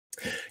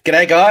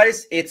G'day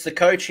guys, it's the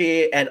coach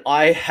here and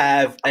I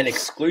have an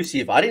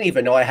exclusive. I didn't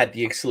even know I had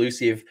the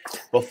exclusive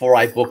before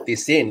I booked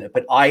this in,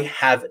 but I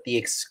have the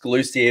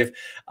exclusive.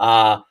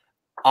 I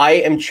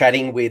am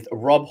chatting with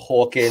Rob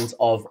Hawkins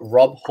of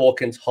Rob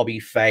Hawkins Hobby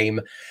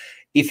fame.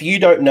 If you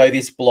don't know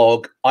this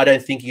blog, I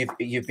don't think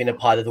you've been a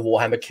part of the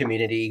Warhammer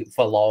community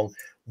for long.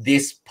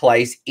 This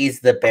place is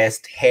the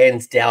best,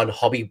 hands down,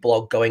 hobby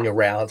blog going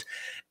around.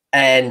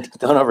 And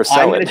don't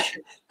oversell it.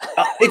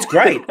 It's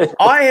great.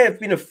 I have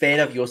been a fan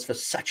of yours for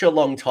such a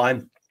long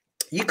time.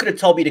 You could have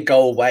told me to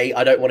go away.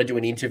 I don't want to do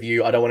an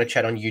interview. I don't want to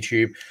chat on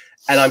YouTube.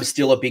 And I'm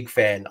still a big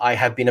fan. I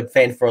have been a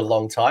fan for a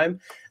long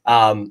time.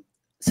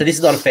 So this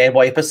is not a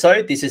fanboy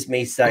episode. This is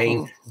me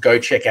saying, go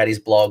check out his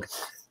blog.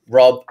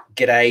 Rob,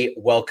 g'day.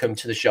 Welcome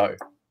to the show.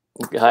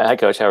 Hi,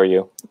 Coach. How are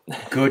you?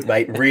 Good,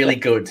 mate. Really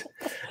good.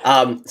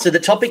 So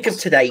the topic of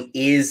today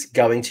is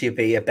going to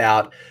be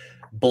about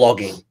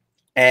blogging.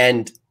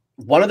 And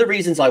one of the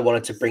reasons I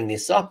wanted to bring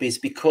this up is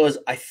because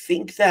I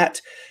think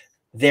that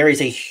there is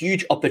a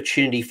huge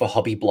opportunity for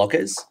hobby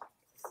bloggers.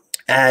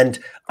 And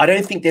I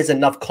don't think there's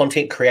enough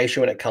content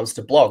creation when it comes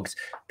to blogs.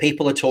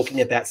 People are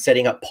talking about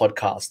setting up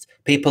podcasts.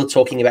 People are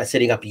talking about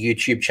setting up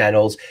YouTube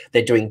channels.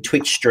 They're doing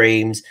Twitch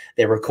streams.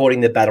 They're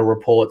recording the battle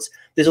reports.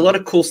 There's a lot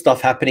of cool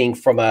stuff happening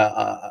from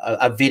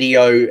a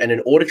video and an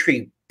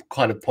auditory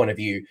kind of point of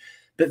view.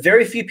 But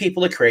very few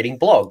people are creating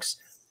blogs.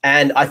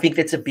 And I think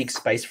that's a big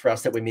space for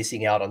us that we're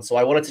missing out on. So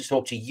I wanted to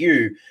talk to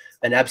you,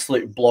 an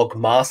absolute blog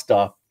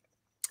master,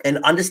 and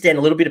understand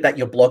a little bit about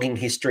your blogging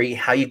history,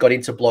 how you got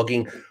into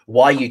blogging,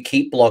 why you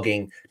keep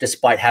blogging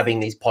despite having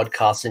these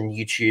podcasts and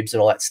YouTubes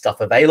and all that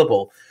stuff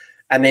available.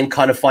 And then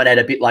kind of find out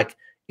a bit like,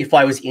 if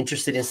I was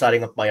interested in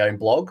starting up my own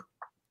blog,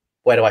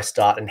 where do I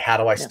start and how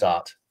do I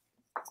start?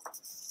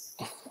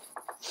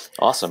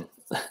 Awesome.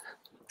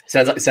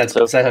 Sounds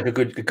like a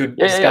good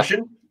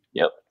discussion.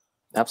 Yeah. Yep,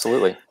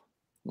 absolutely.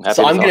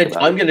 So I'm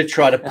gonna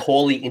try to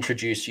poorly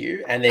introduce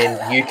you, and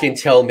then you can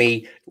tell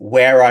me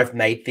where I've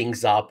made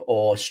things up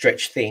or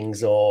stretch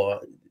things or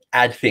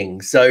add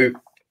things. So,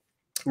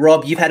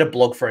 Rob, you've had a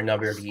blog for a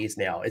number of years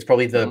now. It's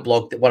probably the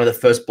blog, one of the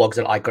first blogs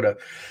that I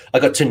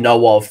got to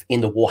know of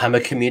in the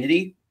Warhammer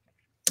community.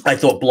 I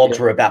thought blogs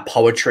were about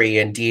poetry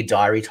and Dear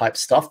Diary type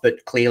stuff,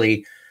 but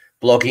clearly,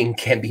 blogging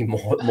can be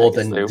more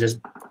than just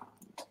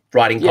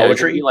writing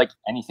poetry. It can be like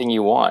anything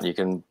you want. You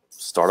can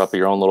start up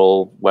your own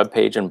little web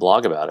page and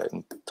blog about it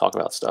and talk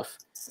about stuff.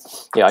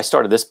 Yeah, I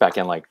started this back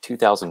in like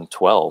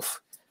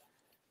 2012.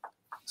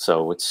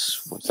 So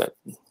what's that,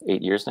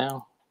 8 years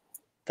now?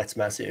 That's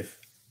massive.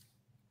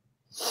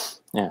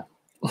 Yeah.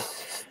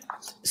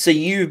 So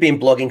you've been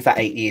blogging for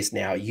 8 years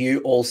now.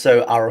 You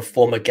also are a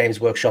former Games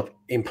Workshop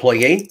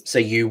employee. So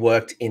you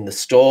worked in the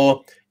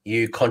store.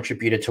 You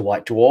contributed to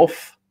White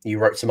Dwarf. You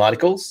wrote some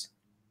articles.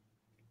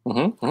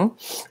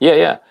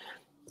 Yeah.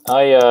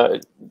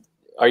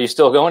 Are you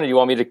still going? Or do you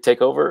want me to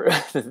take over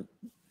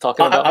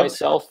talking about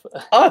myself?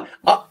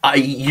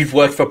 You've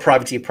worked for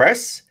Privateer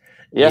Press.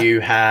 Yeah. You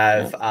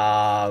have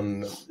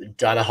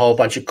done a whole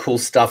bunch of cool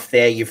stuff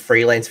there. You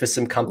freelance for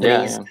some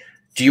companies. Yeah.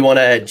 Do you want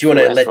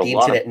to let the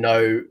internet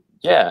know?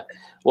 Yeah.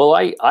 Well,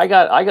 I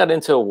got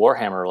into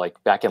Warhammer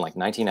like back in like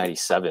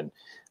 1997.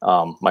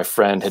 My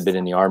friend had been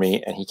in the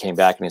army and he came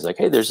back and he's like,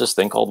 hey, there's this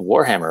thing called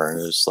Warhammer,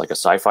 and there's like a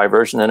sci-fi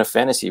version and a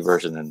fantasy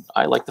version, and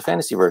I like the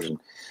fantasy version.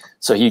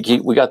 So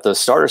we got the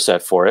starter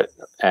set for it,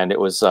 and it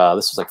was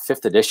this was like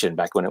 5th edition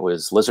back when it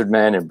was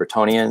Lizardmen and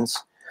Bretonnians,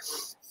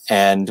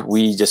 and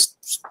we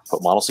just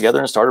put models together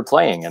and started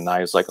playing. And I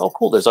was like, oh,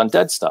 cool, there's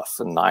undead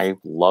stuff, and I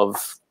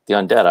love the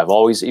undead. I've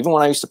always, even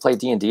when I used to play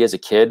D&D as a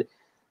kid,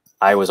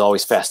 I was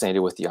always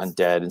fascinated with the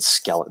undead and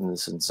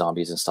skeletons and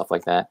zombies and stuff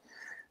like that.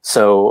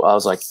 So I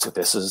was like,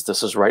 this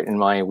is right in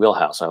my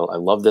wheelhouse. I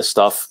love this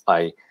stuff.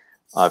 I've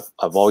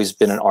always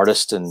been an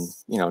artist and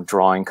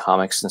drawing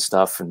comics and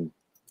stuff, and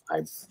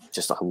I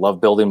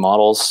love building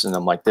models, and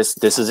I'm like, this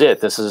is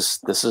it. This is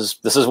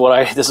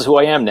who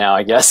I am now,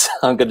 I guess.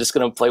 I'm just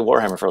going to play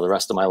Warhammer for the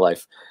rest of my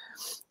life.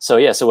 So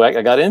yeah, so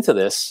I got into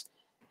this,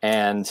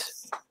 and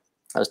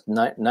I was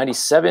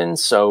 97.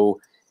 So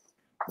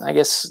I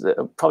guess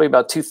probably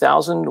about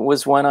 2000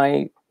 was when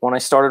I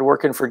started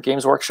working for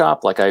Games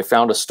Workshop. Like I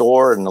found a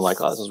store and I'm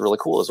like, oh, this is really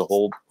cool. There's a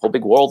whole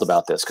big world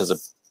about this.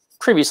 Because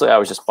previously I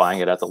was just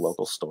buying it at the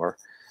local store.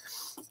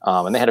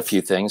 And they had a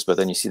few things, but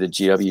then you see the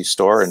GW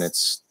store and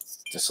it's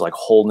just like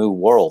whole new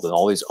world and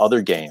all these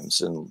other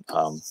games. And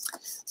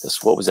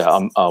what was that?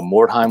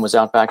 Mordheim was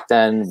out back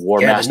then. War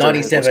Master.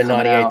 97,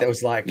 98. That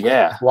was like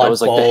Blood that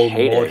was like Bowl, the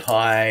heyday.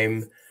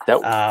 Mordheim.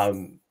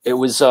 It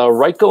was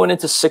right going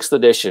into 6th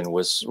edition,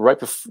 was right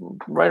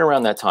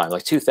around that time,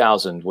 like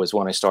 2000 was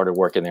when I started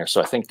working there.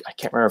 So I can't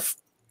remember if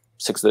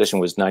 6th edition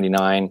was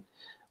 99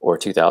 or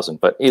 2000,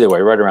 but either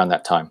way, right around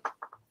that time.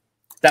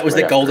 That was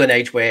the golden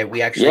age where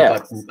we actually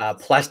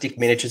got plastic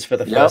miniatures for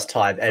the first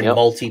time and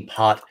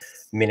multi-part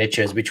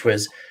miniatures, which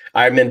was,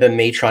 I remember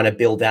me trying to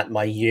build out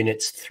my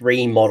units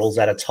 3 models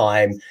at a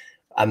time,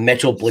 a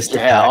metal blister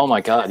pack. Oh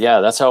my God. Yeah,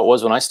 that's how it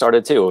was when I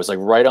started too. It was like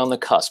right on the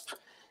cusp,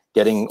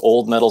 getting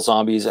old metal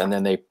zombies, and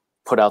then they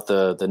put out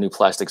the new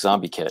plastic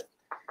zombie kit,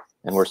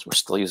 and we're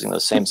still using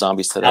those same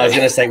zombies today. I was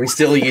going to say we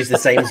still use the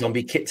same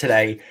zombie kit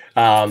today.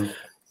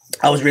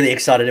 I was really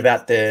excited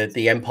about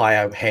the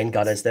Empire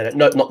handgunners that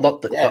not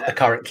the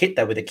current kit.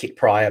 They were the kit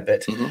prior,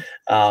 but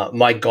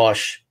my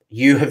gosh,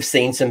 you have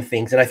seen some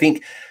things, and I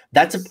think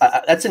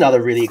that's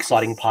another really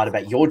exciting part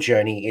about your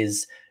journey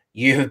is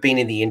you have been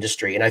in the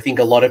industry, and I think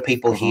a lot of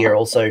people here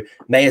also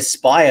may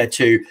aspire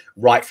to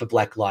write for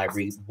Black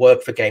Library,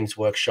 work for Games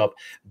Workshop,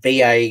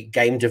 be a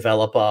game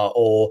developer,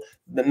 or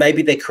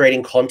maybe they're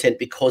creating content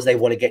because they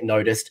want to get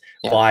noticed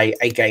by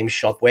a game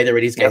shop, whether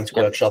it is Games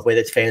Workshop,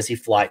 whether it's Fantasy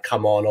Flight,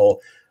 Come On, or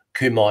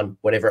Kumon,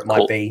 whatever it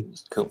might be.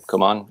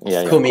 Come on,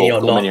 Kumini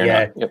or not,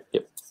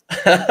 Yep.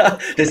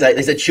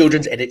 There's a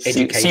children's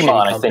education Simon,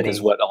 company. I think,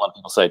 is what a lot of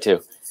people say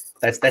too.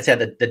 That's how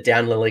the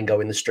download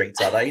lingo in the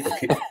streets are. They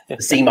the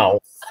Simon.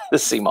 The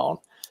Simon.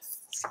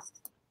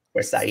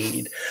 We're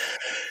Saeed.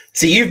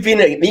 So you've been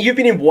in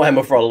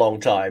Warhammer for a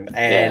long time,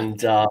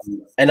 and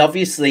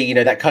obviously, you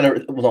know, that kind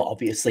of, well, not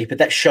obviously, but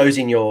that shows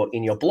in your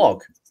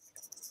blog.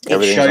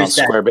 Everything's on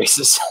square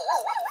basis.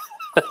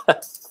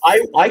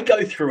 I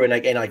go through and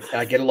again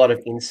I get a lot of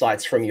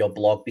insights from your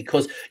blog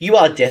because you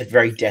are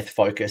very death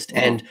focused,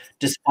 and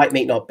despite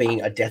me not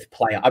being a death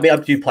player, I mean I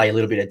do play a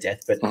little bit of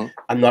death, but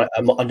I'm not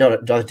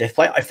a death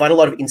player. I find a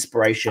lot of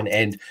inspiration,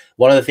 and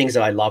one of the things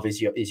that I love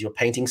is your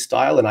painting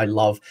style, and I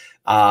love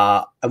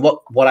and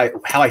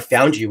how I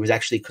found you was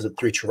actually because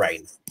through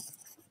terrain.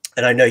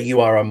 And I know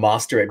you are a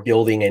master at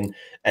building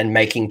and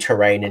making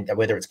terrain, and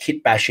whether it's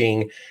kit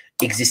bashing,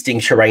 existing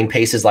terrain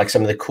pieces like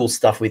some of the cool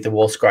stuff with the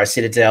Warskry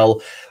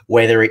Citadel,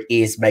 whether it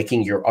is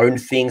making your own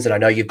things. And I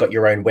know you've got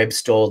your own web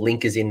store.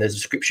 Link is in the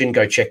description.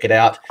 Go check it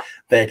out.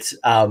 But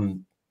a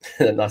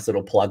nice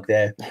little plug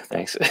there.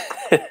 Thanks.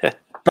 But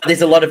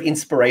there's a lot of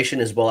inspiration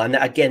as well. And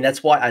again,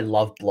 that's why I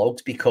love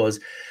blogs, because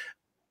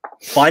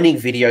finding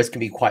videos can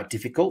be quite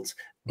difficult.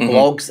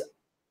 Blogs,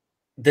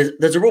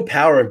 there's a real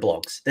power in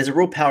blogs. There's a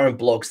real power in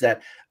blogs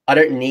that I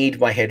don't need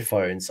my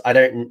headphones. I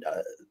don't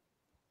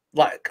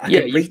I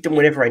can read them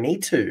whenever I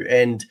need to,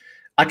 and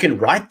I can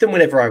write them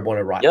whenever I want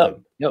to write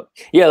them.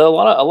 Yeah,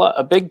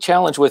 a big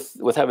challenge with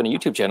having a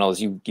YouTube channel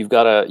is you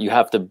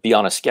have to be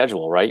on a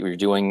schedule, right? You're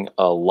doing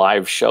a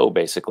live show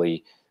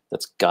basically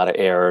that's got to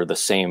air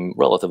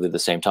relatively the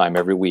same time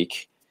every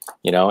week,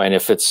 you know. And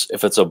if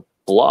it's a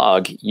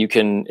blog, you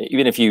can,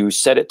 even if you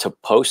set it to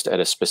post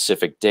at a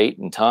specific date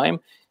and time,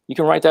 you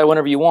can write that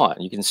whenever you want.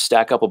 You can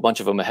stack up a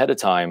bunch of them ahead of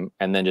time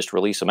and then just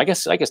release them. I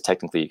guess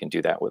technically you can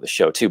do that with a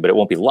show too, but it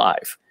won't be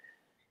live.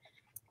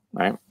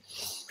 Right.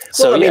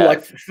 So well, I mean,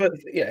 like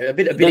a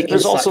bit of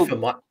insight for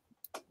my.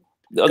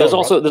 There's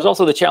also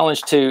the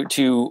challenge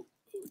to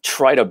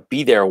try to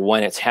be there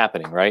when it's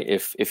happening, right?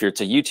 If it's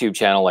a YouTube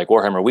channel like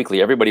Warhammer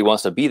Weekly, everybody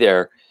wants to be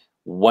there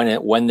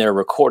when they're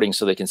recording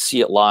so they can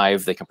see it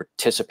live, they can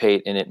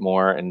participate in it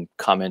more and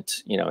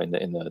comment, you know, in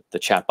the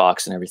chat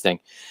box and everything.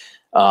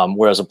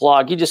 Whereas a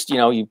blog, you just, you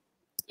know, it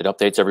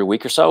updates every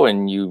week or so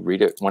and you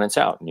read it when it's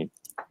out, and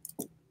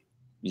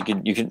you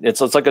can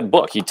it's like a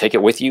book. You take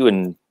it with you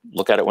and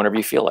look at it whenever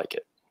you feel like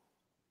it.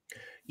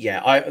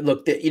 Yeah, I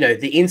look,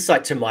 the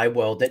insight to my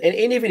world, and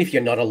even if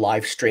you're not a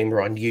live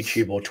streamer on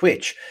YouTube or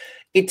Twitch,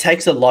 it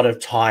takes a lot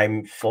of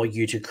time for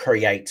you to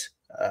create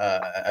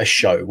a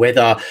show,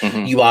 whether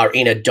you are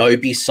in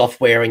Adobe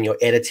software and you're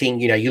editing.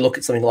 You know, you look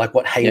at something like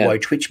what Halo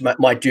Twitch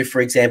might do,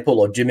 for example,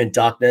 or Doom and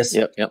Darkness.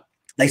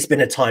 They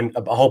spend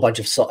a whole bunch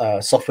of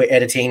software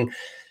editing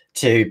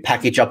to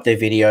package up their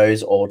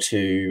videos or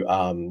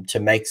to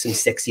make some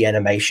sexy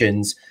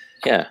animations.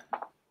 Yeah.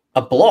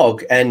 A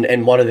blog,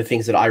 and one of the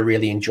things that I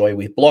really enjoy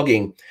with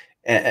blogging,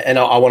 and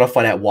I want to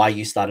find out why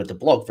you started the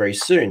blog very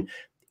soon,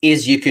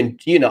 is you can,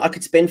 you know, I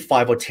could spend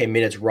 5 or 10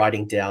 minutes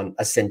writing down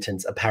a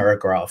sentence, a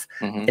paragraph,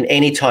 and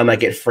anytime I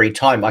get free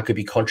time, I could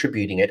be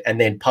contributing it and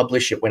then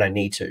publish it when I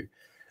need to.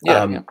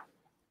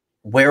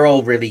 We're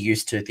all really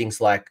used to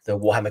things like the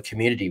Warhammer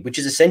community, which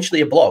is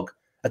essentially a blog.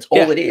 That's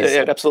all it is.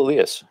 It absolutely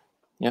is.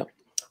 Yep.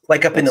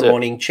 Wake up in the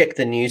morning, check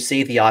the news,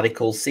 see the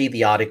article, any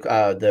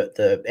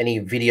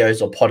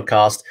videos or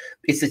podcast.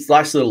 It's this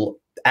nice little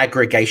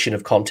aggregation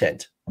of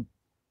content.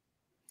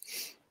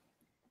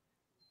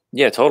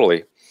 Yeah,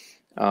 totally.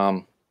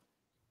 No,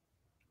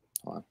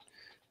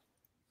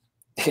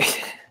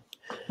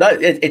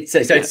 it's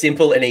so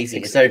simple and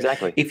easy. So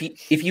exactly.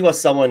 if you are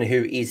someone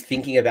who is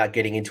thinking about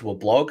getting into a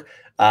blog,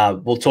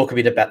 we'll talk a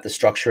bit about the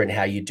structure and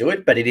how you do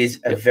it, but it is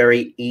a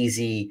very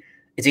easy.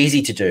 It's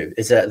easy to do.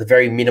 It's a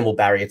very minimal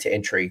barrier to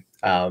entry.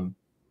 And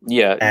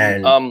you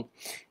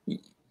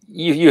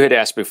had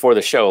asked before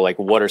the show, like,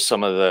 what are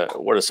some of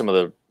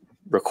the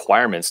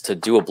requirements to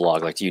do a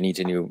blog? Like, do you need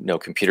to know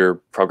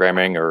computer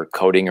programming or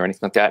coding or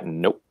anything like that?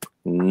 Nope,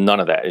 none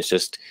of that. It's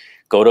just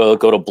go to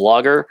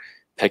Blogger,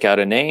 pick out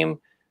a name,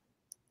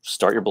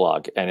 start your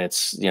blog, and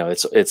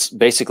it's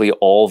basically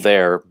all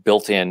there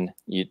built in.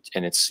 You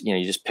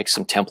just pick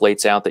some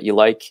templates out that you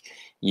like.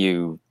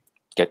 You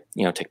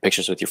take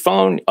pictures with your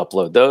phone,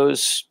 upload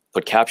those,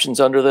 put captions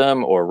under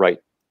them, or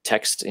write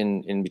text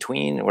in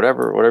between,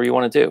 whatever you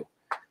want to do.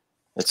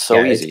 It's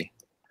so easy.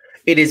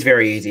 It is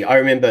very easy. I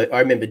remember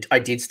I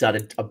did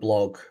start a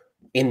blog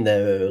in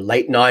the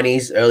late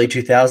 90s, early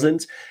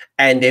 2000s,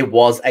 and there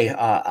was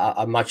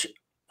a much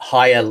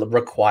higher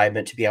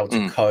requirement to be able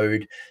to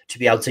code, to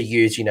be able to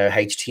use, you know,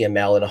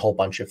 HTML and a whole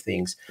bunch of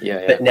things.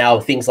 Yeah. But now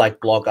things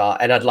like Blogger,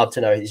 and I'd love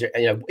to know, is there,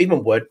 you know,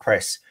 even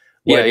WordPress.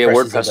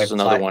 WordPress is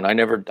another one. I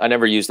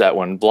never used that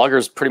one. Blogger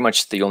is pretty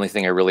much the only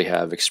thing I really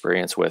have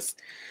experience with.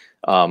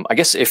 I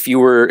guess if you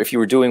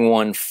were doing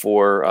one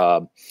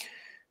for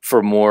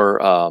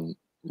more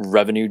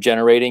revenue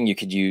generating, you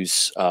could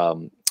use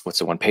what's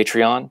the one,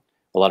 Patreon.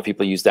 A lot of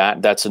people use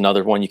that. That's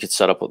another one you could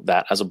set up with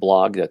that as a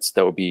blog.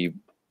 That would be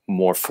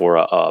more for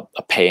a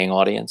paying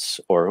audience,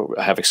 or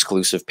have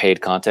exclusive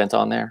paid content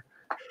on there.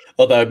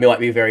 Although it might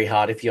be very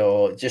hard if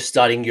you're just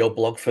starting your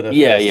blog for the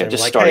first time.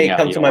 Just like, starting hey, out,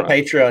 come to my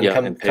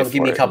Patreon, come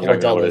give me a couple of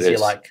dollars. You're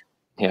like,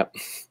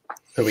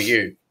 who are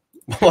you?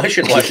 Why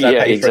should I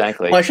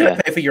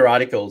pay for your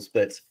articles?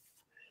 But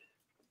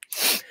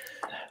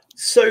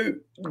so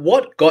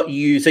what got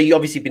you? So you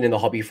obviously been in the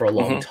hobby for a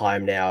long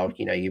time now.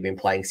 You know, you've been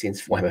playing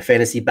since Warhammer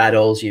Fantasy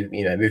Battles. You've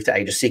moved to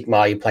Age of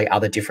Sigmar. You play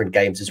other different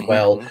games as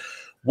well.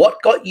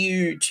 What got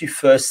you to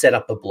first set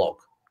up a blog?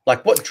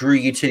 Like, what drew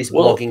you to this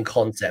blogging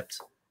concept?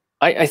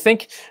 I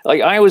think,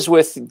 like, I was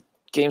with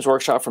Games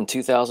Workshop from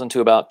 2000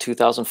 to about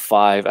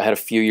 2005. I had a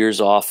few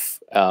years off.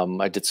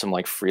 I did some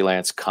like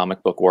freelance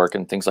comic book work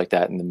and things like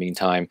that in the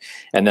meantime.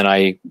 And then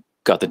I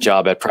got the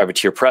job at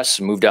Privateer Press,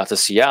 moved out to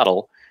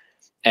Seattle.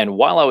 And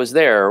while I was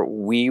there,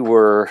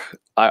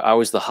 I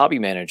was the hobby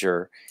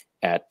manager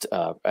at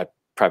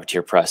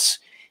Privateer Press.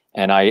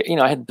 And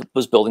I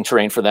was building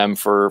terrain for them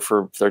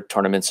for their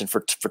tournaments and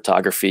for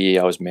photography.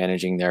 I was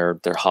managing their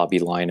hobby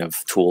line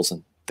of tools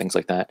and things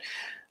like that.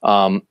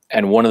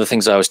 And one of the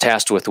things I was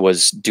tasked with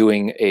was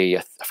doing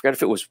I forgot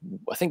if it was,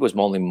 I think it was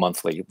only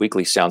monthly.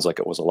 Weekly sounds like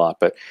it was a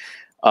lot, but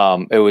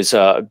it was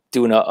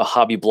doing a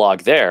hobby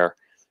blog there,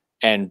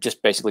 and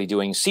just basically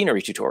doing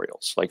scenery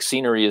tutorials. Like,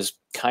 scenery is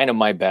kind of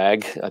my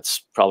bag.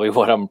 That's probably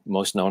what I'm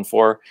most known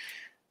for.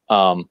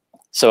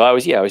 So I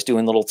was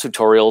doing little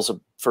tutorials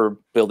for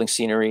building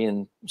scenery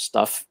and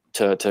stuff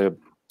to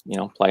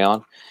play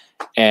on.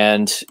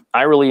 And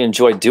I really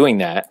enjoyed doing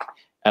that.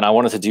 And I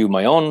wanted to do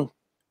my own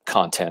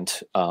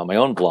content, my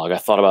own blog. I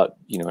thought about,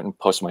 and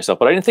posting myself,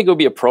 but I didn't think it would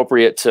be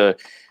appropriate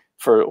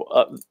for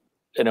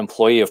an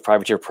employee of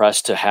Privateer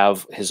Press to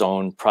have his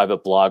own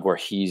private blog where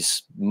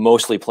he's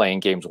mostly playing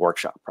Games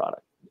Workshop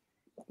content.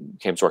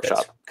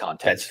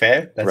 That's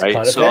fair. That's right.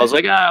 Kind of so fair. I was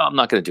like, I'm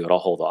not going to do it. I'll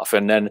hold off.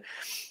 And then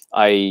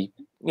I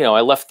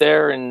left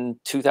there in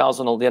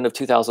the end of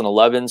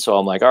 2011. So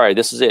I'm like, all right,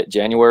 this is it.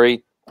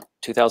 January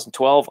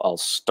 2012, I'll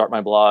start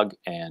my blog.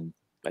 And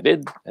I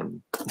did.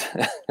 And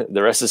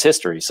the rest is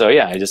history. So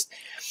yeah, I just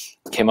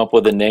came up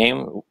with a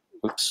name.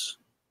 Oops.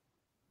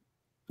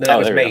 No, that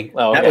was me.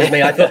 That was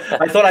me. I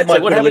thought I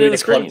might put a little bit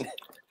of context.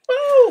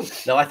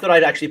 No, I thought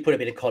I'd actually put a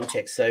bit of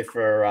context. So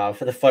for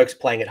the folks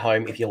playing at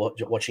home, if you're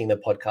watching the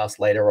podcast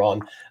later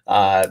on,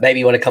 maybe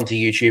you want to come to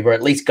YouTube, or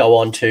at least go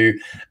on to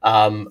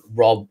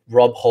Rob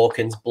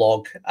Hawkins'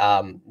 blog.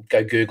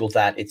 Go Google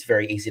that. It's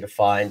very easy to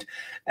find.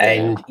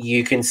 And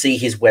you can see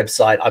his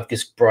website. I've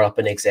just brought up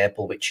an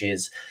example, which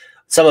is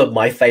some of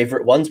my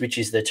favorite ones, which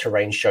is the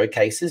terrain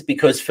showcases,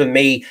 because for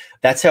me,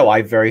 that's how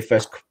I very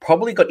first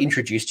probably got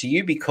introduced to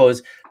you,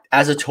 because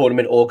as a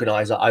tournament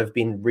organizer, I've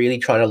been really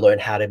trying to learn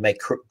how to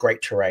make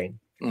great terrain.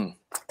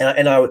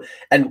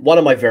 And one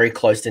of my very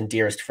close and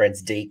dearest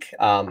friends, Deke,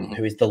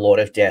 who is the Lord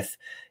of Death,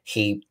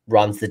 he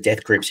runs the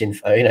death groups in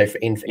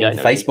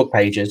Facebook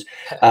pages.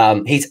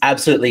 He's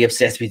absolutely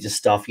obsessed with this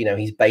stuff.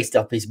 He's based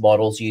up his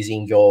models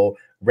using your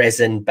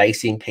resin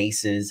basing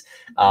pieces.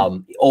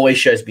 He always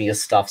shows me your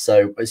stuff.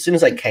 So as soon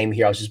as I came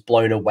here, I was just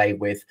blown away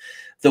with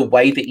the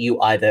way that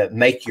you either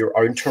make your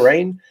own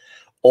terrain,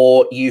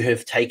 or you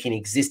have taken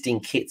existing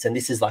kits. And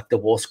this is like the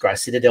Warscry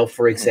Citadel,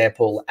 for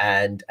example,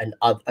 and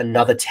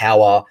another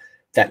tower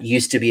that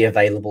used to be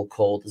available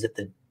called, is it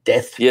the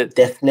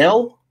Death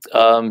Knell?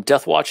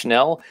 Death Watch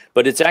Knell,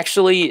 but it's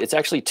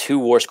actually two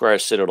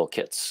Warscry Citadel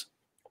kits.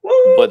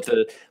 What?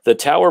 But the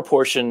tower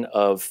portion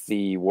of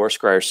the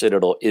Warscry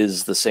Citadel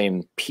is the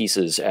same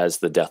pieces as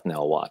the Death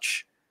Knell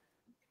Watch.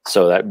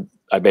 So that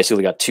I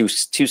basically got two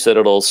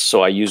Citadels.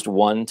 So I used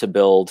one to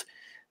build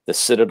the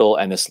Citadel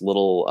and this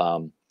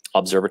little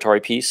observatory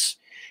piece,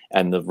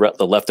 and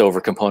the leftover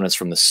components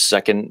from the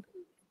second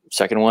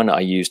one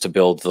I used to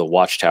build the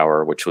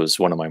Watchtower, which was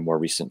one of my more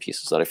recent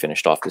pieces that I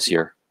finished off this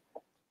year.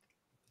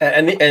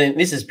 And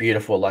this is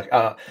beautiful. Like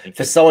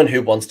for someone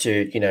who wants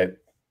to,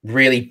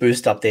 really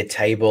boost up their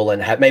table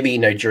and have maybe,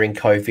 during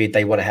COVID,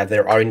 they want to have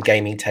their own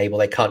gaming table.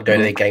 They can't go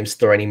to their game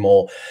store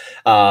anymore.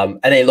 And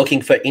they're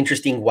looking for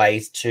interesting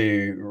ways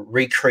to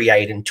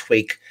recreate and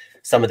tweak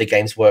some of the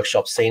Games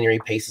Workshop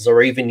scenery pieces,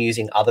 or even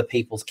using other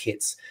people's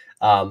kits.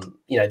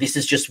 This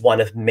is just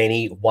one of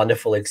many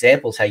wonderful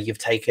examples how you've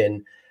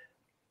taken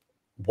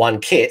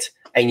one kit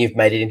and you've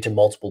made it into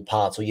multiple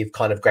parts, or you've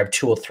kind of grabbed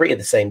 2 or 3 of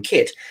the same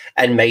kit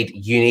and made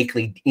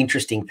uniquely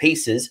interesting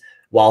pieces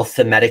while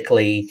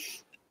thematically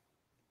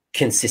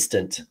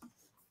consistent.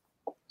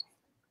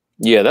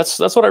 Yeah, that's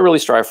what I really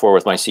strive for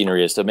with my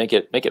scenery, is to make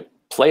it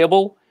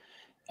playable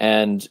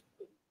and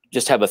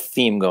just have a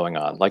theme going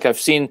on. Like, I've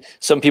seen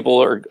some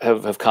people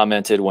have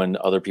commented when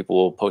other people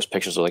will post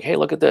pictures of like, hey,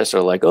 look at this,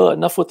 or like, oh,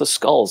 enough with the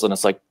skulls. And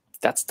it's like,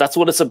 that's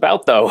what it's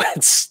about, though.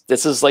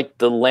 This is like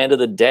the land of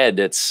the dead.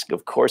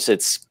 Of course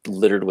it's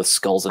littered with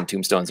skulls and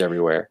tombstones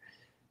everywhere.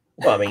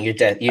 Well, I mean, you're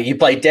death. You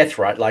play death,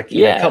 right? Like,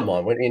 you know, come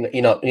on.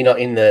 You're not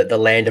in the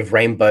land of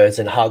rainbows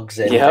and hugs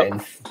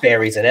and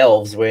fairies and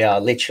elves. We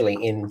are literally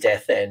in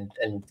death, and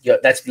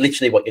that's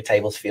literally what your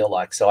tables feel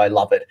like. So I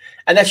love it,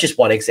 and that's just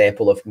one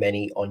example of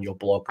many on your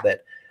blog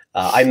that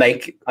I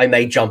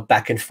may jump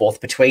back and forth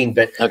between.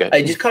 But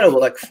I just kind of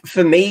like,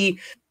 for me,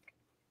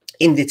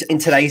 in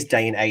today's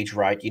day and age,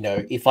 right? You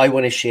know, if I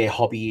want to share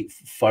hobby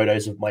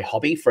photos of my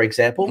hobby, for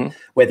example,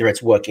 whether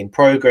it's work in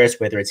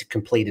progress, whether it's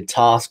completed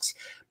tasks,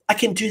 I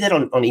can do that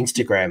on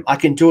Instagram. I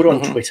can do it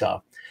on Twitter.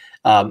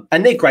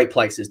 And they're great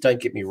places, don't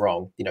get me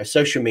wrong. You know,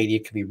 social media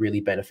can be really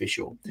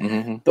beneficial.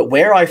 But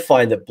where I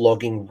find that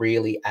blogging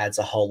really adds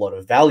a whole lot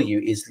of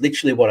value is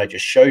literally what I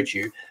just showed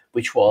you,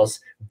 which was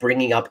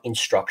bringing up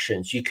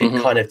instructions. You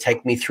can kind of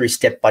take me through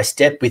step by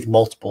step with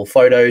multiple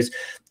photos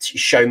to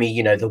show me,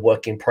 you know, the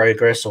work in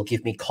progress, or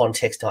give me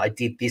context. I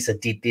did this, I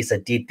did this, I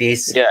did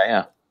this.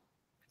 Yeah.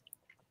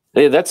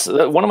 That's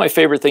one of my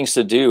favorite things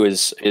to do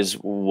is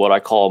what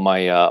I call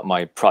my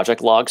my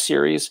project log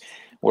series,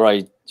 where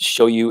I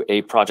show you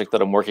a project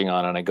that I'm working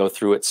on and I go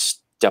through it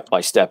step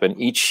by step. And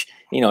each,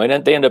 you know,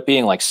 and they end up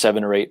being like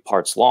 7 or 8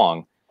 parts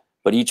long,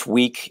 but each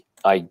week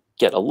I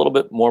get a little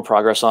bit more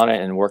progress on it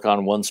and work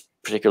on one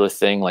particular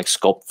thing, like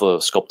sculpt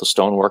the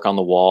stonework on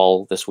the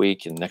wall this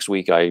week, and next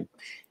week I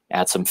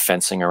add some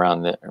fencing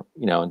around the,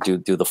 you know, and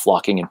do the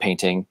flocking and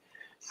painting.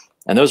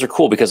 And those are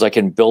cool because I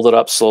can build it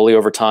up slowly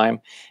over time.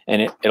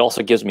 And it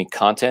also gives me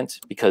content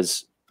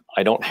because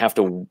I don't have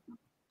to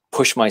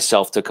push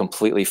myself to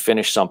completely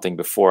finish something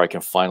before I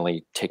can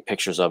finally take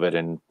pictures of it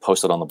and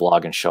post it on the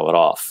blog and show it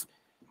off.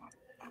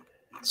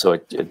 So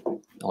it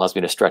allows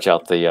me to stretch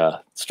out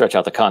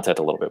the content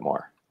a little bit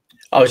more.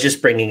 I was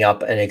just bringing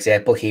up an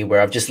example here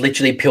where I've just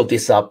literally peeled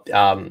this up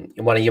in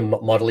one of your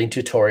modeling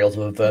tutorials of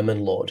a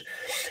vermin lord.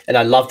 And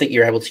I love that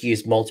you're able to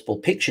use multiple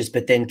pictures,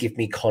 but then give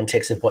me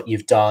context of what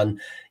you've done.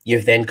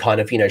 You've then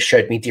kind of, you know,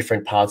 showed me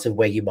different parts of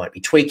where you might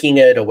be tweaking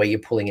it or where you're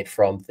pulling it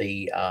from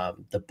the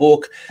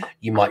book.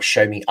 You might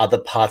show me other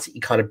parts that you're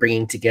kind of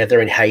bringing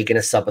together and how you're going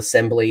to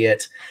sub-assembly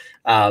it.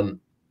 And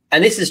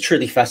this is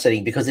truly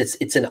fascinating because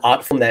it's an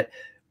art form that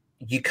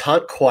you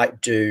can't quite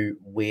do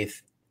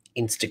with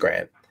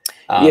Instagram.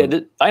 Yeah,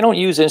 I don't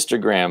use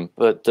Instagram,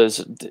 but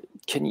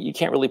you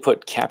can't really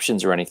put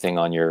captions or anything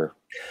on your.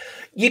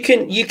 You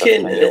can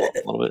a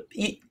little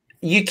bit.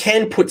 You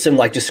can put some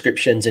like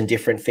descriptions and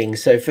different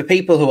things. So for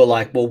people who are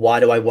like, well, why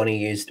do I want to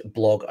use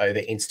blog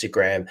over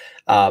Instagram?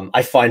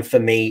 I find for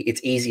me,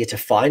 it's easier to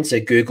find. So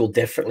Google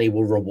definitely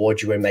will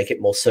reward you and make it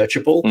more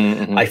searchable.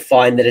 I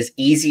find that it's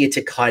easier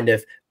to kind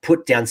of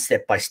put down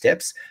step by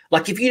steps.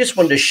 Like if you just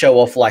wanted to show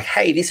off like,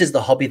 hey, this is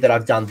the hobby that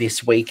I've done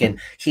this week and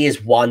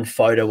here's one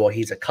photo or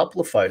here's a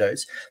couple of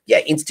photos. Yeah,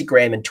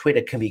 Instagram and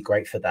Twitter can be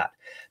great for that.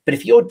 But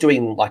if you're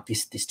doing like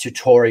this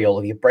tutorial,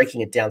 or you're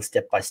breaking it down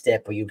step by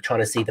step, or you're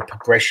trying to see the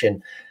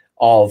progression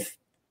of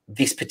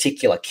this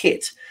particular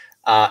kit,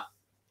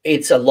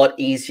 it's a lot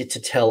easier to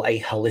tell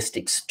a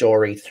holistic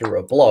story through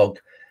a blog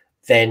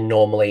than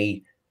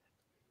normally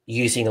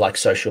using like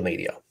social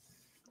media.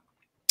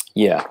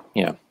 Yeah.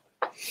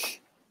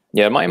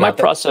 My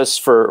process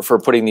for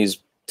putting these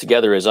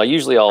together is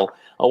I'll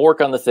work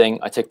on the thing.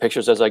 I take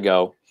pictures as I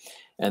go,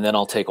 and then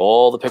I'll take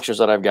all the pictures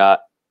that I've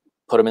got,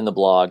 put them in the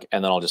blog,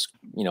 and then I'll just,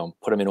 you know,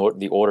 put them in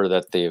the order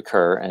that they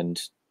occur and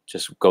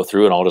just go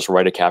through, and I'll just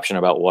write a caption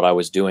about what I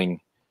was doing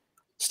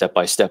step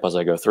by step as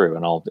I go through,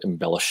 and I'll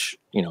embellish,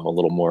 you know, a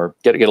little more,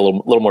 get a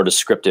little more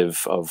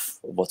descriptive of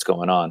what's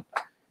going on.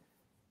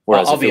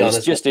 Whereas if it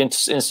was just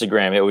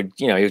Instagram, it would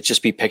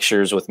just be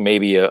pictures with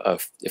maybe a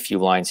few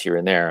lines here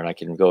and there, and I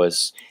can go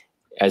as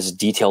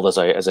detailed as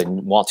I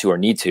want to or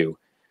need to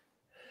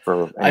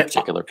for a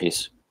particular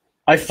piece.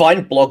 I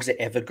find blogs are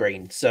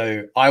evergreen.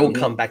 So I will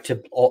come back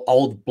to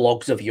old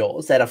blogs of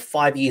yours that are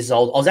 5 years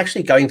old. I was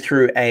actually going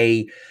through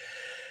I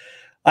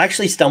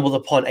actually stumbled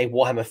upon a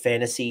Warhammer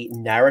Fantasy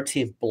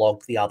narrative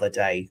blog the other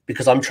day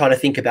because I'm trying to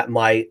think about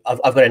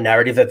I've got a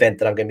narrative event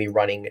that I'm going to be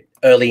running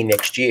early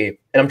next year,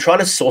 and I'm trying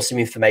to source some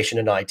information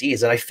and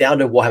ideas. And I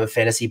found a Warhammer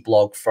Fantasy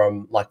blog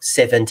from like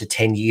 7 to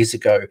 10 years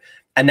ago,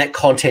 and that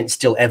content's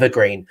still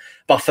evergreen.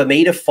 But for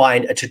me to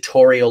find a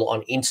tutorial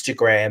on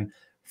Instagram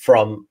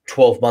from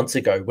 12 months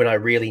ago when I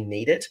really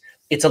need it,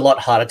 it's a lot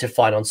harder to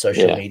find on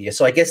social media.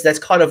 So I guess that's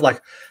kind of like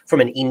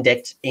from an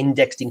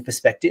indexing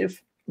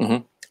perspective.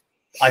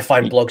 I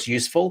find blogs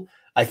useful.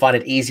 I find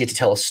it easier to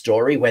tell a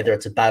story, whether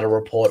it's a battle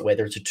report,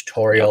 whether it's a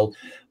tutorial,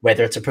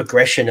 whether it's a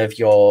progression of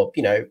your,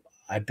 you know,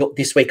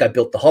 this week I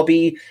built the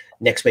hobby.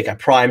 Next week I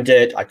primed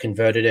it. I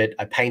converted it.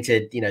 I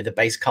painted, you know, the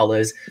base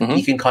colors.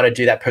 You can kind of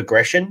do that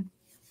progression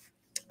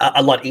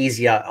a lot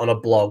easier on a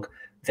blog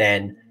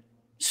than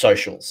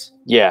socials.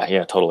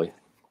 Yeah, totally.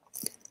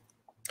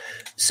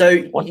 So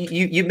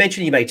you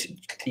mentioned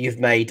you've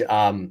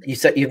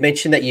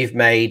mentioned that you've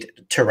made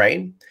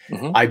terrain.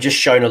 I've just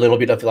shown a little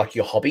bit of like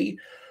your hobby.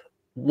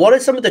 What are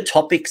some of the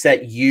topics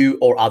that you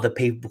or other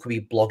people could be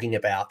blogging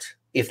about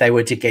if they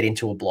were to get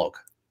into a blog?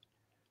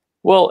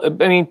 Well,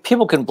 I mean,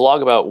 people can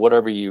blog about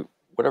whatever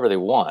they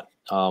want.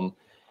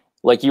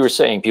 Like you were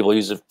saying, people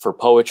use it for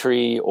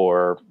poetry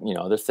or, you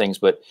know, other things,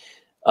 but,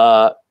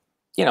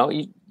 you know,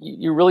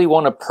 you really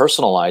want to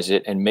personalize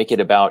it and make it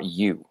about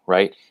you.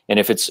 Right. And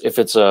if it's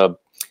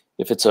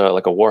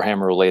like a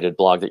Warhammer related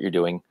blog that you're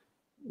doing,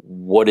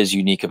 what is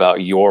unique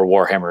about your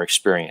Warhammer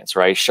experience,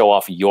 right? Show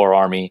off your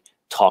army,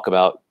 talk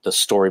about the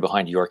story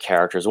behind your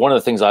characters. One of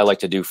the things I like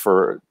to do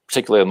for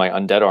particularly my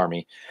undead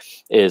army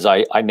is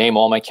I name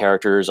all my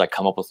characters. I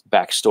come up with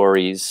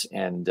backstories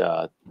and,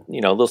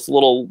 you know, those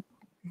little,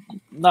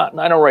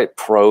 I don't write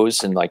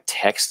prose and like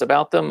text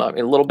about them. I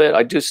mean, a little bit.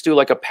 I just do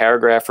like a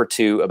paragraph or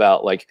two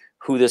about like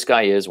who this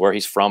guy is, where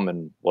he's from,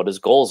 and what his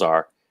goals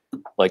are.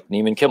 Like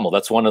Neiman Kimmel.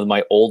 That's one of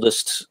my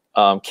oldest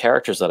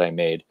characters that I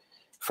made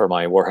for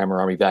my Warhammer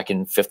army back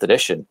in 5th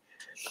edition.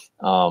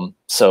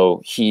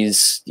 So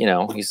he's, you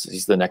know,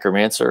 he's the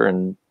necromancer,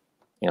 and,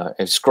 you know,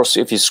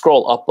 if you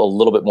scroll up a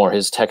little bit more,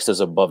 his text is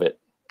above it.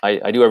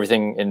 I do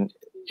everything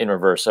in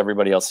reverse.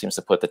 Everybody else seems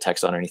to put the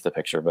text underneath the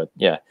picture, but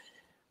yeah,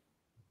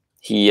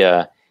 he's,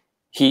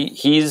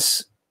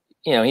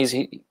 you know,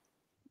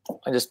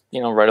 I just,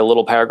 you know, write a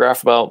little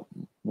paragraph about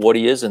what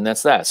he is, and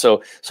that's that.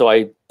 So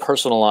I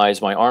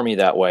personalize my army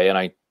that way, and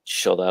I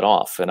show that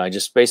off, and I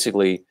just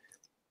basically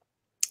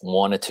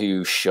wanted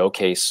to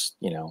showcase,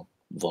 you know,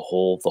 the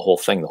whole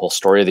thing, the whole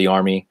story of the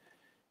army,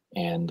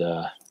 and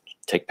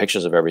take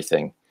pictures of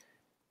everything.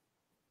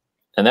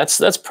 And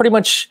that's pretty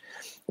much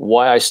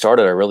why I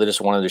started. I really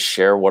just wanted to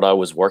share what I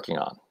was working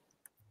on,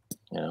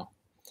 you know,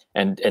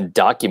 and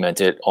document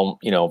it,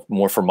 you know,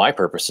 more for my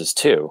purposes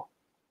too.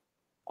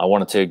 I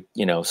wanted to,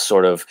 you know,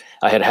 sort of,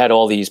 I had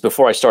all these,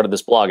 before I started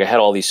this blog, I had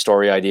all these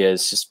story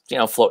ideas just, you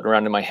know, floating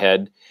around in my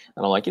head.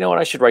 And I'm like, you know what,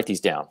 I should write these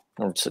down,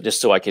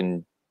 just so I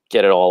can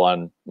get it all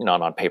on,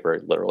 not on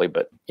paper literally,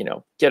 but, you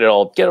know, get it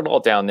all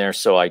down there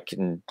so I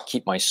can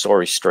keep my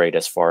story straight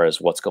as far as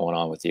what's going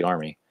on with the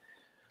army.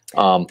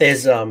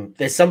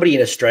 There's somebody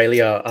in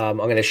Australia, I'm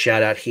going to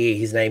shout out here.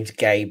 His name's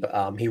Gabe.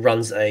 He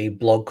runs a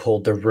blog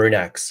called The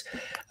Runeaxe.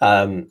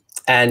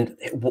 And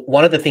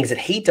one of the things that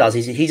he does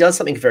is he does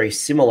something very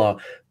similar,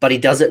 but he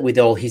does it with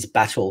all his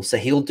battles. So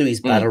he'll do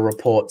his battle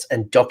reports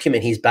and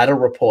document his battle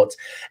reports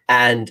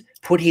and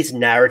put his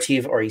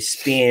narrative or his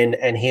spin,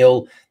 and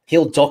he'll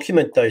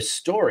document those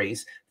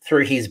stories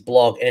through his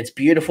blog. And it's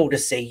beautiful to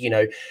see, you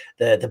know,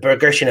 the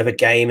progression of a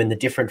game and the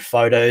different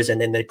photos,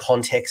 and then the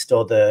context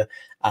or the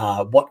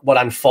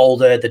what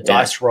unfolded, the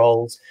dice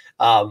rolls.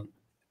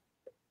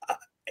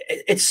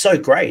 It's so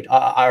great.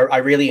 I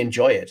really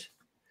enjoy it.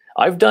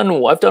 I've done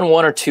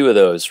one or two of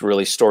those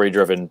really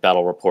story-driven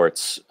battle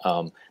reports.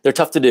 They're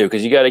tough to do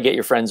because you got to get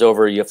your friends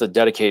over. You have to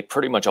dedicate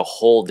pretty much a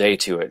whole day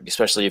to it,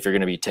 especially if you're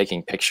going to be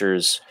taking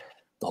pictures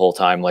the whole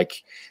time.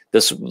 Like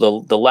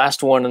the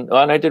last one, and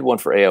I did one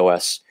for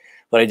AOS,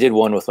 but I did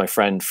one with my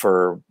friend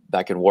for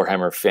back in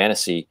Warhammer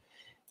Fantasy,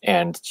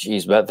 and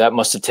geez, that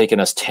must have taken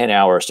us 10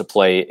 hours to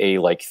play a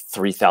like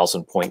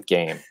 3,000 point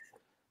game.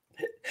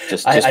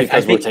 Just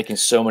because we're taking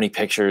so many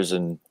pictures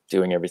and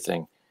doing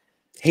everything.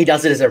 He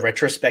does it as a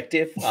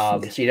retrospective, so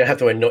you don't have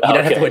to annoy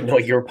have to annoy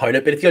your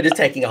opponent. But if you're just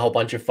taking a whole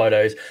bunch of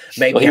photos,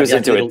 maybe he was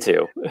into it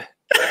too.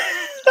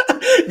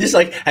 Just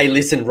like, hey,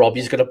 listen, Rob,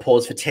 you're just going to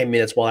pause for 10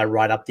 minutes while I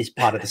write up this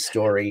part of the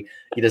story.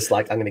 You're just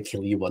like, I'm going to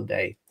kill you one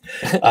day.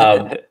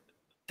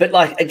 But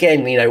like,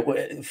 again, you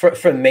know,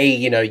 for me,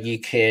 you know, you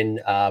can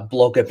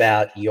blog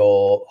about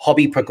your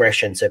hobby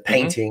progression, so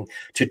painting,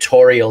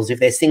 tutorials. If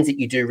there's things that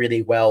you do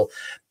really well,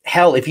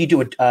 hell, if you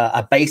do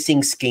a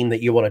basing scheme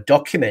that you want to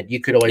document,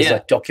 you could always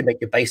like document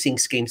your basing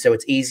scheme so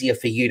it's easier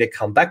for you to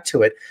come back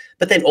to it.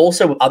 But then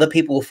also other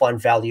people will find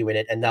value in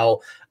it, and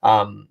they'll,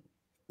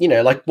 you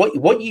know, like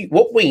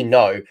what we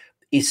know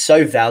is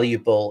so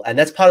valuable. And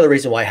that's part of the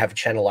reason why I have a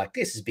channel like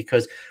this, is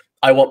because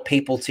I want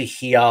people to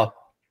hear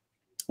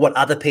what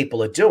other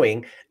people are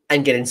doing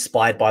and get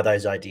inspired by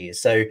those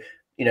ideas. So,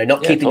 you know,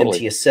 not keeping them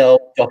to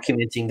yourself,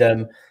 documenting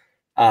them.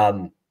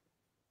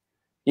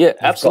 Yeah,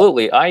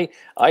 absolutely. I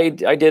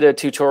did a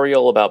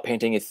tutorial about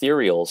painting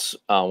ethereals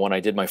when I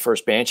did my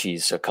first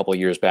Banshees a couple of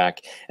years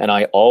back, and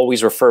I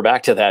always refer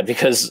back to that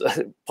because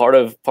part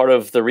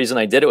of the reason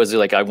I did it was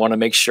like I want to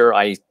make sure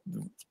I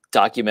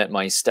document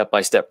my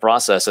step-by-step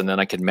process, and then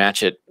I could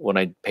match it when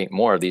I paint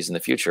more of these in the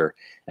future.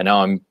 And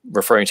now I'm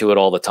referring to it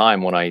all the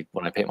time when I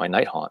paint my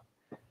Night Haunt.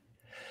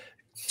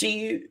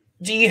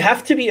 Do you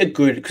have to be a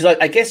good, because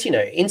I guess, you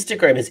know,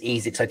 Instagram is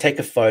easy because I take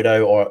a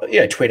photo, or, you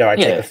know, Twitter, I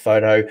take a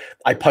photo,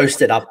 I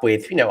post it up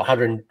with, you know,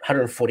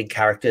 140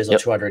 characters or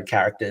 200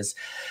 characters.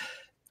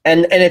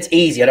 And it's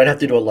easy. I don't have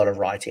to do a lot of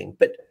writing.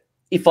 But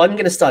if I'm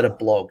going to start a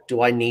blog,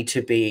 do I need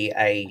to be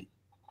a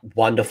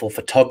wonderful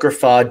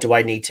photographer? Do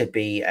I need to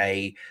be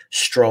a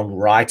strong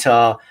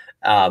writer?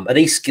 Are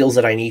these skills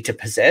that I need to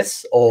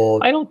possess, or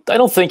I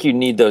don't think you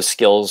need those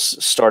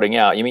skills starting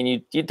out. I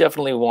mean, you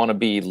definitely want to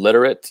be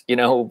literate,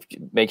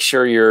 make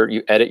sure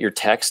you edit your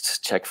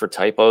text, check for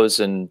typos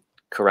and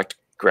correct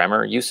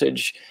grammar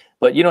usage,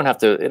 but you don't have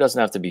to, it doesn't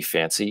have to be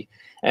fancy.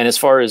 And as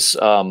far as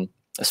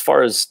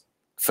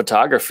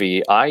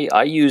photography,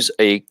 I use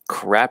a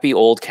crappy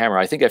old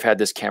camera. I think I've had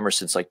this camera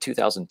since like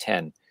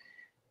 2010,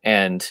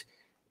 and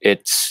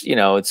it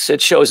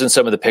shows in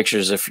some of the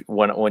pictures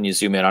when you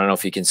zoom in. I don't know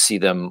if you can see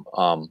them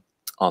on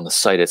the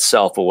site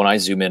itself, but when I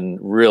zoom in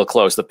real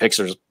close, the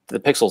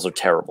pixels are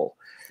terrible.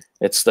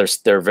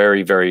 They're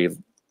very, very,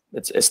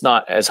 it's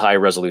not as high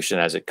resolution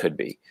as it could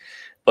be,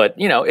 but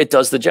it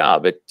does the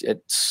job.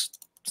 It's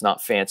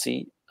not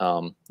fancy.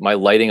 My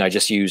lighting, I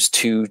just use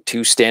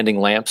two standing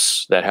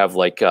lamps that have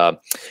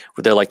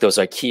they're like those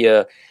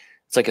IKEA.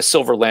 It's like a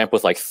silver lamp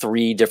with like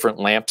 3 different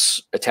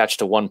lamps attached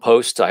to one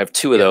post. I have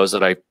 2 of those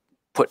that I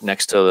put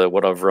next to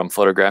whatever I'm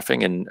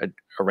photographing and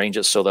arrange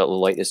it so that the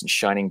light isn't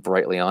shining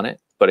brightly on it,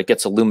 but it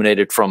gets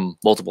illuminated from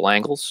multiple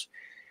angles.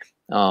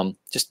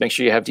 Just make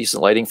sure you have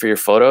decent lighting for your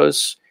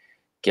photos,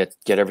 get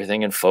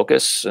everything in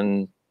focus,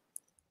 and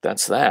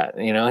that's that,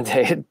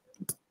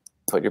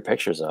 put your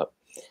pictures up.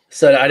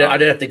 So I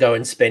don't have to go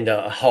and spend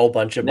a whole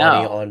bunch of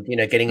money on,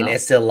 getting an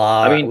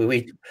SLR. I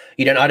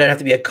mean, I don't have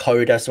to be a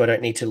coder, so I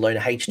don't need to learn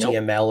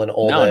HTML and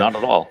all that. No, not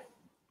at all.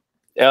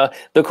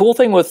 The cool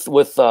thing with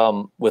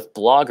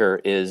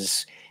Blogger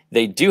is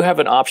they do have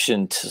an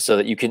option so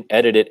that you can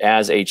edit it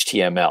as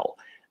HTML.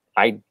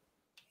 I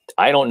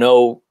don't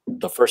know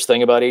the first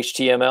thing about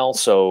HTML,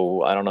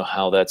 so I don't know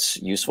how that's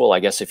useful.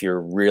 I guess if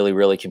you're really,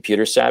 really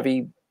computer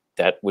savvy,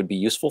 that would be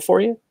useful for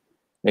you.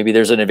 Maybe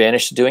there's an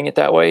advantage to doing it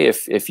that way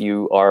if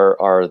you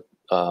are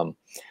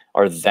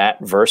that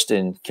versed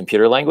in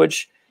computer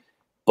language,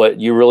 but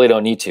you really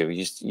don't need to.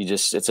 You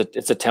just it's a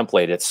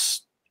template.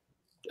 It's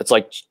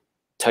like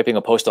typing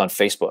a post on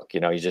Facebook.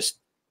 You just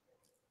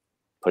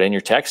put in your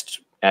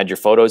text, add your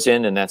photos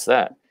in, and that's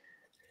that.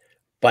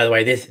 By the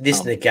way, this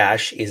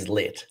Nagash is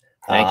lit.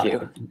 Thank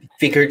you.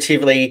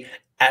 Figuratively,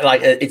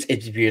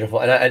 it's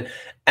beautiful, and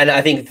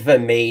I think for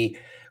me,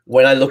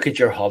 when I look at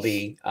your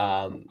hobby,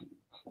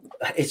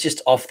 it's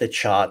just off the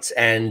charts,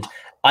 and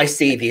I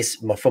see this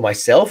for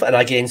myself, and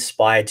I get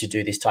inspired to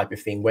do this type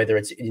of thing. Whether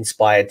it's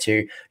inspired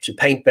to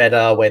paint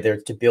better, whether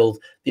it's to build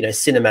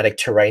cinematic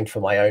terrain for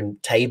my own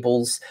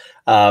tables,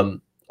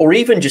 or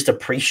even just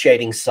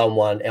appreciating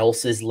someone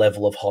else's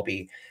level of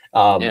hobby.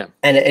 And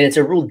it's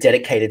a real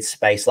dedicated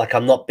space. Like,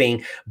 I'm not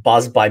being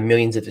buzzed by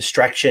millions of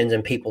distractions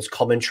and people's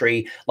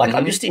commentary. Like,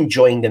 I'm just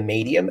enjoying the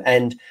medium.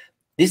 And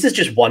this is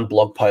just one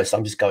blog post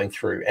I'm just going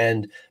through,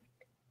 and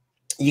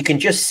you can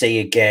just see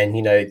again,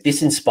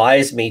 this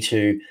inspires me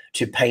to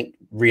paint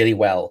really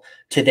well,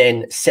 to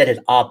then set it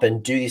up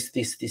and do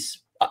this.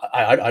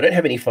 I don't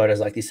have any photos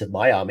like this of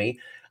my army.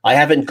 I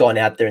haven't gone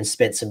out there and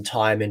spent some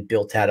time and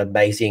built out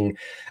amazing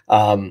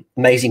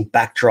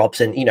backdrops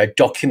and,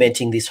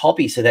 documenting this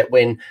hobby so that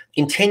when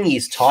in 10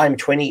 years time,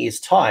 20 years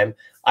time,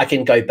 I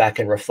can go back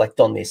and reflect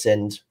on this.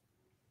 And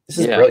this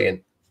is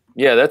brilliant.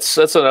 Yeah, that's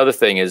another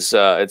thing is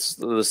it's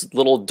this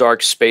little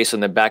dark space in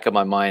the back of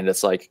my mind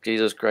that's like,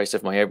 Jesus Christ,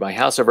 if my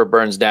house ever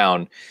burns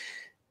down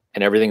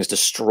and everything's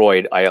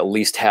destroyed, I at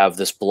least have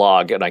this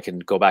blog and I can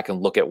go back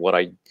and look at what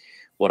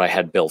I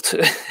had built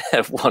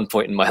at one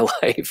point in my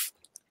life.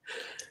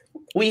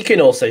 Well, you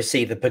can also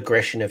see the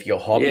progression of your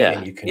hobby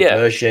and your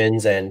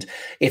conversions. And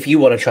if you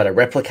want to try to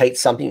replicate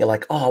something, you're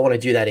like, oh, I want to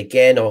do that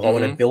again, or I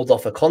want to build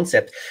off a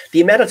concept. The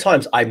amount of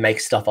times I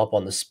make stuff up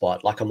on the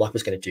spot, like I'm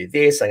just going to do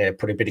this. I'm going to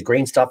put a bit of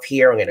green stuff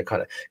here. I'm going to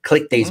kind of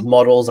click these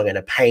models. I'm going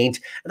to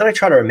paint. And then I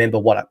try to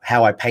remember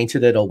how I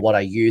painted it or what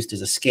I used as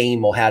a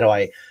scheme or how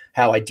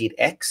I did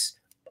X.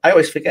 I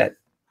always forget.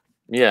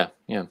 Yeah.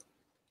 No,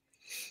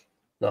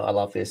 I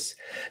love this.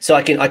 So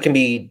I can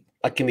be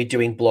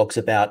doing blogs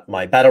about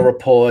my battle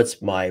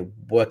reports, my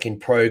work in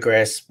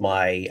progress,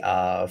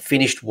 my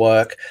finished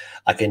work.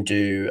 I can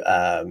do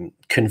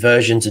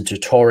conversions and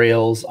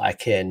tutorials. I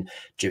can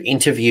do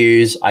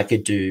interviews. I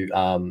could do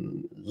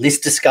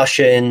list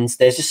discussions.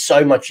 There's just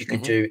so much you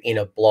could do in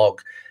a blog.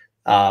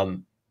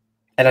 And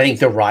I think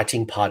the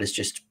writing part is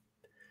just,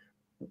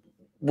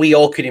 we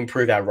all could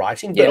improve our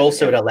writing, but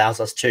also it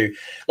allows us to,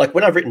 like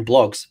when I've written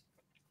blogs,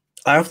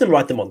 I often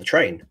write them on the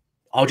train.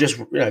 I'll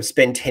just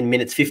spend 10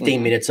 minutes,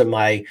 15 minutes on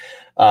my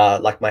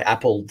like my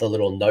Apple, the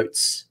little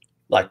notes,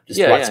 like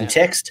just write some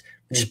text,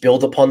 just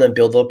build upon them,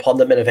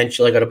 and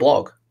eventually I got a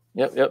blog.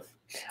 Yep.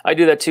 I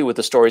do that too with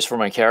the stories for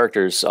my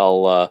characters.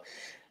 I'll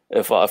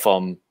if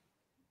I'm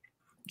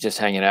just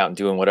hanging out and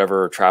doing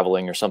whatever, or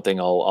traveling or something,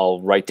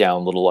 I'll write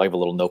down I have a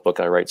little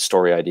notebook. I write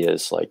story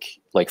ideas,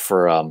 like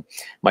for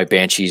my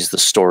Banshees, the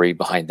story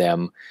behind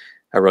them.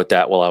 I wrote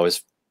that while I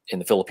was in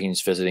the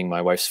Philippines visiting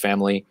my wife's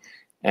family,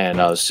 and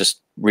I was just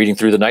reading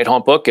through the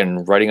Nighthaunt book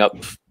and writing up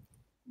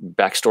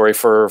backstory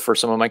for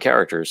some of my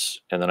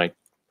characters. And then I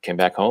came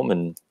back home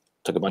and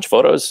took a bunch of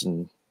photos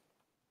and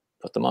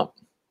put them up.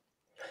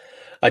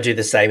 I do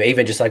the same,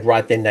 even just like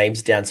write their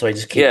names down. So I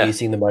just keep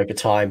using them over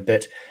time.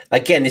 But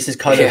again, this is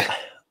kind of,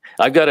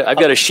 I've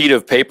got a sheet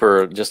of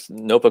paper, just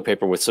notebook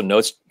paper with some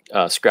notes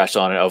scratched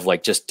on it of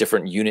like just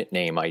different unit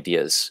name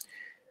ideas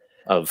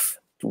of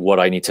what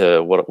I need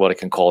to, what I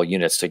can call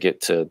units to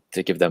get to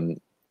give them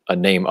a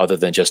name other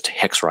than just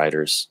hex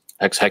writers,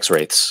 hex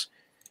wraiths.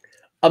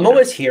 I'm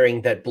always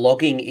hearing that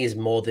blogging is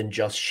more than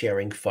just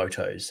sharing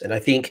photos. And I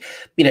think,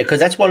 because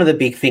that's one of the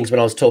big things when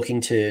I was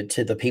talking to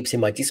the peeps in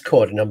my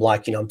Discord, and I'm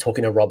like, I'm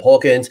talking to Rob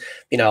Hawkins,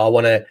 I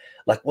want to,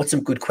 like, what's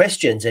some good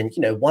questions? And,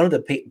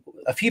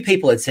 a few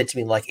people had said to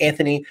me, like,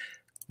 Anthony,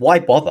 why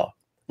bother?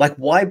 Like,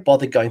 why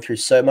bother going through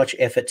so much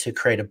effort to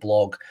create a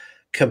blog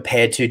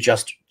compared to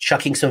just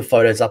chucking some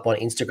photos up on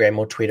Instagram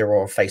or Twitter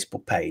or a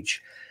Facebook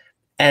page?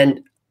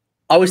 And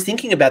I was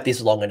thinking about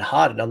this long and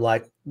hard, and I'm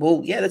like,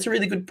 well, yeah, that's a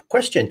really good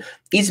question.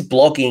 Is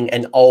blogging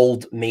an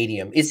old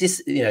medium? Is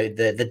this,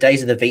 the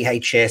days of the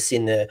VHS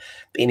in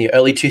the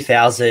early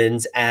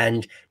 2000s,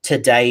 and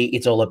today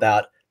it's all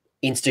about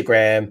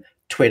Instagram,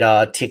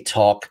 Twitter,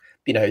 TikTok,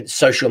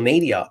 social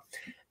media?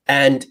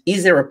 And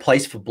is there a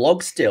place for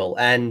blogs still?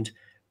 And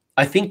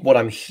I think what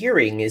I'm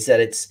hearing is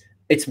that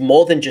it's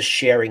more than just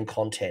sharing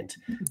content.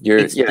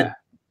 It's the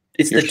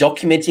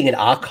documenting and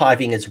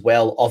archiving as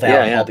well of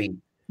our hobby.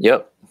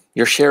 Yep.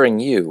 You're sharing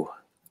you.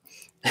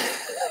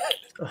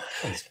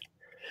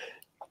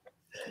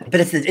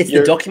 But it's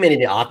the documenting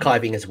and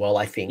archiving as well,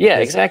 I think. Yeah,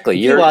 exactly.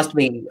 If you asked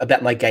me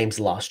about my games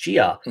last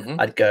year,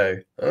 I'd go,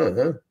 I don't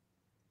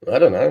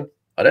know.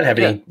 I don't have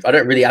any. I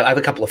don't really. I have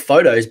a couple of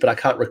photos, but I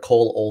can't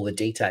recall all the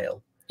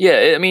detail.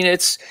 Yeah, I mean,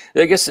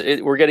 I guess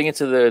we're getting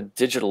into the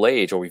digital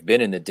age, or we've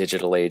been in the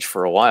digital age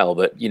for a while.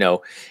 But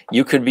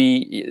you could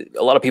be.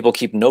 A lot of people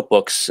keep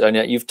notebooks, and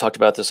you've talked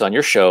about this on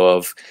your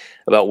show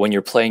about when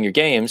you're playing your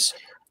games.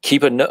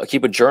 Keep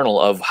a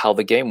journal of how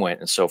the game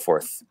went and so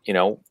forth.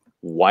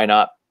 Why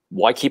not?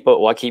 Why keep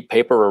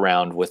paper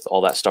around with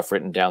all that stuff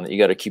written down that you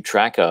got to keep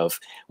track of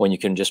when you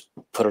can just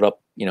put it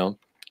up?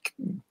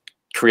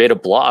 Create a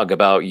blog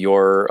about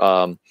your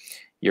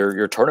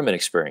tournament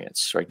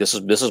experience. Right. This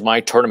is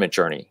my tournament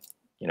journey.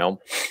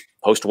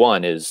 Post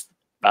 1 is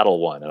battle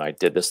 1, and I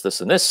did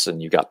this, and this,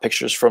 and you got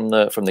pictures from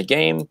the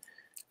game.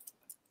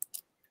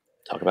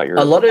 Talk about your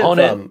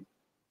opponent.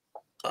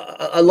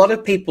 A lot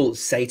of people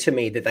say to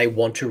me that they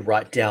want to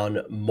write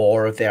down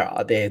more of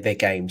their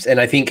games, and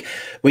I think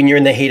when you're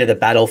in the heat of the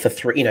battle for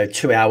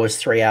 2 hours,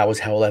 3 hours,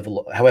 however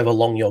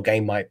long your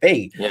game might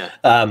be,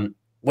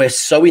 we're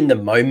so in the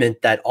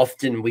moment that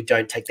often we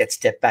don't take that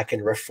step back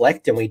and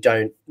reflect, and we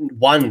don't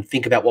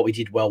think about what we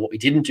did well, what we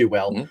didn't do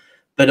well,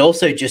 but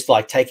also just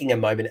like taking a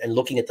moment and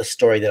looking at the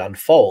story that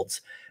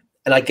unfolds.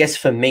 And I guess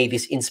for me,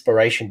 this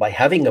inspiration by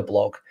having a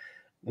blog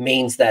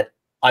means that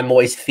I'm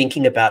always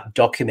thinking about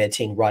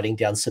documenting, writing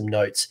down some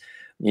notes.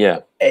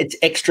 Yeah. It's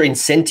extra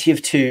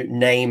incentive to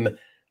name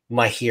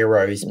my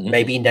heroes,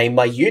 maybe name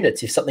my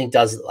units. If something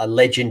does a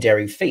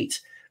legendary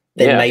feat,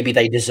 then maybe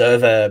they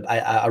deserve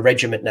a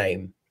regiment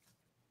name.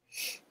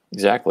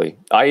 Exactly.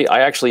 I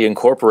actually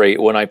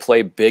incorporate, when I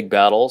play big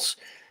battles,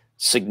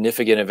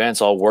 significant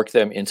events, I'll work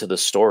them into the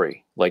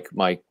story. Like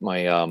my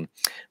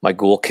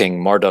Ghoul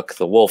King, Marduk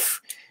the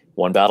Wolf,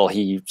 one battle,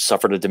 he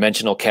suffered a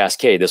dimensional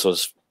cascade. This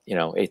was,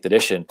 8th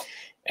edition.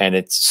 And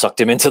it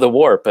sucked him into the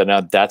warp, and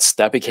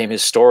that became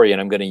his story. And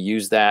I'm going to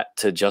use that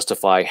to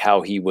justify how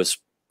he was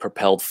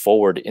propelled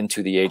forward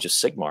into the Age of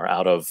Sigmar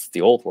out of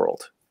the old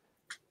world.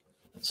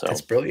 So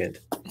that's brilliant.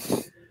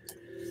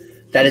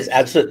 That is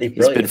absolutely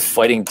brilliant. He's been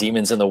fighting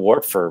demons in the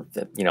warp for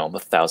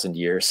 1,000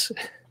 years.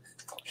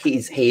 He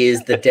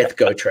is the death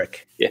go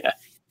trick. Yeah.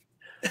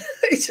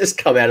 He's just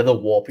come out of the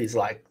warp. He's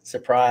like,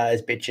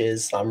 surprise,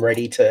 bitches! I'm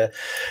ready to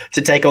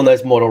take on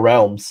those mortal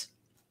realms.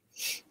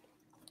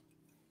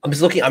 I'm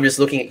just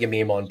looking at your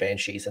meme on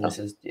Banshees, and this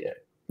is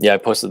Yeah, I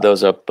posted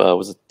those up.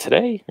 Was it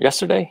today?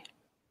 Yesterday?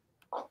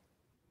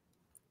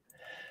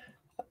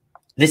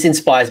 This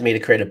inspires me to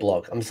create a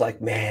blog. I'm just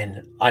like,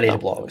 man, I need a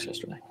blog. That was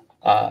yesterday.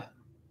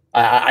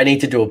 I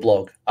need to do a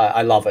blog.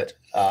 I love it.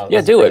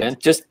 Do it, and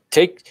just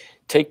take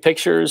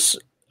pictures.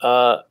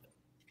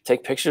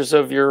 Take pictures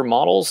of your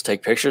models.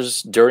 Take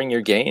pictures during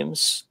your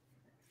games.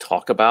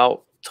 Talk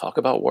about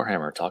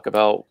Warhammer. Talk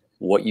about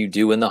what you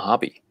do in the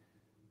hobby.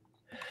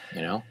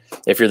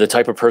 If you're the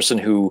type of person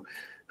who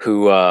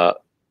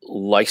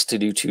likes to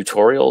do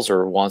tutorials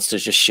or wants to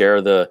just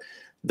share the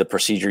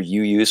procedure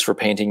you use for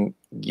painting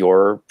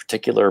your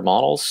particular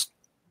models,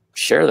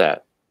 share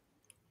that.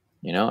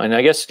 And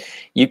I guess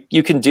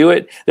you can do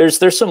it.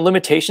 There's some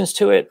limitations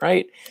to it,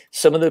 right?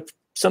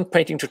 Some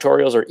painting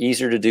tutorials are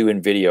easier to do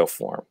in video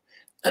form.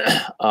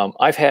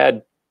 I've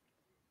had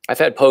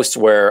posts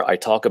where I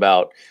talk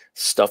about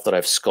stuff that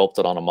I've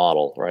sculpted on a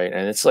model, right?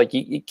 And it's like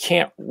you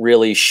can't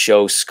really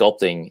show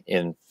sculpting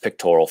in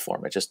pictorial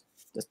form. It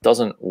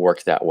doesn't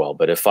work that well.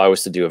 But if I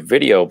was to do a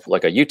video,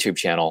 like a YouTube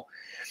channel,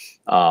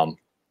 and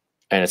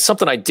it's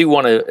something I do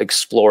want to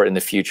explore in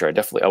the future,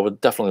 I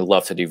would definitely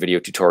love to do video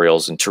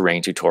tutorials and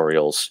terrain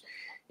tutorials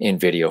in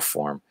video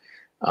form.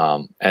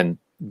 And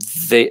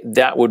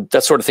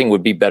that sort of thing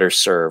would be better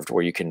served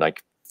where you can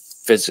like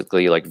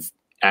physically like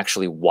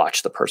actually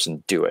watch the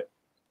person do it.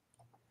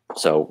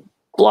 So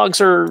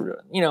blogs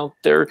are, you know,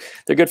 they're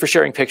good for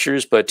sharing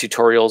pictures, but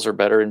tutorials are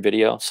better in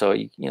video. So,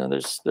 you know,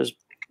 there's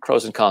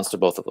pros and cons to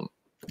both of them.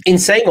 In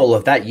saying all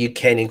of that, you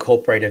can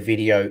incorporate a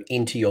video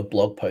into your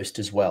blog post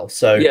as well.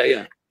 So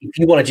yeah. If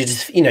you wanted to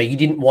just, you know, you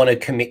didn't want to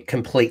commit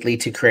completely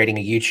to creating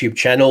a YouTube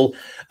channel,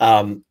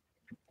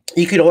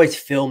 you could always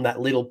film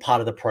that little part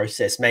of the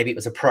process. Maybe it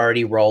was a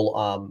priority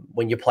role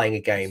when you're playing a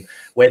game,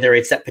 whether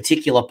it's that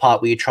particular part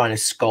where you're trying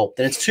to sculpt,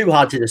 and it's too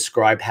hard to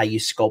describe how you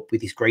sculpt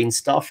with this green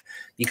stuff.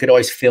 You could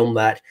always film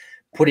that,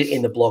 put it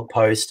in the blog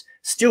post,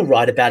 still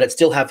write about it,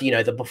 still have, you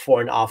know, the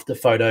before and after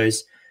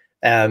photos.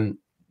 And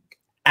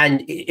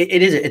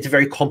it's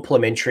very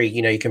complementary.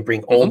 You know, you can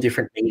bring all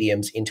different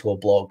mediums into a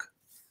blog.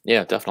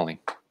 Yeah, definitely.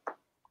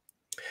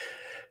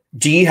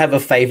 Do you have a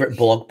favorite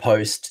blog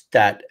post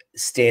that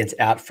stands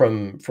out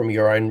from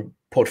your own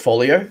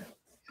portfolio?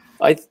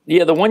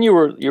 The one you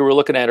were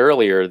looking at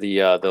earlier,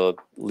 the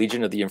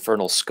Legion of the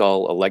Infernal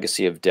Skull, A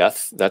Legacy of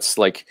Death. That's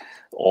like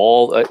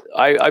all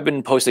I've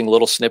been posting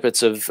little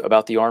snippets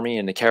about the army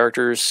and the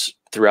characters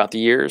throughout the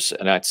years,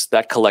 and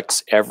that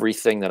collects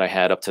everything that I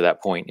had up to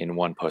that point in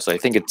one post. I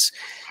think it's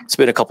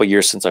been a couple of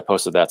years since I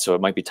posted that, so it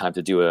might be time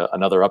to do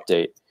another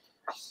update.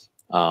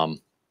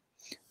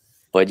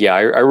 But yeah,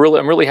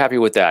 I'm really happy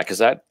with that, because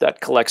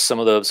that collects some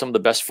of the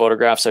best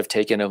photographs I've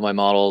taken of my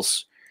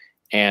models,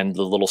 and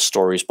the little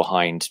stories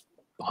behind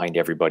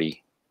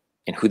everybody,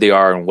 and who they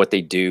are and what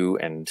they do,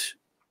 and,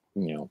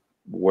 you know,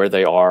 where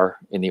they are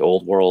in the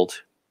old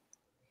world.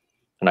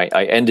 And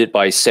I end it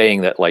by saying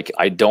that, like,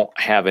 I don't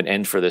have an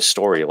end for this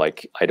story.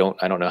 Like, I don't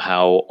know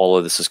how all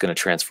of this is going to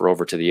transfer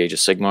over to the Age of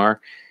Sigmar.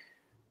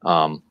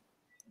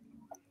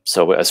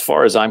 So as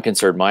far as I'm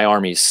concerned, my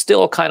army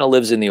still kind of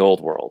lives in the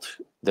old world.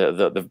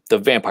 The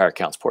vampire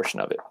counts portion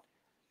of it.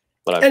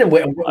 But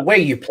where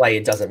you play,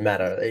 it doesn't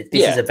matter.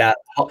 This is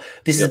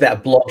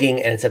about blogging,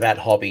 and it's about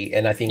hobby.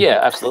 And I think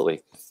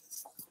absolutely.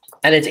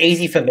 And it's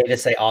easy for me to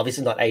say, oh, this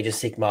is not Age of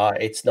Sigmar,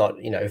 it's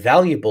not, you know,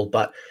 valuable,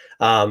 but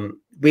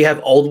we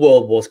have old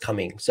world wars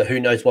coming, so who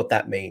knows what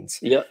that means.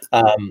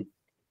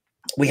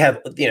 We have,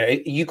 you know,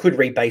 you could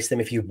rebase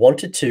them if you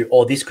wanted to,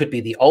 or this could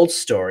be the old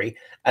story,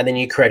 and then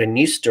you create a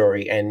new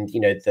story, and, you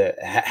know,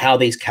 how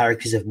these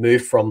characters have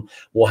moved from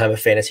Warhammer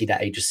Fantasy to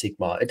Age of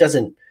Sigmar. It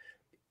doesn't,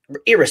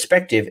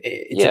 irrespective,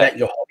 it's about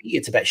your hobby,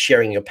 it's about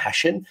sharing your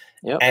passion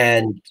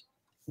and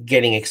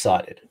getting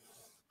excited.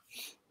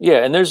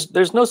 Yeah, and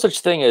there's no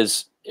such thing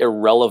as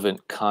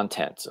irrelevant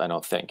content, I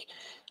don't think.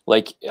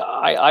 Like,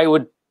 I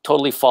would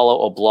totally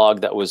follow a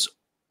blog that was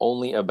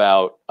only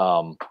about,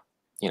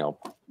 you know,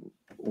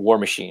 War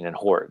Machine and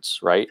Hordes,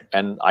 right?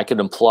 And I could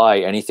apply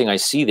anything I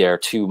see there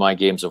to my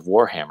games of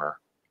Warhammer,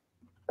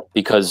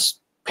 because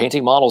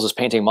painting models is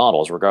painting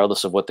models,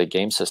 regardless of what the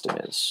game system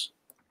is.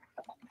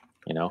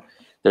 You know,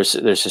 there's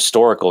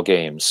historical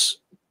games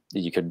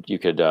that you could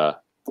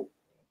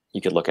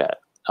look at.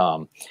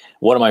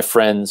 One of my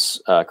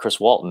friends, Chris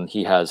Walton,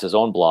 he has his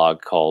own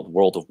blog called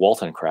World of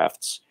Walton's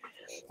Craft,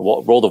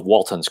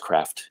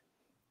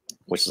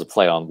 which is a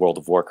play on World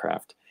of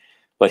Warcraft.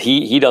 But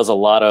he does a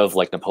lot of,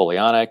 like,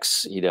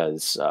 Napoleonics. He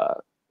does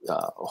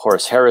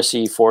Horus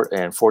Heresy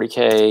and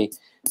 40K,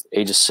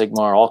 Age of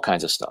Sigmar, all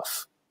kinds of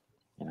stuff.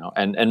 You know,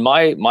 and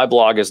my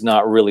blog is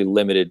not really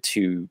limited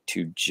to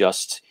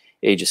just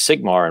Age of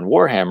Sigmar and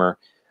Warhammer.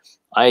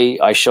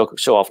 I show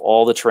off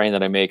all the terrain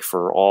that I make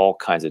for all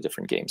kinds of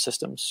different game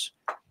systems,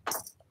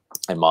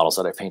 and models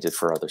that I painted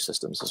for other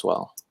systems as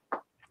well.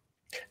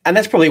 And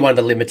that's probably one of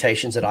the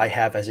limitations that I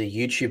have as a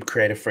YouTube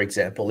creator, for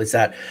example, is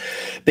that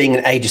being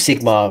an Age of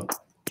Sigmar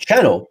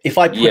channel, if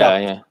I put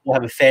up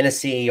Warhammer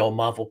Fantasy or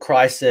Marvel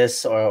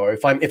Crisis, or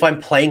if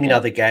I'm playing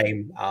another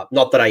game,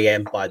 not that I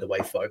am, by the way,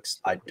 folks,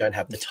 I don't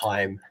have the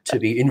time to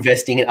be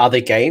investing in other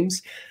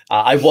games.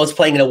 I was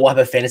playing in a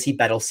Warhammer Fantasy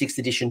Battle 6th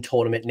edition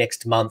tournament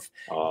next month.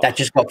 That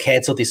just got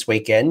cancelled this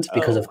weekend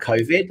because of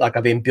COVID. Like,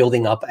 I've been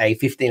building up a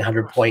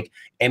 1,500 point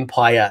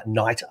Empire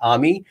Knight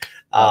army.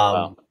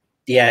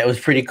 Yeah, it was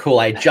pretty cool.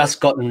 I had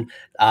just gotten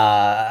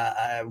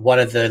one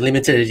of the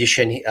limited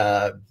edition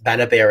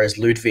banner bearers,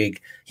 Luedtke.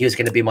 He was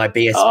going to be my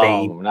BSB.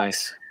 Oh,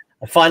 nice.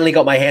 I finally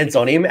got my hands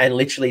on him, and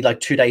literally like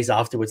 2 days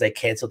afterwards, they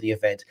canceled the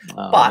event.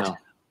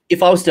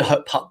 If I was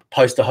to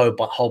post a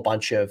whole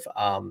bunch of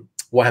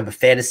Warhammer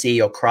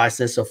Fantasy or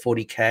Crisis or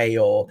 40K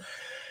or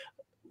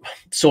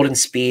Sword and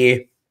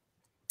Spear,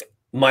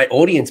 my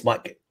audience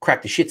might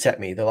crack the shits at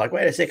me. They're like,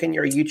 wait a second,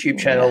 you're a YouTube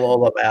channel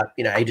all about,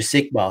 you know, Age of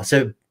Sigmar.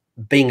 So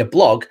being a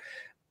blog,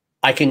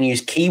 I can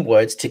use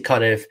keywords to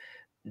kind of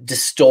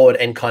distort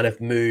and kind of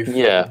move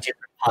different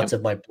parts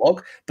of my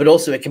blog, but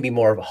also it can be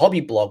more of a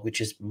hobby blog,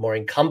 which is more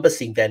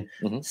encompassing than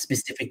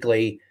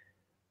specifically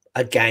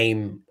a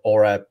game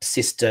or a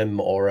system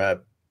or a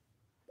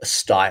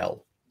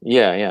style.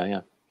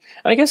 Yeah.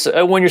 I guess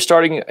when you're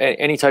starting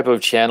any type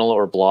of channel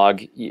or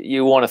blog,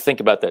 you want to think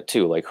about that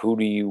too. Like, what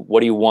do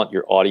you want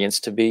your audience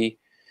to be?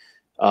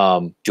 Do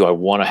I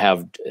want to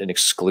have an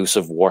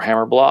exclusive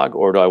Warhammer blog,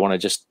 or do I want to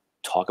just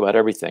talk about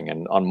everything?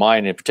 And on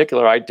mine in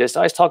particular, I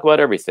talk about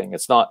everything.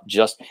 It's not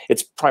just,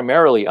 it's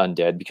primarily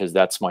undead, because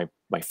that's my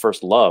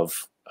first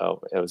love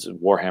it was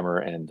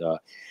Warhammer and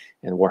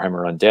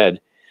Warhammer Undead.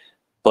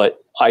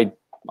 But I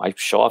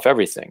show off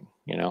everything,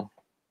 you know.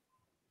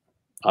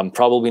 I'm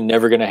probably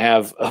never going to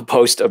have a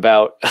post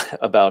about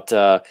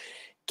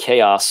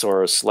Chaos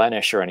or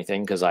Slaanesh or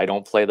anything, because I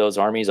don't play those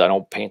armies. I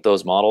don't paint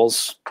those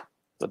models.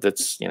 But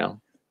that's, you know.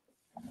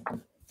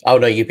 Oh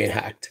no, you've been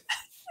hacked.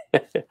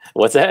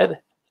 What's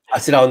that? I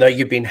said, oh no,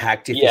 you've been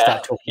hacked if you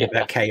start talking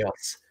about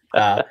Chaos.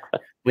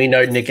 We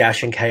know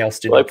Nagash and Chaos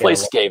do not. I play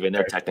Skaven.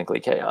 They're technically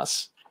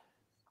Chaos.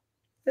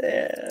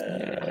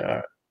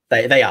 They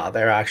are.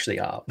 They actually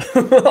are.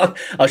 I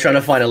was trying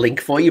to find a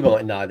link for you,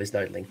 but no, there's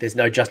no link. There's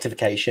no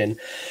justification.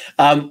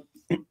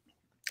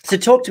 So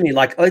talk to me,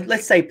 like,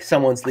 let's say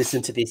someone's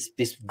listened to this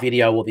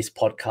video or this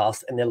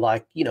podcast and they're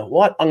like, you know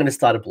what, I'm going to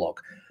start a blog.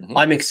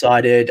 I'm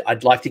excited.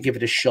 I'd like to give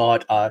it a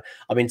shot.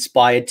 I'm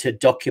inspired to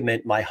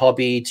document my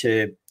hobby,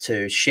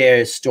 to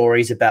share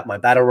stories about my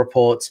battle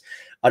reports.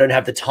 I don't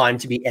have the time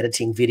to be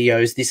editing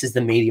videos. This is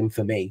the medium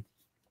for me.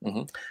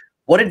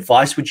 What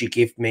advice would you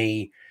give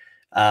me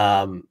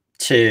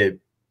to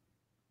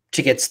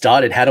get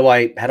started? How do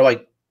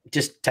I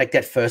just take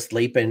that first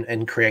leap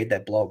and create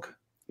that blog?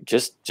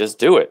 Just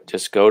do it.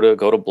 Just go to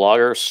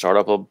Blogger, start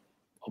up a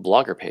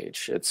Blogger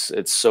page.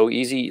 It's so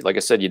easy. Like I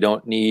said, you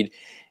don't need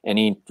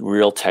any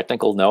real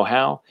technical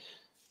know-how.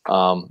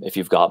 If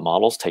you've got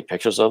models, take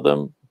pictures of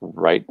them,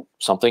 write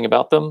something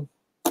about them.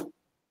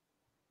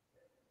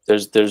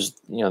 There's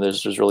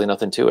really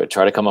nothing to it.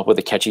 Try to come up with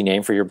a catchy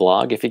name for your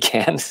blog if you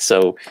can,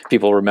 so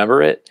people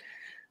remember it.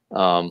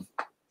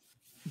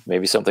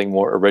 Maybe something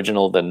more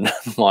original than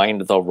mine,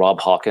 the Rob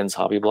Hawkins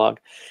hobby blog.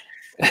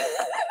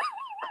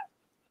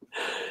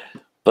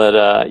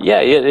 But yeah,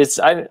 it's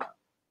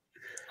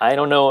I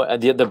don't know.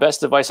 The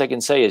best advice I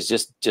can say is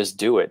just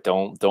do it.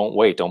 Don't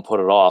wait. Don't put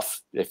it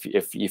off.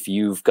 If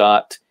you've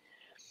got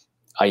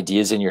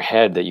ideas in your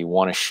head that you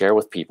want to share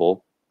with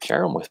people,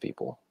 share them with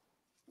people.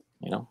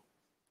 You know.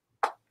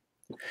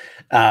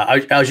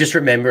 I was just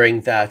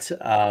remembering that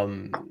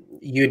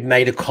you'd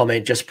made a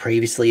comment just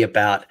previously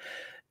about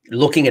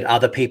looking at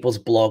other people's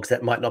blogs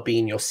that might not be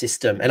in your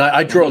system. And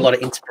I draw a lot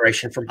of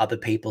inspiration from other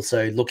people.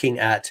 So looking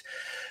at,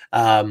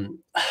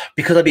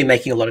 because I've been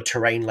making a lot of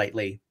terrain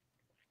lately,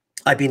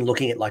 I've been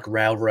looking at like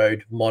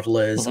railroad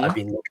modelers. I've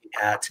been looking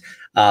at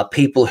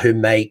people who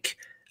make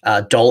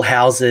doll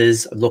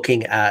houses,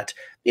 looking at,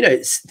 you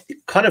know,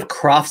 kind of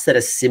crafts that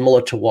are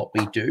similar to what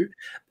we do.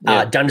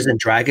 Dungeons and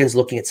Dragons,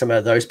 looking at some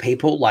of those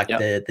people, like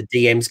the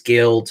DM's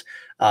Guild,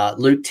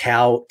 Luke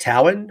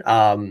Towan.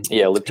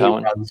 Luke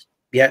Towan.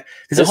 Yeah,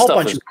 there's this a whole stuff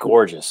bunch is of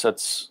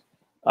gorgeous.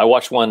 I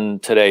watched one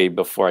today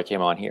before I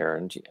came on here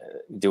and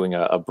doing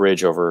a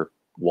bridge over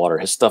water.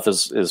 His stuff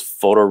is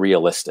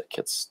photorealistic.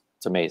 It's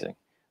amazing,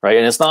 right?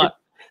 And it's not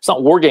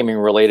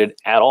wargaming related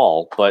at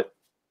all, but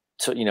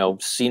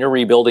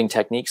scenery building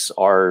techniques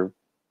are,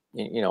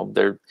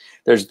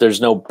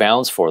 there's no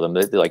bounds for them.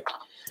 They're like,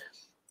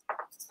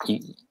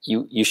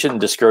 you shouldn't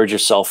discourage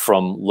yourself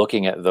from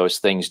looking at those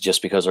things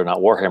just because they're not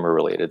Warhammer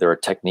related. There are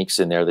techniques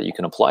in there that you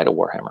can apply to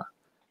Warhammer.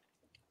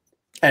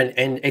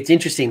 And it's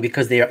interesting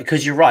because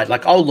you're right.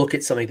 Like, I'll look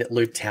at something that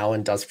Luke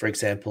Towan does, for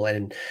example,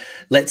 and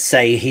let's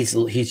say he's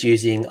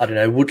using, I don't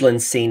know, Woodland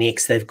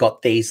Scenics. They've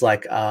got these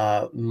like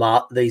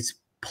these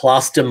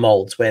plaster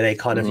molds where they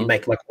kind of, you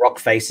make like rock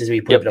faces where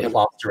you put a bit of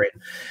plaster in.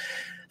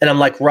 And I'm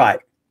like,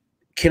 right,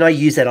 can I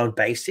use that on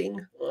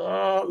basing?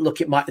 Look,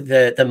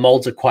 the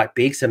molds are quite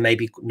big, so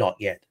maybe not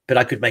yet. But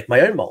I could make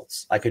my own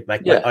molds. I could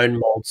make my own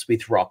molds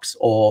with rocks,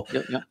 or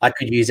I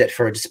could use it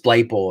for a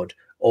display board.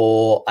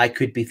 Or I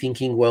could be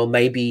thinking, well,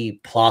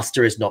 maybe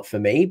plaster is not for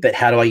me, but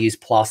how do I use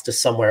plaster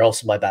somewhere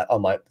else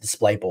on my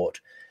display board?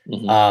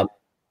 I've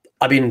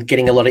been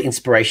getting a lot of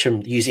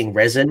inspiration using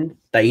resin.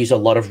 They use a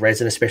lot of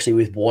resin, especially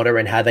with water,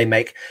 and how they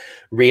make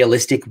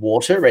realistic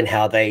water, and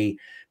how they,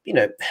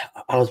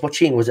 I was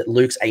watching, was it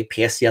Luke's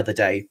APS the other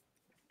day?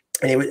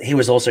 And he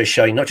was also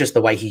showing not just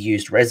the way he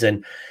used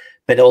resin,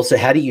 but also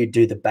how do you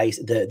do the base,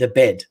 the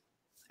bed,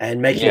 and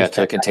making it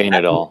to contain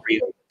it all.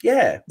 Real.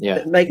 Yeah,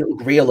 make it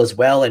look real as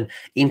well, and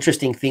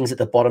interesting things at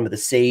the bottom of the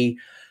sea.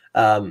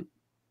 I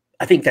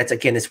think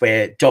that's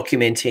where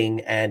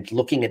documenting and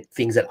looking at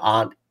things that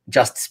aren't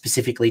just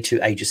specifically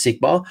to Age of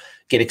Sigmar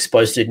get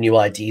exposed to new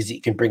ideas that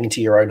you can bring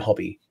into your own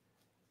hobby.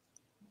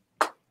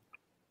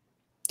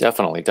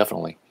 Definitely.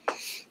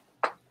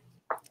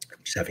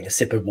 Just having a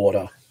sip of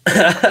water.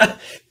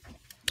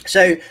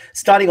 So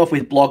starting off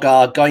with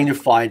Blogger, going to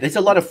find, there's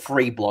a lot of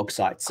free blog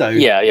sites. So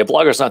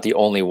Blogger's not the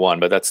only one,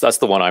 but that's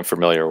the one I'm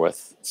familiar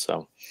with.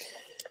 So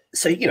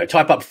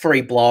type up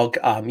free blog.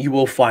 You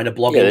will find a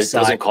blogging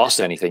site. It doesn't cost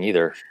anything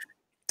either.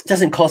 It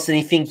doesn't cost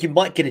anything. You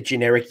might get a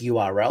generic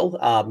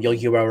URL. Your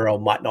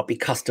URL might not be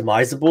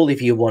customizable.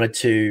 If you wanted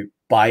to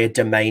buy a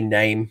domain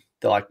name,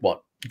 they're like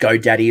what,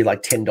 GoDaddy,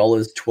 like $10,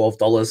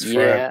 $12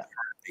 for a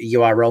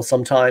URL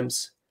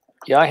sometimes.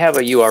 Yeah, I have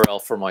a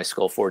URL for my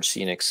Skullforge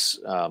Scenics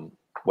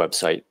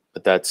website,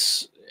 but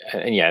it's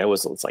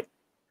like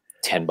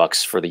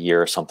 $10 for the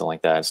year or something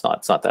like that. It's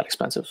not that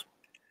expensive.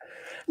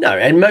 No,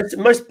 and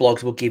most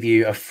blogs will give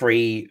you a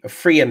free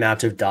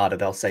amount of data.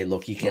 They'll say,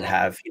 look, you can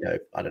have,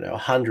 I don't know,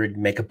 100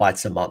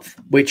 megabytes a month,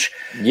 which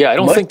I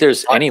don't think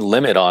there's any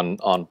limit on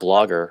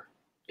Blogger.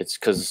 It's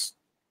because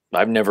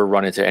I've never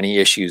run into any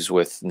issues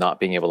with not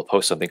being able to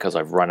post something because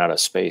I've run out of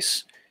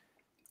space.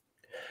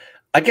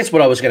 I guess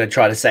what I was going to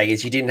try to say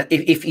is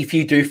if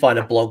you do find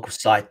a blog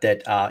site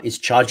that is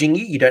charging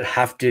you, you don't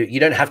have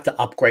to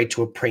upgrade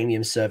to a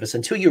premium service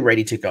until you're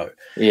ready to go.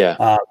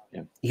 Yeah.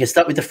 You can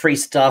start with the free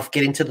stuff,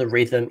 get into the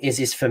rhythm. Is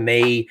this for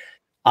me?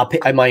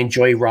 Am I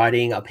enjoy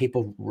writing? Are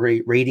people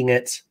reading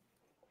it?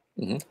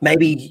 Mm-hmm.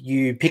 Maybe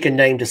you pick a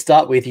name to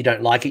start with. You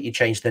don't like it, you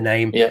change the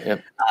name.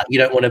 You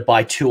don't want to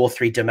buy 2 or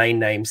 3 domain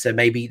names. So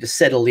maybe to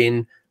settle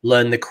in,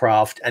 learn the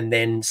craft, and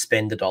then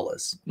spend the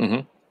dollars.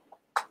 Mm-hmm.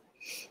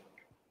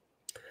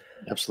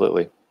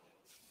 Absolutely.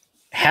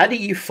 How do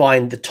you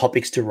find the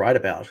topics to write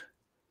about?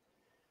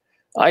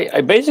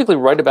 I basically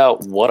write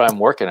about what I'm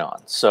working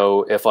on.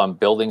 So if I'm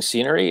building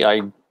scenery,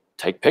 I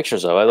take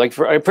pictures of it.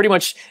 I pretty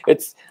much,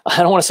 I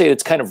don't want to say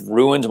it's kind of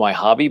ruined my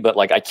hobby, but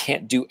like I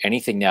can't do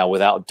anything now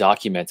without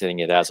documenting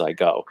it as I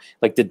go.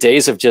 Like the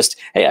days of just,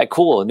 hey,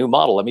 cool, a new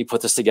model. Let me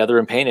put this together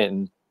and paint it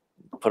and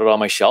put it on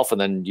my shelf and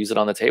then use it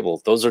on the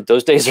table.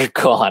 Those days are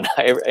gone.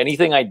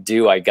 Anything I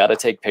do, I got to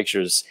take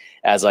pictures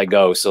as I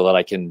go so that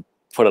I can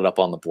put it up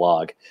on the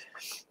blog.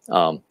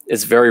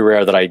 It's very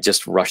rare that I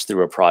just rush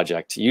through a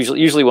project.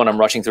 Usually when I'm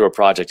rushing through a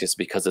project, it's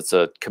because it's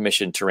a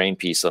commissioned terrain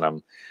piece and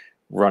I'm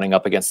running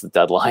up against the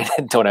deadline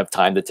and don't have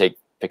time to take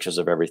pictures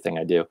of everything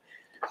I do.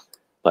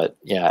 But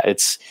yeah,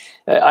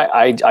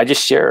 I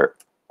just share,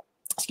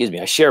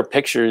 I share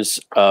pictures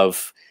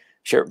of,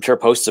 share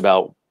posts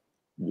about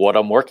what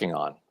I'm working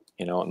on.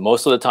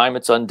 Most of the time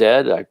it's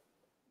undead.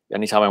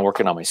 Anytime I'm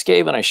working on my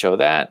Skaven, I show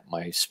that.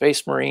 My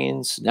Space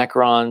Marines,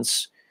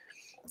 Necrons,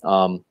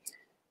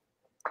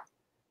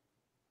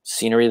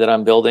 scenery that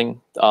I'm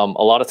building. A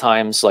lot of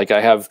times, like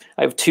I have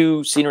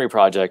 2 scenery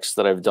projects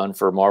that I've done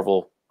for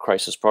Marvel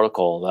Crisis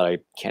Protocol that I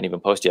can't even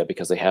post yet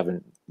because they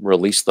haven't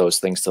released those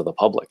things to the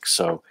public.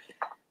 So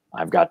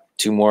I've got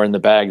 2 more in the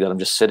bag that I'm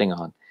just sitting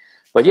on.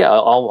 But yeah,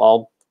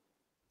 I'll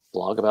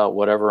blog about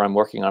whatever I'm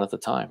working on at the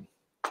time.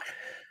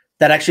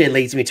 That actually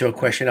leads me to a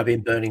question I've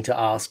been burning to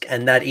ask,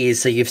 and that is,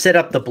 so you've set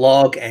up the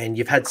blog and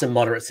you've had some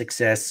moderate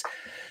success.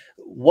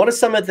 What are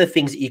some of the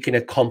things that you can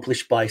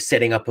accomplish by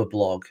setting up a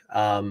blog?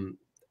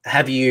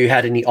 Have you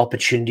had any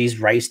opportunities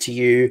raised to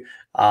you?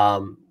 I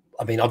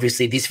mean,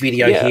 obviously this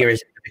video here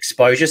is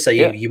exposure, so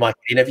you might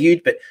get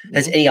interviewed, but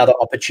has any other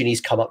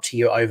opportunities come up to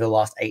you over the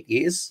last 8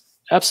 years?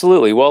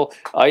 Absolutely. Well,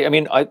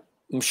 I'm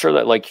sure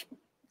that like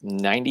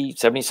 90,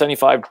 70,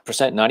 75%,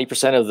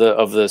 90%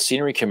 of the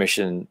scenery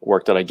commission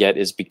work that I get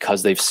is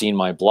because they've seen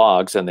my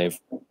blogs and they've,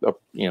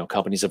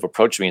 companies have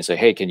approached me and say,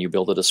 hey, can you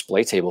build a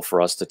display table for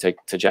us to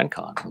take to Gen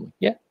Con? I'm like,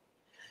 yeah,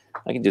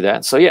 I can do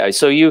that. So yeah,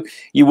 so you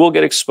will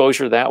get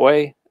exposure that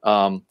way.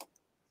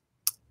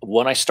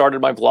 When I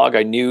started my blog,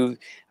 I knew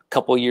a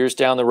couple of years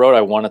down the road,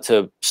 I wanted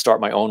to start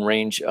my own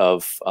range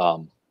of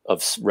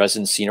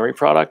resin scenery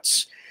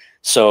products.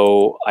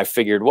 So I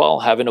figured,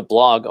 well, having a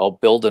blog, I'll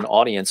build an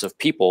audience of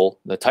people,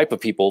 the type of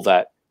people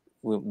that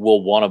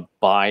will want to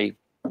buy,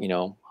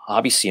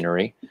 hobby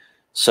scenery.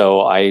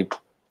 So I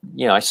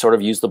sort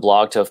of use the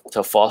blog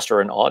to foster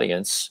an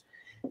audience,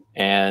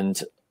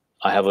 and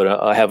I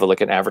have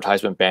like an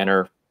advertisement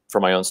banner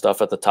for my own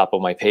stuff at the top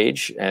of my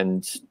page.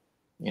 And,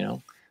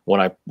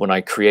 when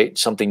I create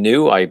something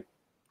new, I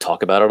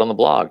talk about it on the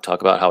blog, talk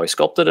about how I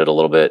sculpted it a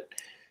little bit,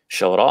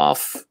 show it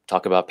off,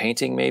 talk about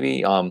painting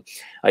maybe.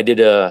 I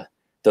did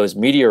those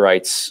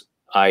meteorites.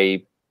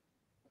 I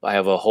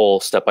have a whole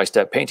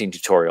step-by-step painting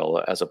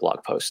tutorial as a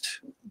blog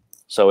post.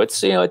 So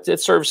it's, it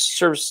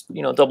serves,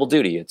 double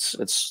duty.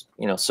 It's,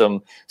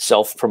 some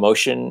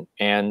self-promotion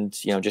and,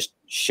 just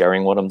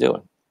sharing what I'm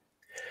doing.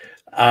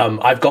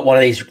 I've got one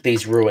of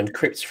these ruined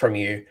crypts from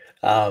you.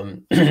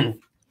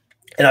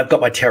 And I've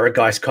got my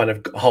Terrorgeist kind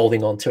of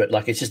holding on to it.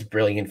 Like, it's just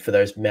brilliant for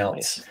those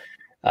mounts.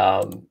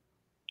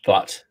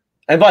 Nice.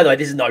 And by the way,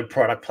 this is no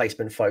product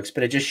placement, folks,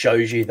 but it just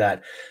shows you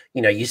that,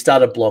 you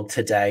start a blog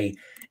today,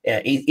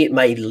 it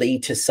may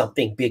lead to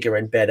something bigger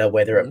and better,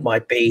 whether it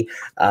might be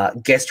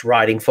guest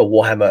writing for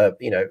Warhammer,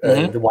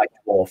 the White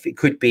Dwarf. It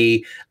could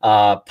be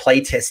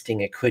play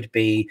testing. It could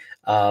be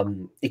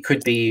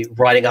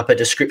writing up a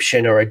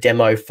description or a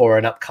demo for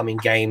an upcoming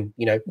game.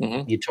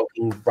 You're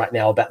talking right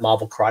now about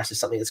Marvel Crisis,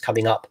 something that's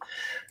coming up.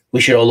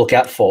 We should all look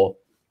out for.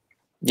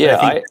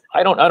 Yeah,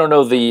 I don't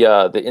know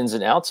the ins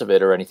and outs of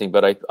it or anything,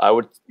 but I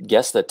would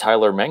guess that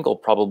Tyler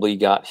Mengel probably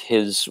got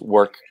his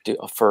work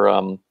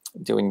for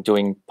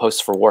doing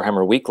posts for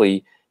Warhammer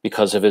Weekly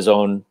because of his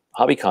own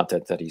hobby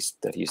content that he's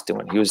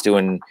doing. He was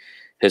doing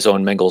his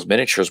own Mengel's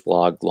Miniatures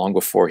blog long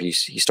before he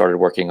started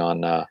working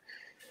on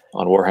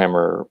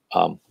Warhammer,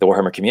 the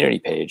Warhammer community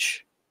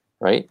page,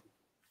 right?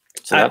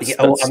 So that's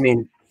developed.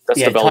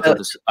 Tyler,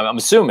 I'm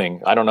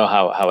assuming. I don't know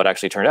how it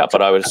actually turned out,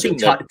 but I would assume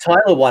that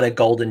Tyler won a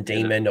Golden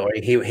Demon, or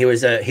he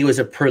was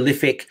a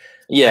prolific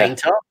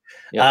painter.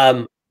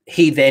 Yeah.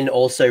 He then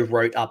also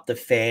wrote up the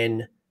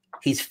fan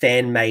his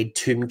fan-made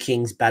Tomb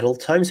King's battle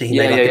tome. So he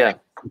Yeah, made yeah,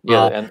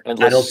 yeah. And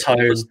battle tome,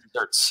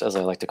 desserts, as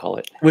I like to call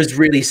it, was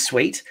really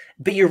sweet.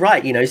 But you're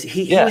right, you know,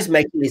 he was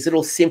making these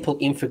little simple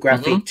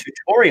infographic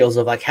tutorials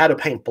of like how to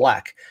paint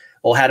black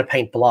or how to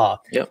paint blah.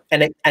 Yep.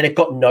 And it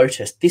got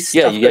noticed. This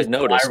stuff you goes get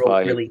noticed viral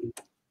by really.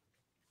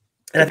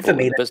 And that's for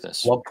me, the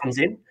business blog comes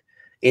in,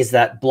 is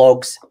that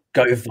blogs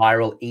go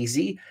viral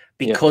easy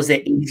because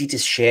they're easy to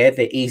share,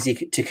 they're easy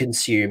to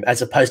consume,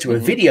 as opposed to a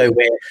video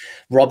where,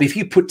 Rob, if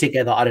you put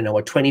together, I don't know,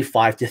 a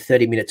 25 to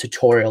 30-minute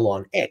tutorial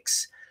on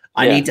X,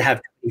 I need to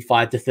have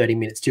 25 to 30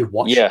 minutes to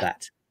watch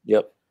that.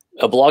 Yep.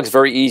 A blog's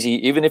very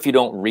easy. Even if you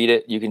don't read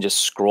it, you can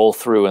just scroll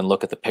through and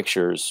look at the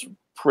pictures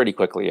pretty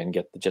quickly and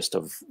get the gist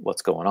of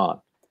what's going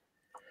on.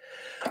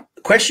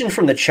 Question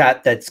from the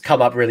chat that's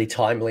come up really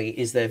timely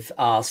is they've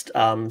asked,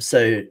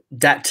 so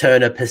Dat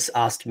Turner has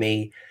asked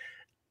me,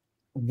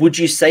 would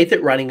you say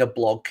that running a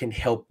blog can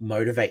help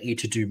motivate you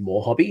to do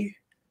more hobby?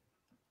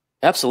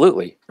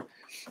 Absolutely.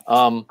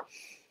 Part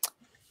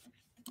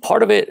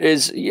of it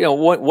is, you know,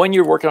 when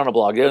you're working on a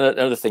blog,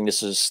 another thing,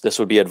 this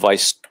would be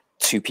advice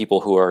to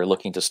people who are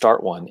looking to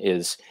start one,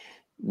 is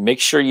make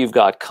sure you've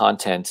got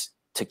content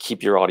to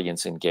keep your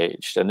audience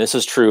engaged. And this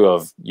is true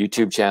of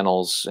YouTube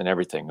channels and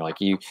everything. Like,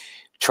 you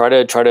try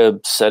to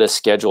set a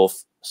schedule.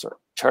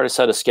 Try to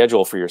set a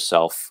schedule for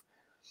yourself.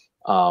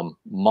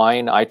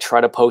 Mine, I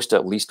try to post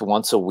at least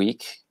once a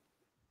week.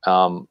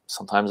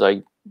 Sometimes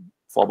I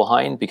fall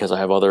behind because I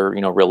have other,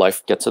 you know, real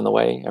life gets in the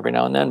way every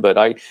now and then. But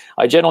I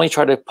generally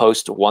try to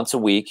post once a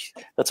week.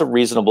 That's a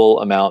reasonable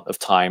amount of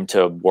time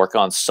to work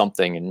on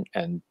something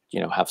and you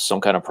know, have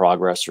some kind of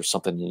progress or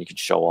something that you can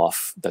show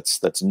off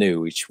that's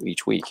new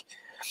each week.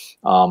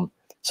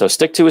 So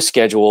stick to a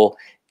schedule.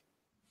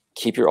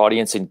 Keep your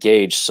audience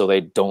engaged so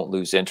they don't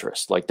lose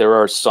interest. Like, there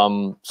are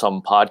some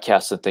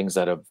podcasts and things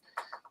that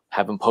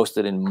haven't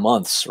posted in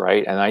months,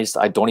 right? And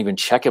I don't even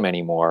check them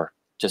anymore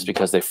just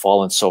because they've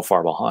fallen so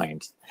far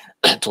behind.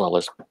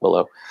 Dwellers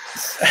below.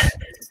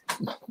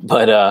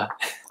 But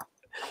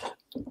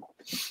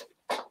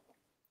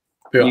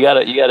you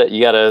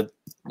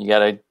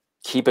gotta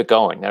keep it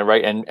going,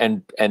 right?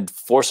 And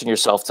forcing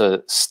yourself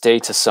to stay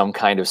to some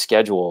kind of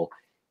schedule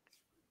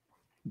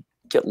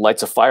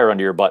lights a fire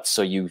under your butt,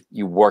 so you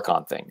work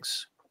on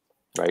things,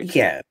 right?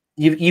 Yeah.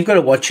 You've got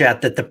to watch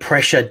out that the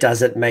pressure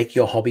doesn't make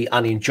your hobby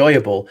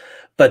unenjoyable.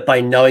 But by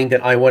knowing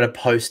that I want to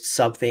post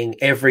something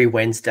every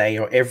Wednesday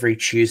or every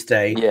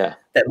Tuesday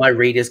that my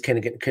readers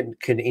can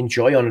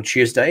enjoy on a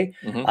Tuesday,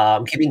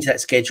 keeping to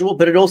that schedule.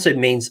 But it also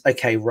means,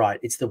 okay, right,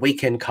 it's the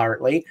weekend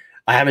currently.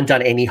 I haven't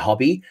done any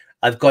hobby.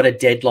 I've got a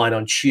deadline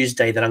on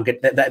Tuesday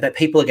that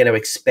people are going to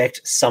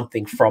expect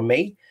something from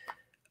me.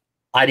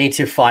 I need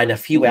to find a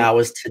few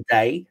hours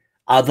today.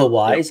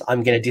 Otherwise,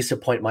 I'm going to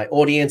disappoint my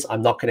audience.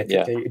 I'm not going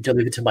to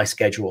deliver to my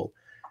schedule.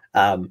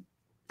 And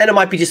it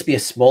might just be a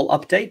small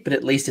update, but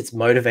at least it's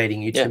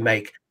motivating you to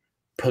make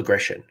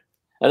progression.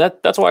 And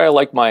that's why I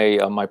like my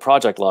my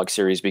project log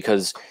series,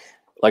 because,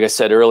 like I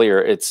said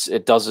earlier,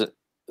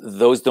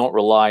 those don't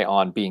rely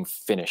on being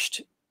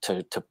finished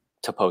to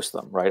post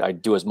them, right? I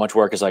do as much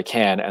work as I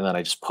can, and then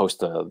I just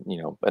post an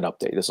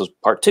update. This is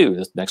part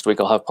 2. Next week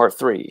I'll have part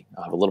 3.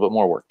 I'll have a little bit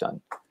more work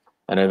done.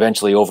 And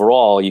eventually,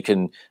 overall, you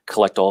can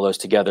collect all those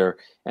together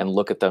and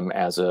look at them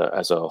as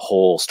a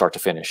whole, start to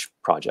finish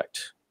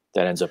project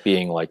that ends up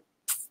being like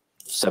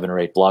 7 or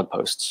 8 blog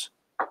posts.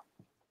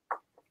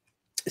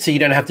 So you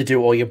don't have to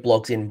do all your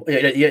blogs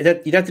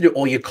you don't have to do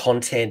all your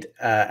content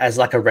as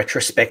like a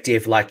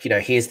retrospective, like,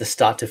 here's the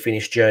start to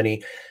finish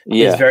journey.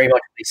 It's very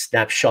much these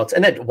snapshots,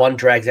 and that one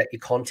drags out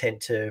your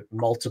content to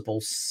multiple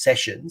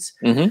sessions.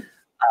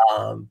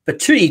 But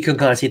 2, you can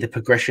kind of see the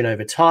progression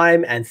over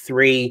time, and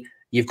 3,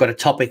 you've got a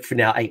topic for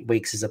now 8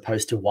 weeks as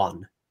opposed to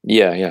 1.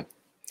 Yeah.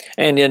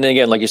 And then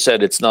again, like you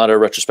said, it's not a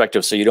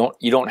retrospective, so you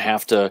don't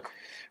have to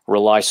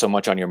rely so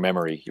much on your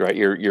memory, right?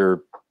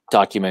 You're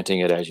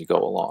documenting it as you go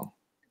along,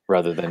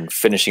 rather than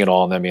finishing it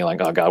all and then being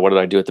like, oh God, what did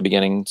I do at the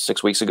beginning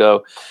 6 weeks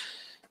ago?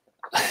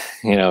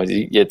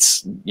 You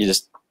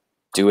just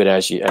do it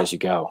as you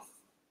go.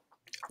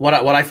 What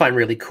I find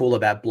really cool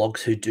about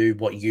blogs who do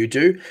what you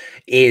do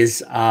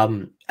is,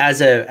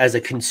 as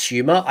a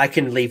consumer, I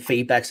can leave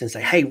feedbacks and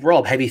say, hey,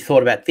 Rob, have you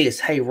thought about this?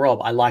 Hey,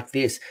 Rob, I like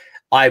this.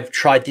 I've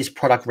tried this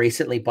product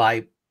recently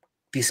by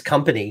this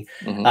company.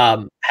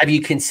 Have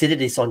you considered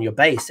this on your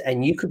base?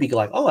 And you could be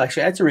like, oh,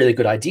 actually, that's a really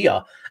good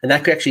idea. And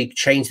that could actually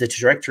change the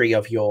trajectory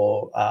of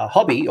your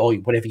hobby or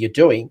whatever you're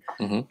doing,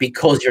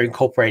 because you're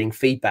incorporating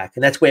feedback.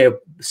 And that's where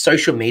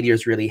social media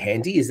is really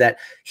handy, is that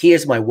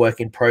here's my work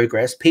in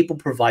progress. People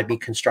provide me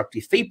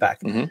constructive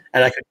feedback and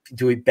I could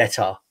do it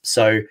better.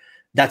 So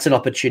that's an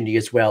opportunity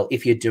as well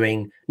if you're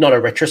doing not a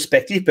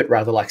retrospective, but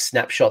rather like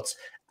snapshots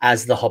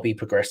as the hobby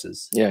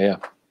progresses. Yeah.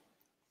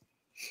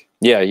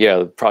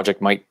 The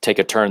project might take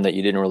a turn that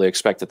you didn't really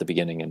expect at the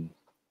beginning, and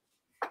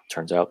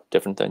turns out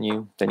different than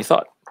you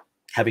thought.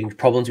 Having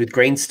problems with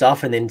green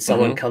stuff, and then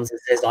someone comes and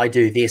says, I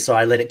do this, or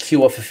I let it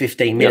cure for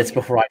 15 minutes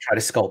before I try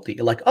to sculpt it.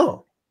 You're like,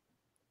 oh,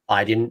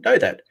 I didn't know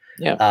that.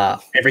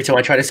 Every time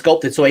I try to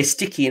sculpt, it's always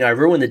sticky and I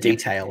ruin the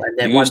detail. And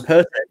then one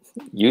person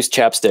use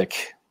chapstick.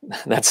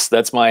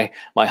 That's my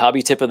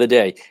hobby tip of the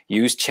day.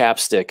 Use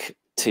chapstick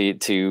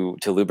to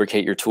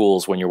lubricate your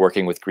tools when you're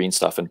working with green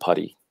stuff and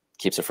putty.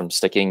 Keeps it from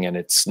sticking, and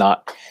it's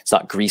not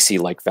greasy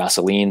like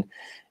Vaseline,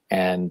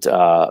 and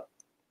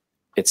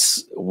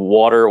it's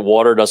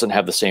water doesn't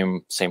have the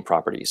same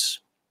properties.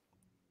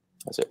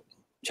 That's it.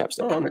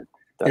 Chapstick. Oh,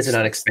 there's an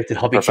unexpected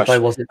hobby tip.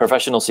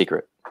 Professional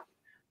secret.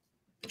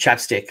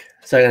 Chapstick.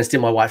 So I'm going to steal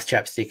my wife's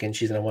chapstick, and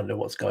she's going to wonder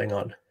what's going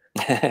on.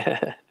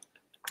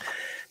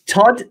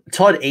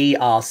 Todd E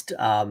asked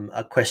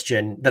a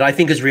question that I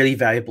think is really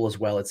valuable as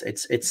well.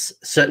 It's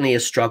certainly a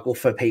struggle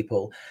for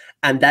people,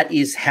 and that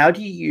is how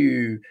do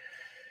you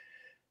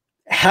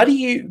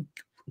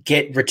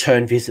get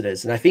return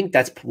visitors? And I think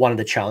that's one of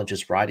the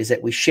challenges, right? Is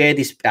that we share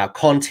our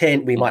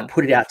content, we might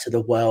put it out to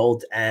the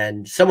world,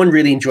 and someone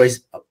really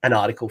enjoys an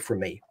article from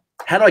me.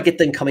 How do I get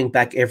them coming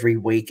back every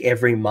week,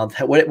 every month,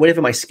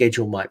 whatever my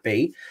schedule might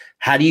be?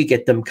 How do you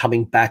get them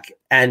coming back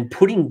and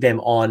putting them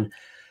on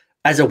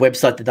as a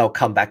website that they'll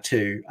come back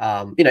to?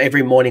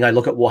 Every morning I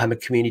look at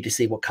Warhammer Community to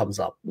see what comes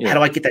up. Yeah. How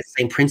do I get that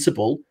same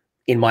principle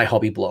in my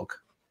hobby blog?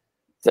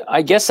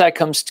 I guess that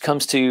comes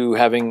to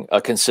having a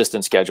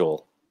consistent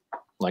schedule.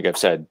 Like I've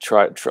said,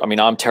 I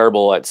mean, I'm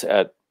terrible at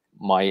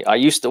when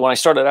I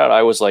started out,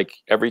 I was like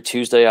every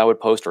Tuesday I would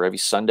post, or every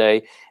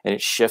Sunday, and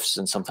it shifts.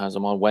 And sometimes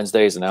I'm on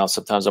Wednesdays, and now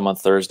sometimes I'm on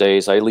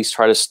Thursdays. I at least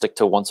try to stick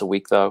to once a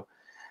week though.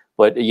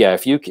 But yeah,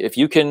 if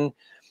you can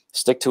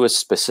stick to a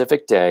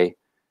specific day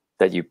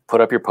that you put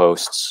up your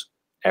posts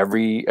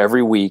every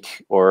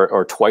week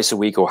or twice a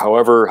week, or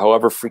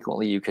however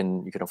frequently you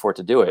can afford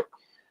to do it,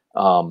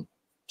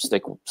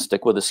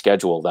 stick with a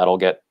schedule. That'll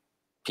get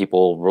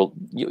people,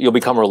 you'll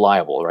become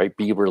reliable, right?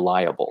 Be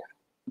reliable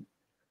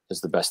is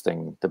the best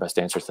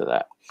answer to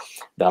that.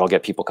 That'll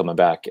get people coming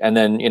back. And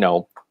then,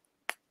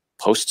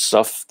 post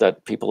stuff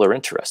that people are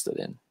interested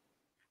in.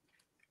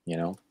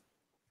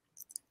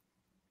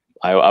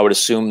 I would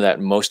assume that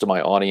most of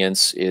my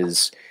audience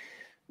is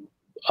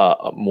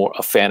more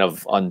a fan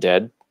of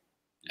undead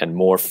and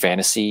more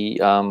fantasy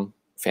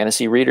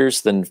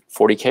readers than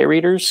 40K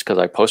readers, because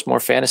I post more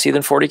fantasy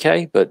than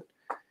 40K. But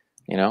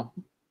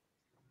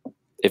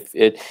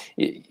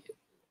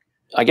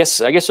I guess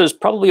there's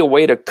probably a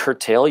way to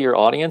curtail your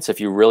audience if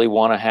you really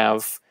want to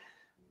have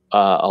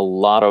a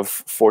lot of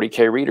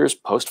 40K readers.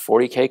 Post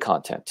 40K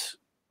content,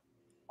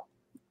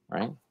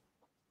 right?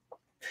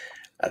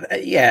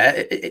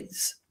 Yeah,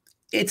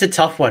 it's a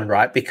tough one,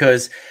 right?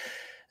 Because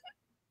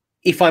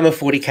if I'm a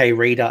 40K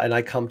reader and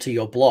I come to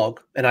your blog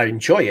and I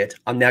enjoy it,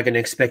 I'm now going to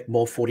expect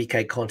more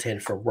 40K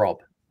content from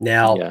Rob.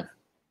 Now,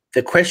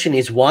 the question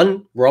is,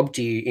 one, Rob,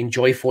 do you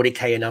enjoy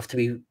 40K enough to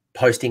be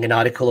posting an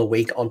article a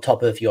week on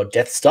top of your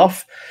death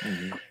stuff?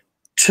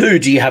 Two,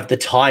 do you have the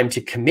time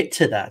to commit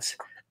to that?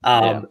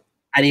 And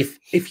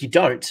if you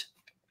don't,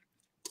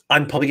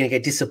 I'm probably going to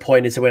get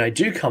disappointed. So when I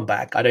do come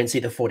back, I don't see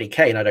the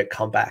 40K and I don't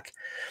come back.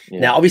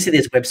 Now, obviously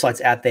there's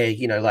websites out there,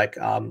 like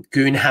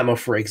Goonhammer,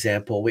 for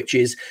example, which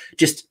is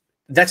just,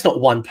 that's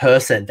not one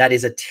person. That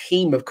is a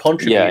team of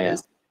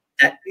contributors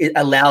that it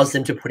allows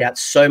them to put out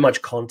so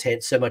much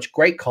content, so much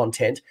great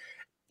content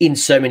in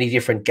so many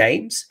different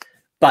games.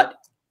 But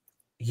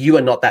you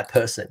are not that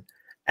person.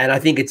 And I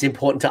think it's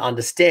important to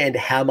understand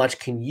how much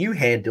can you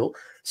handle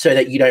so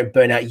that you don't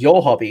burn out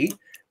your hobby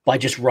by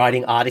just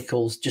writing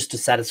articles just to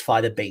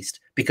satisfy the beast.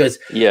 Because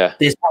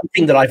there's one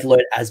thing that I've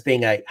learned as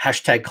being a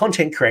hashtag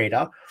content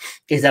creator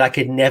is that I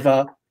could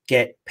never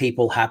get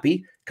people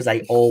happy because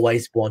they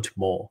always want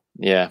more.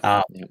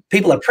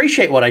 People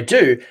appreciate what I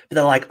do, but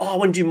they're like, oh, I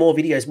want to do more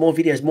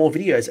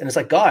videos. And it's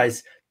like,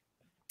 guys,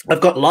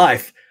 I've got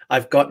life.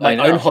 I've got my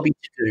own hobby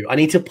to do. I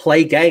need to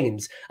play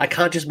games. I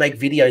can't just make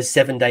videos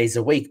 7 days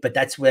a week, but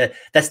that's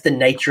the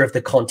nature of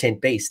the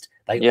content beast.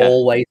 They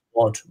always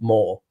want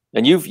more.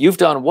 And you've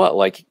done what,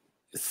 like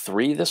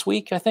 3 this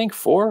week, I think?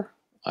 4?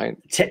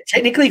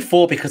 Technically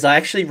 4, because I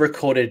actually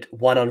recorded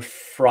one on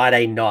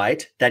Friday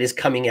night that is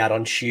coming out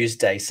on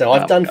Tuesday. So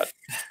I've done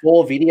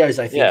 4 videos,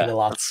 I think, in the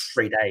last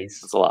 3 days.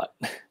 That's a lot.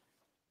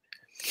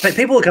 But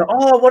people will go,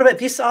 oh, what about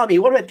this army?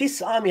 What about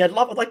this army? I'd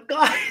love it. Like,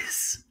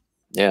 guys.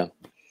 Yeah.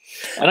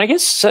 And I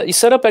guess you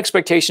set up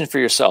expectations for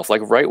yourself.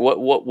 Like, right,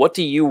 what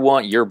do you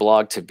want your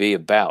blog to be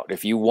about?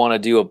 If you want to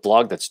do a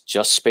blog that's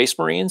just Space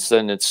Marines,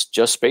 then it's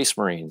just Space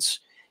Marines.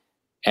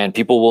 And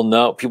people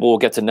will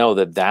get to know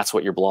that that's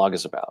what your blog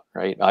is about,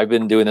 right? I've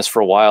been doing this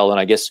for a while, and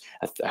I guess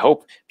I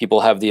hope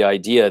people have the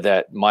idea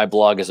that my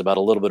blog is about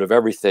a little bit of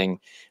everything.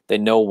 They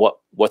know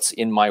what's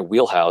in my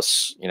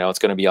wheelhouse. It's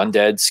going to be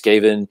undead,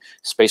 Skaven,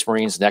 Space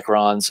Marines,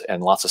 Necrons,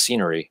 and lots of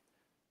scenery.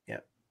 Yeah,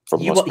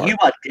 you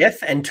are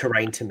death and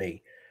terrain to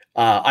me.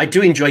 I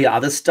do enjoy your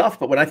other stuff,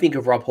 but when I think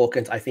of Rob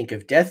Hawkins, I think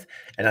of death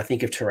and I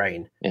think of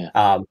terrain.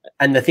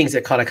 And the things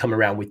that kind of come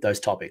around with those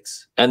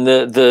topics. And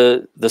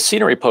the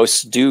scenery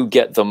posts do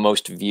get the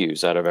most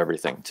views out of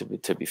everything.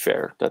 To be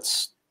fair,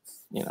 that's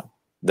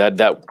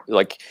that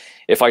like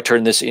if I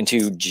turn this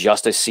into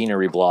just a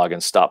scenery blog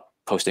and stop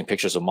posting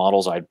pictures of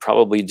models, I'd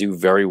probably do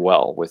very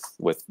well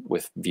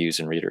with views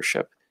and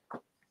readership.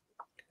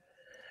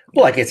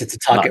 Well, I guess it's a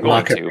target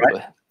market,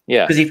 right?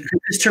 Yeah. Because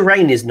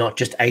terrain is not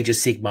just Age of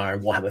Sigmar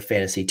and Warhammer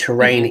Fantasy.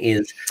 Terrain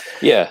is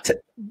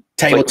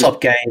tabletop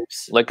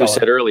games. Like we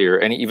said earlier,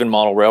 and even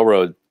model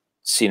railroad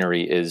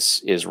scenery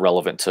is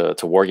relevant to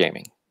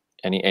wargaming.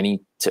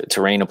 Any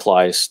terrain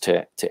applies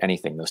to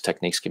anything. Those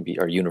techniques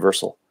are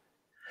universal.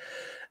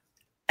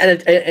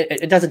 And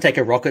it doesn't take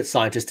a rocket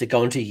scientist to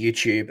go into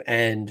YouTube,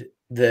 and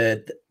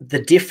the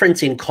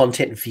difference in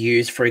content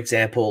views, for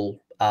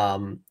example,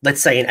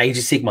 let's say an Age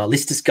of Sigmar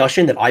list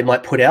discussion that I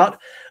might put out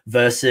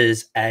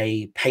versus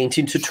a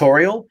painting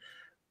tutorial.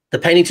 The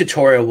painting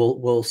tutorial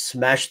will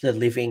smash the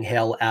living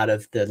hell out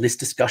of the list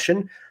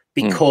discussion,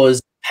 because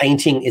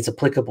painting is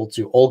applicable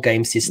to all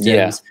game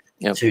systems,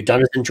 to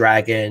Dungeons and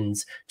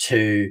Dragons,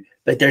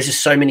 but there's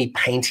just so many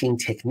painting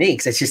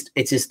techniques. It's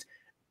just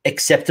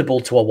acceptable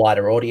to a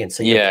wider audience.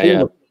 So your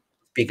pool is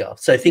bigger.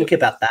 So think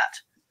about that.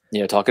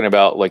 Yeah, talking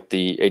about like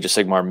the Age of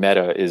Sigmar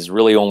meta is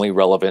really only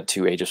relevant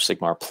to Age of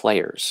Sigmar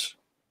players.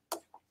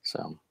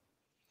 So,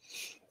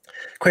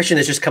 question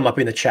that's just come up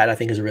in the chat, I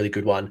think, is a really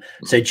good one.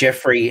 So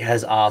Jeffrey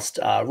has asked,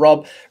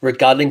 Rob,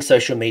 regarding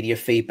social media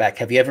feedback,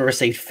 have you ever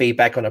received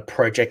feedback on a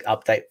project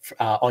update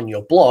on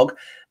your blog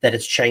that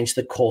has changed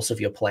the course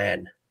of your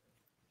plan?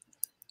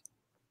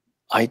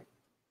 I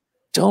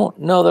don't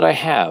know that I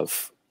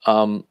have.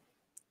 I'm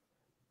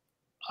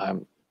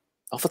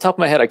off the top of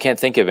my head, I can't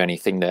think of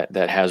anything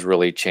that has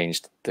really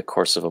changed the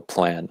course of a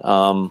plan.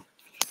 No,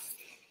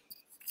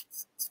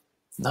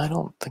 I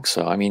don't think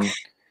so. I mean,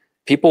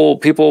 people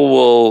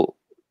will.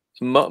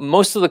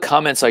 Most of the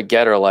comments I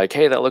get are like,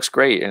 "Hey, that looks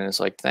great," and it's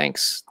like,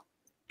 "Thanks,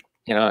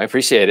 I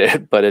appreciate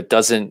it," but it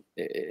doesn't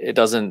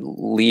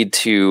lead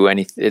to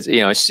anything.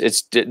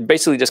 It's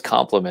basically just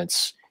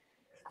compliments,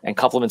 and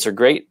compliments are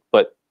great,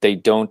 but they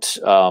don't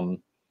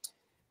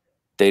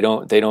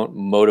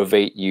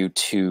motivate you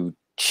to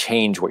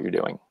change what you're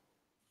doing.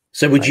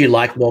 So would you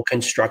like more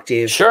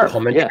constructive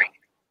commentary?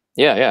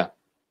 Yeah.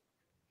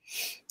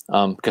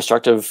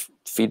 Constructive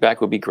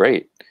feedback would be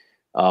great.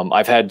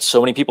 I've had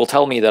so many people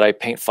tell me that I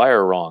paint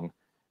fire wrong,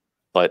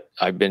 but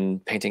I've been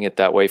painting it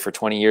that way for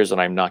 20 years and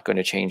I'm not going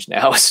to change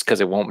now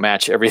because it won't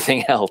match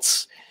everything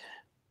else.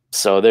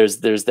 So there's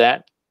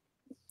that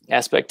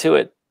aspect to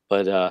it.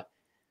 But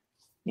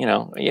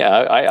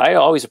I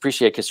always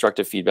appreciate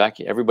constructive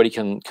feedback. Everybody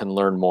can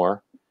learn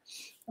more.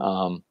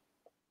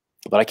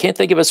 But I can't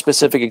think of a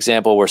specific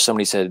example where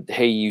somebody said,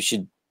 "Hey, you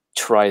should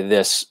try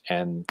this,"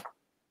 and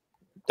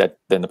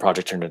then the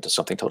project turned into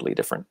something totally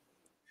different.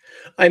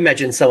 I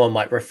imagine someone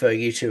might refer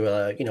you to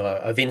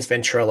a Vince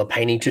Venturella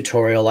painting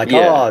tutorial, like,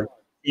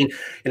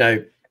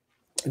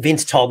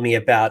 Vince told me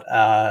about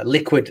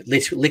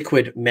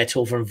liquid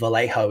metal from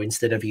Vallejo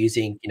instead of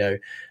using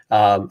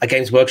a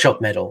Games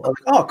Workshop metal. I'm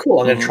like, oh,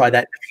 cool, I'm going to try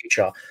that in the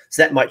future.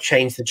 So that might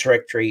change the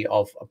trajectory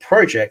of a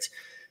project.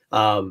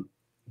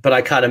 But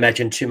I can't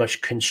imagine too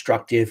much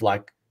constructive,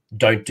 like,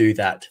 don't do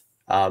that.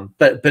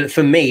 But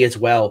for me as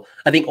well,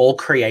 I think all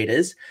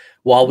creators,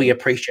 while we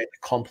appreciate the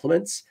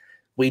compliments,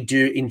 we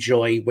do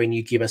enjoy when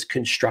you give us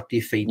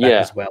constructive feedback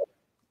as well.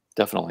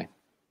 Definitely.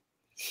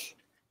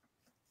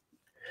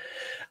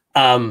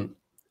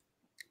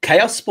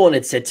 Chaos Spawn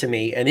had said to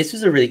me, and this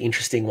was a really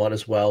interesting one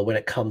as well when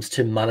it comes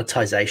to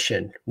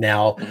monetization.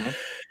 Now,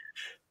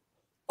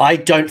 I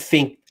don't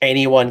think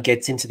anyone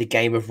gets into the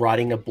game of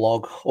writing a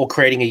blog or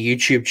creating a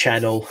YouTube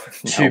channel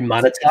to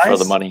monetize. For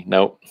the money,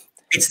 no.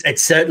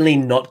 It's certainly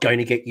not going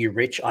to get you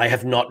rich. I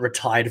have not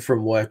retired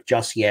from work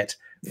just yet,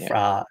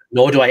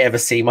 nor do I ever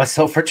see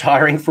myself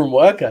retiring from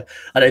work.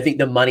 I don't think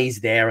the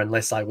money's there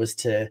unless I was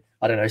to,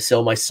 I don't know,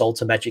 sell my soul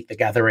to Magic the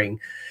Gathering.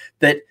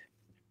 But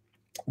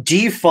do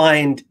you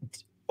find,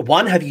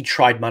 one, have you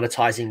tried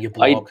monetizing your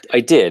blog?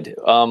 I did.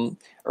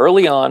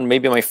 Early on,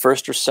 maybe my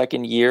first or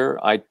second year,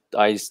 I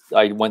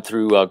went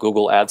through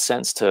Google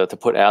AdSense to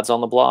put ads on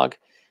the blog,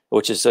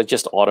 which is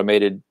just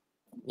automated,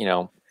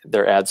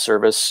 their ad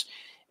service,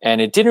 and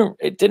it didn't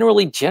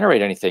really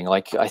generate anything.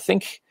 Like, I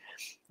think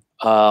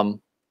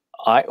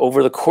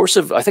over the course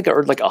of, I think I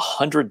earned like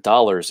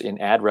 $100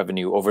 in ad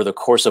revenue over the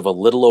course of a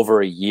little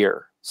over a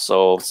year.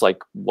 So it's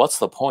like, what's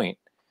the point?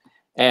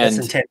 And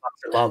less than $10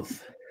 a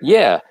month.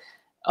 Yeah.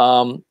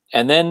 And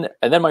then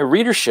my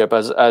readership,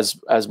 as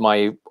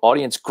my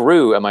audience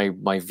grew and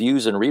my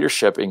views and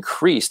readership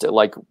increased, it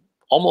like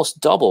almost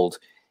doubled.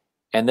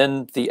 And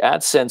then the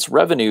AdSense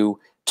revenue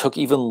took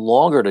even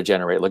longer to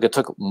generate. Like, it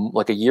took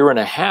like a year and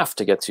a half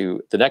to get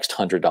to the next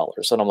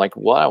 $100. And I'm like,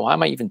 why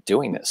am I even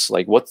doing this?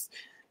 Like,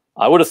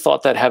 I would have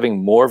thought that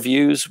having more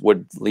views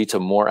would lead to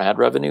more ad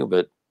revenue,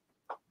 but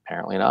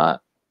apparently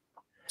not.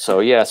 So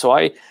yeah,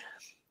 it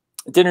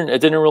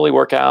didn't really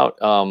work out.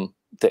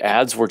 The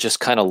ads were just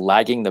kind of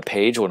lagging the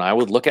page when I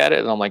would look at it,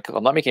 and I'm like,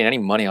 I'm not making any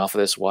money off of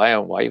this. Why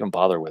even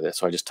bother with it?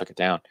 So I just took it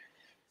down.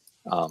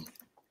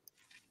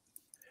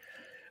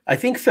 I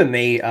think for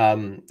me, I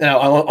want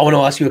to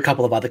ask you a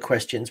couple of other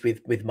questions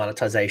with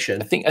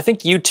monetization. I think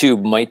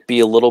YouTube might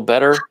be a little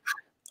better.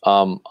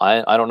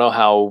 I don't know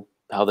how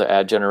the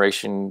ad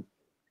generation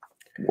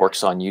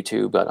works on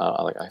YouTube, but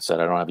like I said,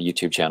 I don't have a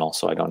YouTube channel,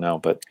 so I don't know.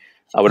 But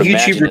I would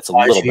imagine it's a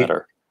little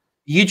better.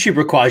 YouTube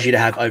requires you to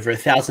have over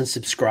 1,000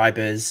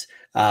 subscribers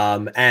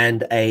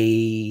and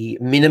a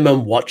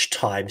minimum watch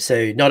time.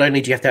 So not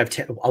only do you have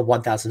to have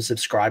 1,000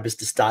 subscribers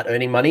to start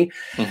earning money,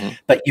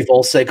 but you've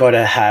also got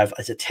to have,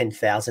 is it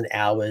 10,000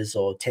 hours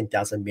or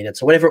 10,000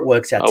 minutes or whatever it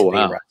works out to be,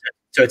 right?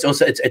 So it's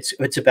also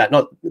it's about,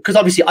 not because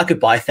obviously I could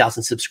buy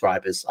 1,000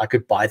 subscribers, I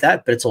could buy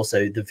that, but it's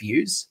also the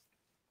views,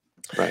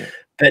 right?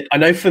 But I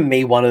know for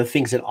me, one of the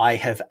things that I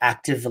have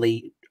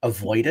actively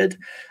avoided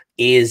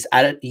is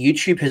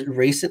YouTube has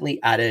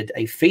recently added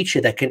a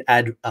feature that can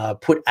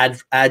put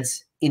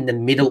ads in the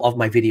middle of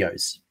my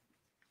videos.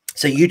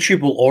 So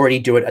YouTube will already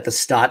do it at the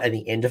start and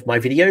the end of my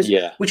videos,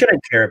 which I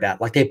don't care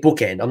about. Like, they're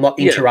bookend. I'm not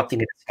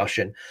interrupting a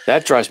discussion.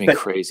 That drives me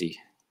crazy.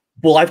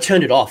 Well, I've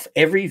turned it off.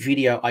 Every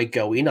video I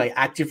go in, I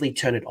actively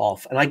turn it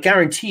off. And I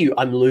guarantee you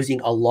I'm losing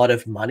a lot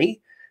of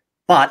money,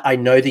 but I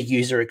know the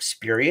user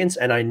experience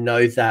and I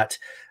know that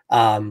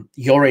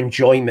your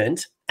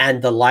enjoyment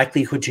and the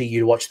likelihood to you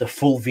to watch the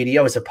full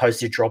video as opposed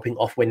to dropping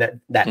off when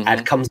that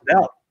ad comes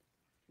about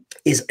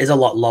is a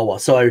lot lower.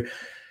 So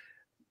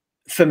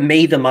for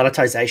me, the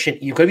monetization,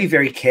 you've got to be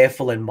very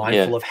careful and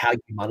mindful of how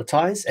you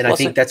monetize. And plus, I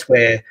think that's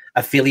where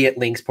affiliate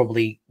links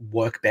probably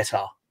work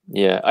better.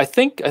 Yeah, I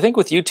think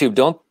with YouTube,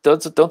 don't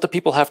the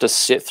people have to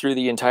sit through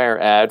the entire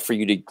ad for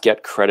you to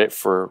get credit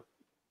for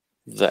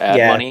the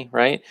ad money,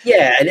 right?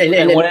 Yeah, and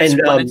when it's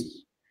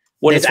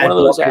one of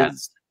those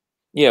ads.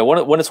 Yeah,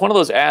 when it's one of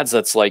those ads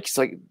that's like, it's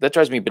like, that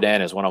drives me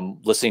bananas when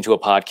I'm listening to a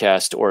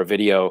podcast or a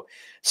video.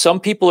 Some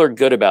people are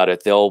good about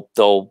it.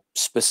 They'll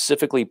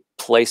specifically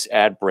place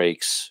ad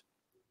breaks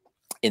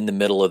in the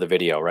middle of the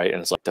video, right?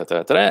 And it's like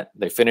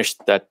they finish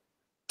that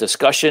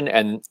discussion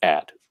and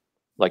ad.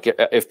 Like,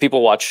 if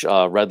people watch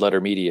Red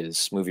Letter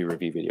Media's movie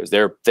review videos,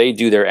 they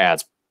do their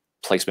ads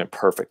placement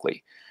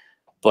perfectly.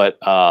 But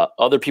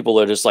other people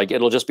are just like,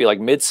 it'll just be like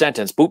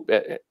mid-sentence,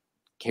 boop,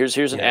 here's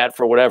an ad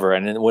for whatever.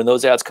 And then when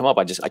those ads come up,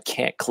 I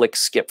can't click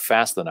skip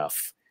fast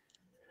enough.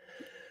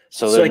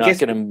 So they're not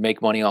going to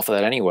make money off of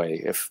that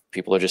anyway if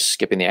people are just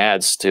skipping the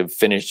ads to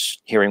finish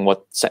hearing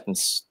what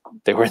sentence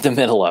they were in the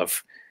middle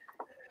of.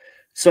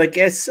 So I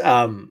guess,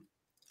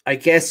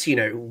 you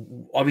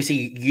know,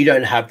 obviously you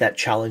don't have that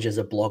challenge as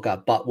a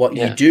blogger, but what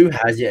you do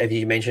have, as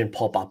you mentioned,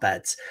 pop-up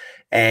ads.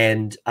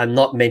 And I'm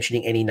not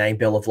mentioning any name,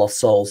 Bell of Lost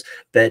Souls,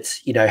 but,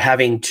 you know,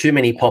 having too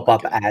many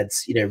pop-up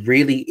ads, you know,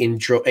 really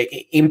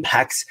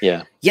impacts.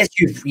 Yeah. Yes,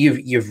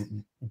 you've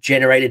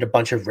generated a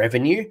bunch of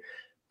revenue,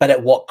 but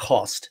at what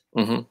cost?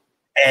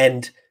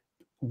 And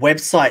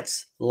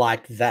websites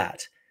like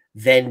that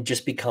then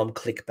just become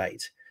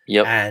clickbait.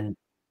 And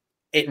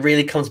it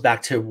really comes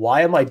back to,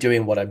 why am I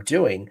doing what I'm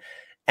doing?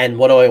 And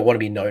what do I want to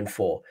be known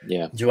for?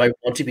 Do I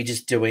want to be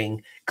just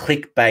doing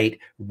clickbait,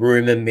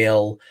 rumor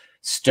mill,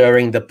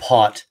 stirring the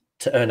pot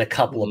to earn a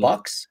couple of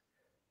bucks?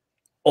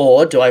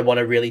 Or do I want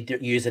to really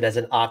use it as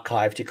an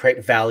archive to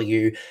create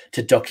value,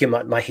 to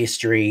document my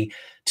history,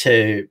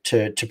 to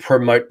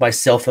promote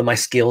myself and my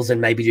skills, and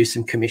maybe do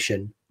some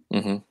commission?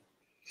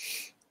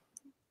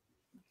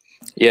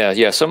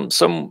 Yeah.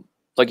 Some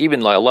like,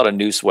 even like a lot of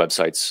news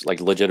websites,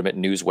 like legitimate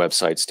news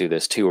websites, do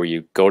this too, where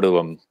you go to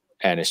them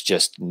and it's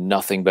just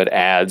nothing but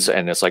ads,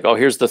 and it's like, oh,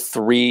 here's the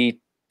 3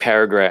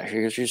 paragraph,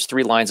 here's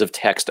 3 lines of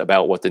text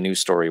about what the news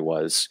story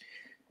was,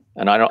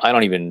 and I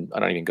don't even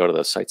go to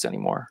those sites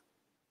anymore.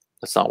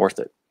 It's not worth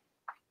it.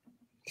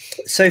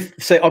 So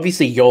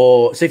obviously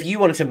so if you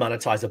wanted to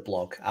monetize a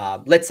blog,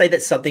 let's say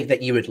that's something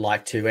that you would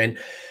like to, and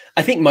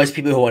I think most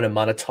people who want to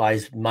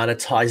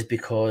monetize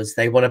because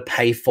they want to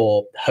pay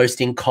for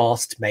hosting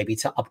costs, maybe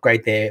to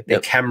upgrade their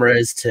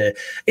cameras.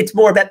 It's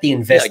more about the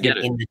investment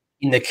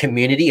in the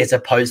community as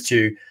opposed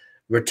to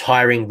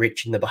retiring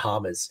rich in the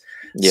Bahamas.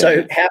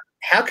 So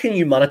how can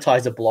you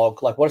monetize a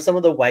blog? Like, what are some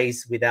of the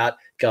ways without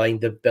going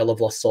the Bell of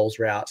Lost Souls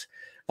route?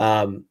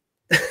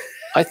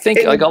 I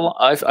think like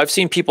I've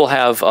seen people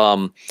have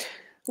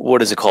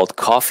what is it called?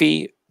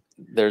 Coffee.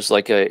 There's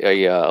like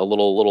a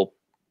little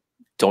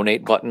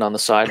donate button on the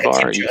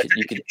sidebar.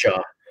 You could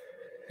jar.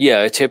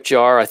 Yeah, a tip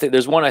jar. I think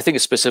there's one I think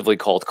is specifically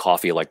called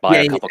coffee, like buy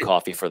a cup of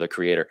coffee for the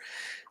creator.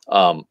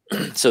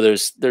 So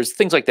there's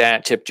things like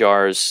that, tip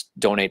jars,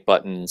 donate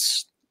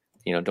buttons,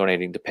 you know,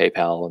 donating to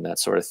PayPal and that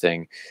sort of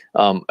thing.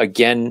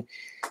 Again,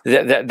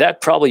 that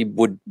probably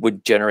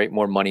would generate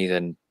more money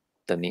than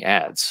the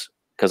ads,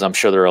 because I'm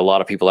sure there are a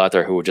lot of people out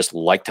there who would just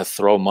like to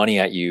throw money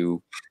at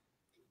you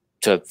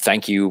to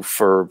thank you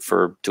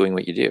for doing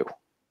what you do,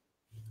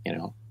 you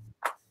know.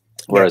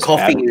 Whereas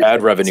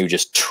ad revenue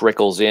just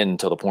trickles in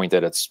to the point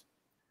that it's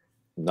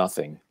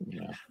nothing, you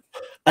know.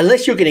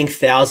 Unless you're getting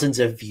thousands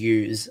of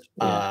views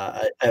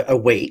a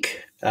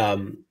week,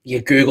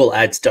 your Google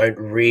ads they're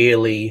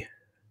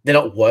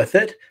not worth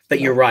it.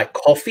 But you're right,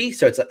 coffee.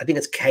 So I think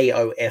it's KOFI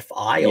or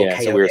KOFI.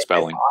 It's a weird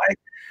spelling.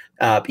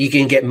 You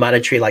can get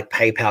monetary like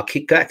PayPal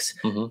kickbacks.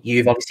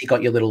 You've obviously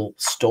got your little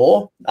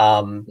store.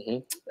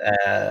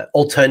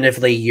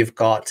 Alternatively, you've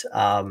got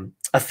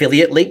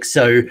affiliate links.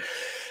 So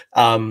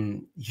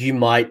you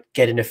might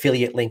get an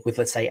affiliate link with,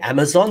 let's say,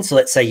 Amazon. So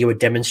let's say you were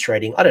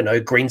demonstrating, I don't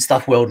know, Green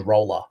Stuff World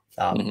Roller.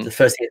 The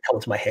first thing that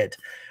comes to my head.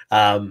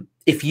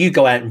 If you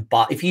go out and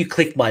buy, if you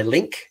click my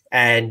link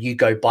and you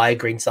go buy a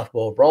Green Stuff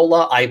World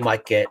roller, I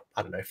might get,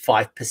 I don't know,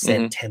 5%,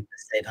 10%.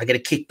 I get a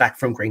kickback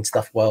from Green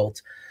Stuff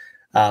World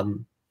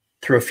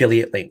through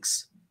affiliate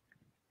links.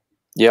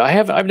 Yeah,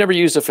 I've never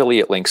used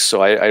affiliate links,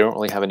 so I don't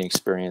really have any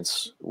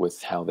experience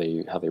with how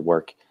they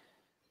work.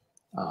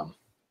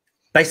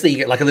 Basically, you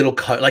get like a little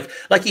code,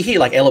 like you hear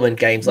like Element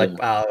games, like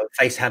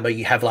Facehammer.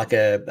 You have like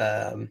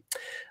a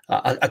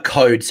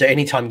code. So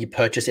anytime you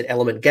purchase an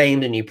Element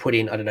game and you put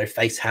in, I don't know,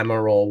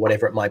 Facehammer or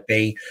whatever it might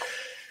be,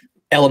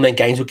 Element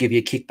Games will give you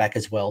a kickback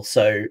as well.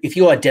 So if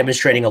you are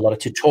demonstrating a lot of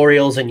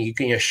tutorials and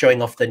you're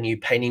showing off the new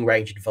painting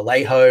range in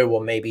Vallejo,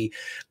 or maybe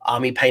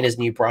Army Painter's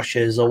new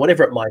brushes or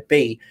whatever it might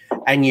be,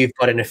 and you've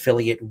got an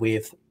affiliate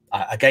with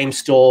a game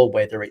store,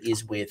 whether it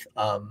is with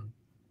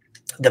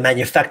the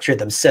manufacturer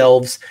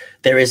themselves,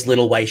 there is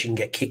little ways you can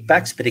get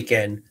kickbacks, but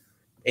again,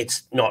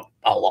 it's not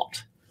a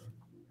lot.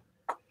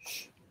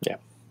 Yeah.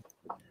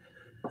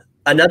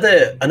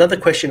 Another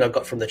question I've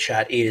got from the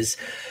chat is,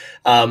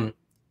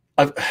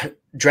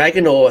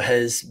 Dragonor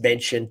has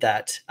mentioned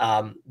that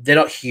they're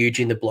not huge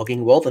in the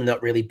blogging world and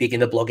not really big in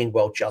the blogging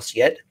world just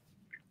yet.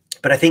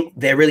 But I think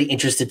they're really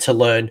interested to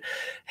learn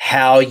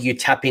how you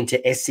tap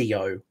into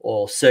SEO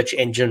or search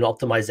engine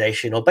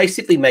optimization, or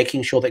basically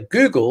making sure that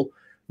Google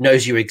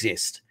knows you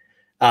exist.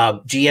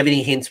 Do you have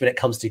any hints when it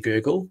comes to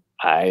Google?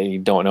 I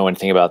don't know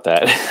anything about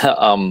that.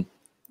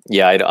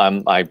 Yeah,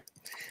 like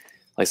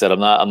I said,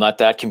 I'm not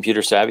that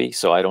computer savvy,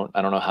 so I don't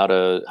know how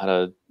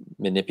to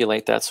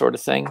manipulate that sort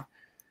of thing.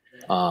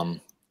 I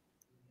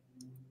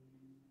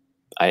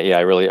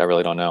really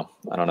don't know.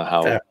 I don't know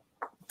how. Fair.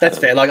 That's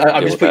fair. Like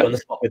I'm just putting you on the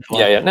spot with that one.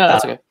 Yeah, no,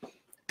 that's okay.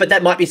 But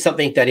that might be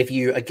something that if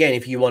you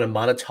want to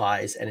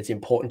monetize and it's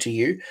important to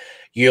you,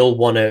 you'll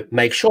want to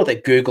make sure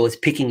that Google is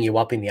picking you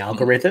up in the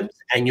algorithms,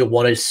 and you'll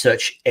want to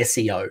search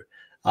SEO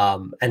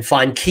and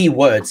find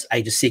keywords,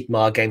 Age of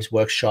Sigmar, Games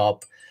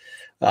Workshop,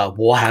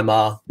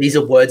 Warhammer. These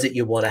are words that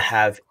you want to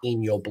have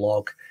in your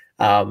blog,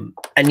 and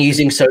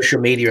using social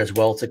media as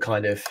well to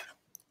kind of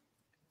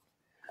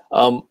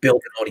build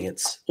an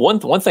audience.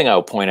 One thing I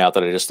would point out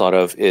that I just thought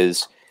of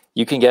is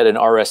you can get an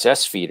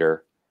RSS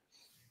feeder,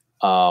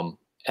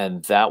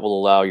 and that will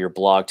allow your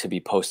blog to be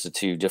posted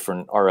to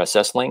different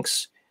RSS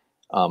links.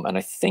 And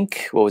I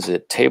think, what was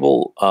it?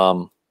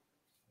 Tabletop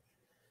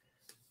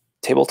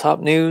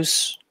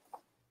News.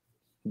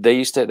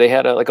 They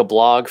had a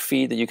blog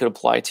feed that you could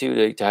apply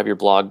to have your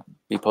blog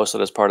be posted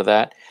as part of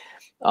that.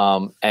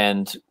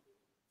 And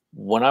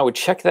when I would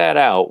check that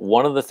out,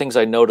 one of the things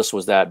I noticed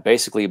was that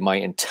basically my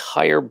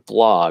entire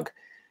blog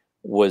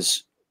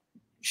was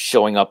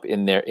showing up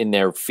in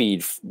their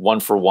feed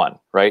one for one,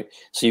 right?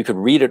 So you could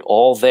read it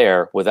all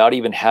there without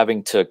even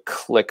having to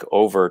click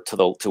over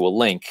to a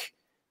link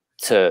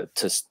to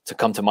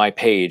come to my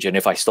page. And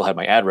if I still had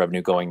my ad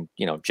revenue going,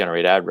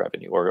 generate ad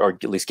revenue or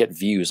at least get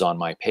views on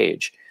my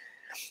page.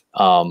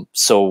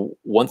 So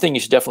one thing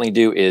you should definitely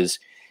do is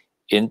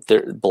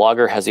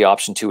Blogger has the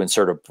option to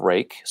insert a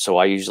break. So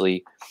I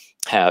usually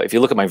have, if you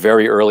look at my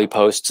very early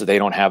posts, they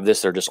don't have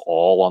this. They're just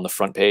all on the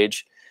front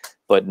page.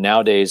 But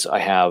nowadays I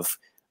have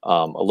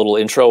a little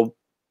intro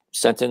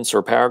sentence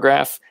or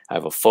paragraph. I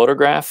have a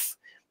photograph,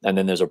 and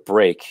then there's a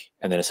break,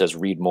 and then it says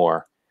read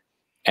more.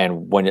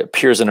 And when it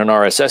appears in an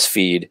RSS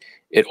feed,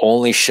 it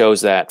only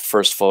shows that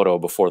first photo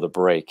before the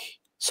break.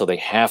 So they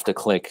have to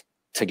click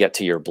to get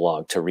to your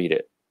blog to read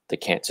it. They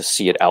can't just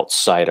see it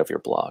outside of your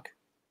blog.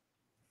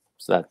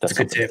 So that's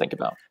something to think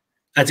about.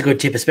 That's a good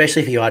tip,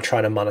 especially if you are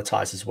trying to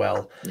monetize as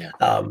well. Yeah.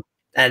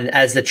 And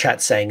as the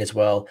chat's saying as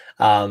well,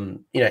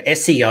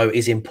 SEO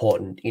is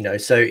important,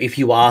 so if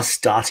you are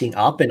starting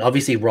up, and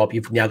obviously, Rob,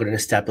 you've now got an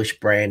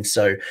established brand,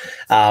 so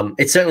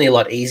it's certainly a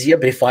lot easier.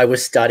 But if I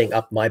was starting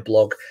up my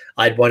blog,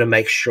 I'd want to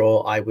make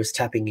sure I was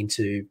tapping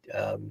into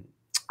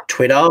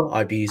Twitter.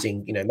 I'd be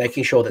using,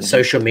 making sure that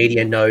social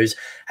media knows,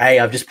 hey,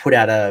 I've just put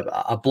out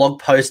a blog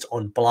post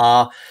on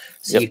blah.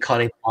 So you're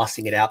kind of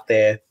blasting it out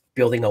there,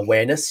 building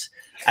awareness,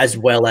 as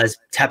well as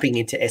tapping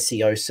into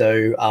SEO.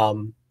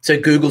 So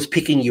Google's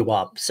picking you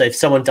up. So if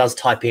someone does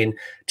type in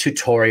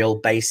tutorial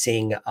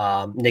basing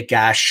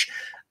Nagash,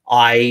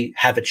 I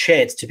have a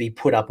chance to be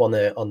put up on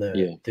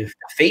the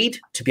feed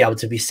to be able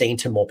to be seen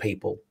to more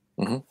people.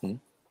 Mm-hmm.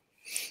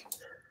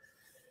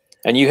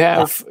 And you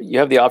have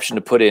the option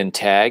to put in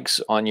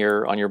tags on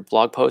your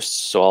blog posts.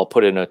 So I'll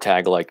put in a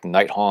tag like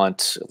Night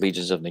Haunt,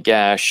 Legions of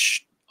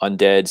Nagash,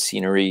 Undead,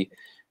 Scenery,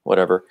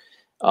 whatever.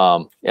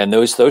 And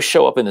those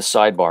show up in the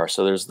sidebar.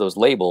 So there's those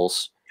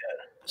labels.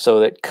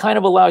 So that kind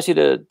of allows you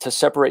to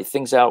separate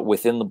things out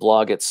within the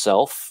blog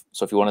itself.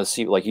 So if you want to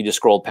see, like you just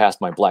scrolled past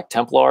my Black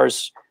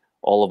Templars,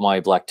 all of my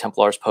Black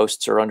Templars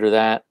posts are under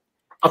that.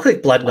 I'll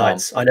click Blood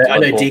Knights. I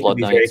know Deke will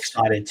be very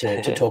excited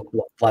to talk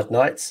Blood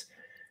Knights.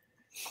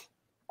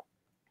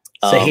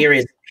 So here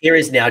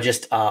is now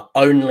just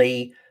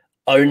only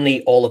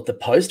all of the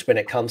post when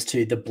it comes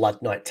to the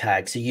Blood Knight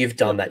tag. So you've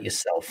done that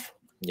yourself.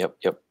 Yep.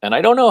 And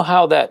I don't know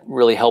how that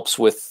really helps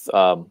with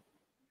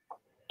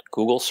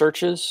Google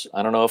searches.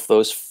 I don't know if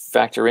those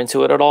factor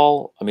into it at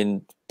all. I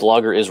mean,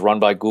 blogger is run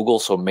by Google,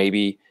 so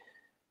maybe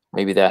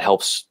that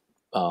helps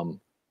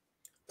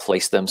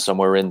place them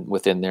somewhere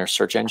within their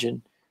search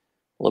engine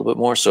a little bit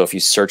more. So if you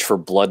search for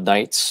Blood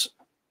Knights,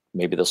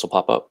 maybe this will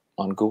pop up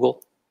on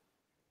Google.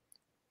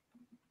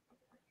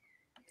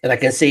 And I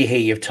can see here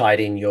you've tied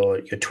in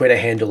your Twitter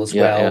handle as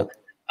well.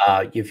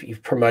 Yeah.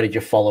 You've promoted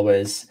your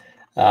followers.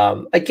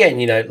 Again,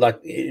 you know,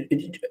 like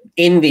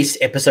in this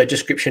episode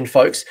description,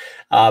 folks,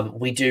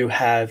 we do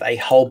have a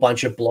whole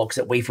bunch of blogs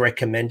that we've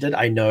recommended.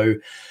 I know.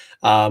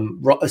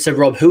 So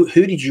Rob, who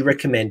did you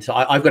recommend?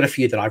 I've got a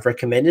few that I've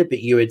recommended, but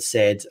you had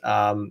said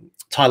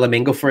Tyler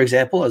Mengel, for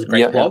example, as a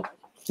great blog.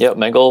 Yeah,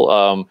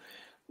 Mengel,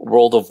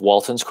 World of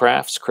Walton's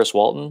Crafts. Chris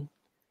Walton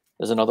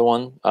is another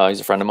one. He's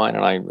a friend of mine,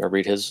 and I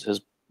read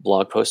his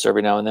blog posts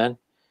every now and then.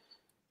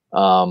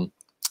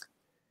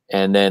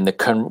 And then the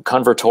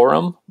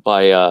Convertorum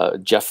by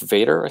Jeff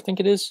Vader, I think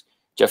it is.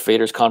 Jeff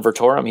Vader's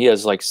Convertorum. He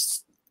has like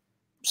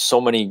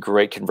so many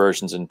great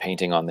conversions in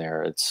painting on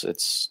there.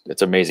 It's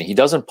amazing. He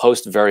doesn't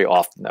post very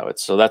often though.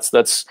 So that's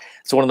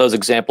one of those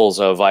examples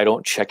of I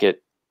don't check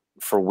it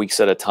for weeks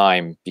at a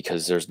time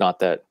because there's not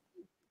that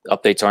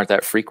updates aren't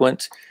that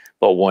frequent.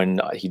 But when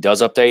he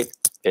does update,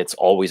 it's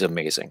always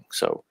amazing.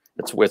 So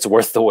it's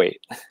worth the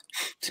wait.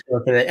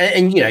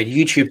 And you know,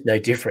 YouTube's no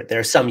different. There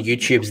are some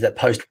YouTubers that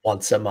post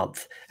once a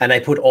month and they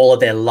put all of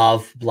their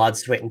love, blood,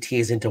 sweat, and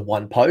tears into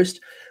one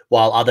post,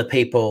 while other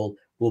people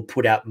will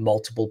put out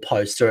multiple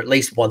posts or at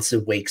least once a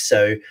week.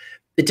 So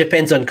it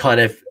depends on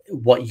kind of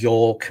what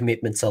your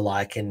commitments are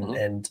like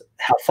and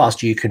how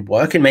fast you can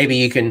work. And maybe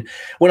you can,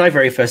 when I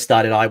very first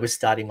started, I was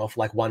starting off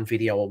like one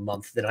video a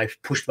month. Then I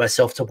pushed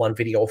myself to one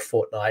video a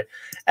fortnight.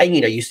 And,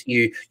 you know,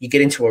 you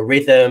get into a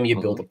rhythm, you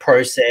build a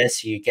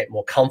process, you get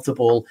more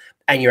comfortable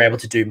and you're able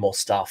to do more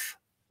stuff.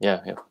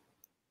 Yeah.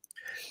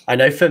 I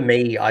know for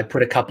me, I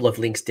put a couple of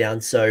links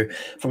down. So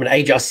from an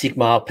Age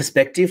Sigma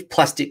perspective,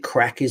 Plastic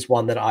Crack is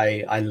one that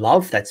I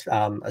love. That's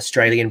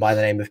Australian by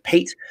the name of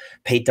Pete.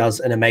 Pete does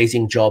an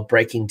amazing job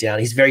breaking down.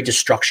 He's very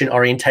destruction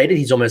orientated.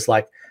 He's almost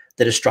like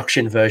the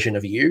destruction version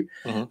of you.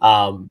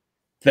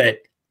 But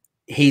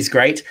he's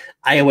great.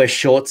 AOS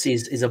Shorts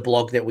is a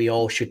blog that we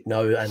all should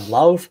know and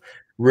love.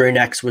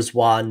 Runax was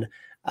one.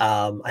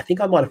 I think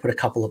I might have put a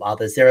couple of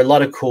others. There are a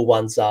lot of cool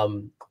ones that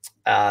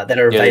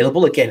are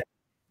available. Again,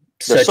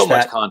 there's so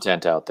much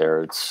content out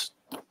there. It's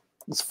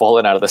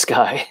falling out of the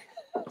sky.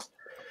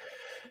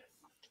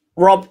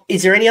 Rob,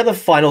 is there any other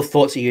final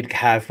thoughts that you'd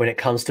have when it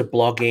comes to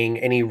blogging?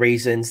 Any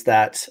reasons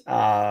that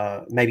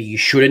maybe you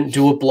shouldn't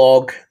do a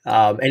blog?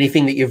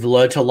 Anything that you've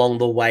learned along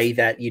the way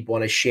that you'd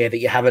want to share that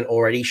you haven't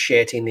already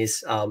shared in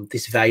this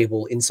this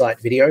valuable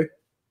insight video?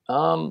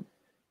 I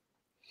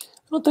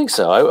don't think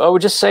so. I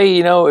would just say,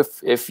 you know,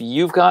 if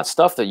you've got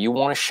stuff that you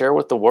want to share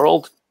with the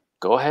world,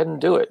 go ahead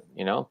and do it.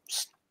 You know,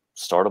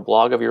 start a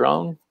blog of your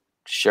own,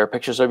 share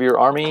pictures of your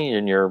army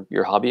and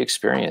your hobby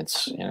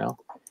experience. You know,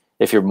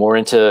 if you're more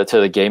into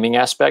the gaming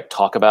aspect,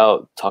 talk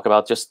about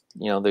just,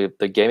 you know,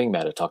 the gaming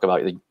meta, talk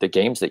about the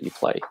games that you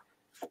play.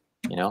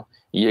 You know,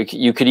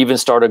 you could even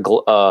start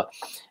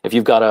if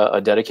you've got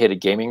a dedicated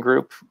gaming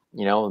group,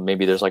 you know,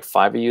 maybe there's like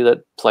 5 of you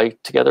that play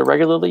together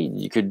regularly.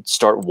 You could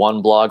start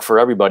one blog for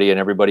everybody and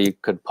everybody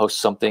could post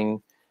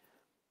something,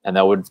 and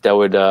that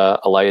would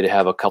allow you to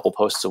have a couple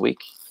posts a week.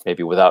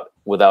 Maybe without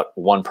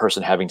one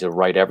person having to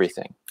write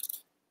everything.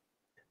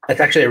 That's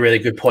actually a really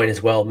good point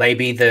as well.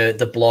 Maybe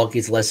the blog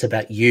is less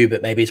about you,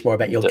 but maybe it's more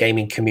about your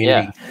gaming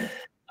community.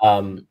 Yeah.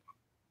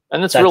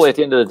 And that's really, at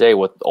the end of the day,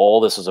 what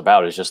all this is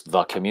about is just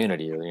the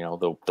community, you know,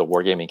 the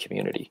wargaming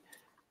community.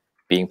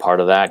 Being part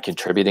of that,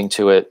 contributing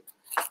to it,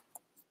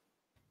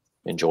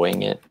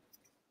 enjoying it.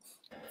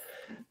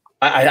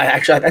 I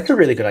actually, that's a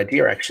really good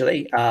idea,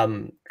 actually,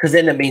 because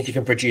then that means you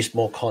can produce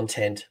more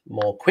content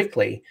more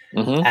quickly,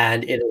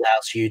 and it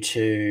allows you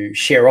to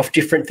share off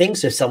different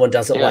things. So if someone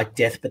doesn't like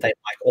death, but they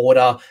like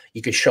order,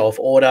 you could show off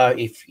order.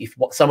 If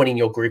someone in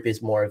your group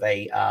is more of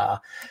a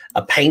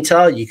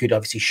painter, you could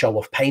obviously show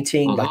off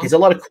painting. Like there's a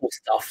lot of cool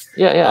stuff.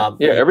 Yeah.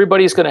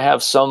 Everybody's going to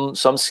have some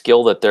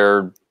skill that they're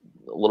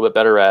a little bit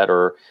better at,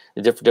 or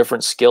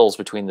different skills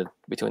between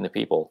the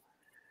people.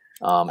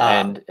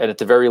 And at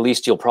the very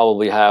least, you'll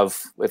probably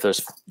have, if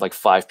there's like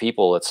 5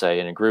 people, let's say,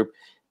 in a group,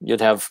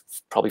 you'd have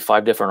probably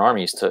 5 different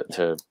armies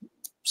to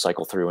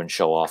cycle through and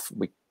show off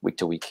week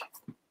to week.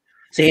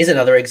 So here's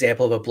another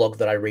example of a blog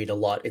that I read a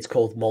lot. It's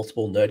called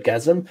Multiple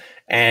Nerdgasm,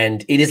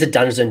 and it is a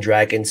Dungeons and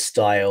Dragons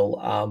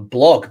style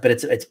blog, but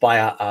it's by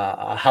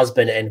a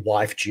husband and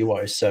wife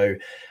duo. So,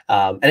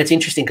 and it's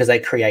interesting because they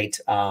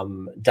create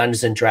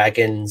Dungeons and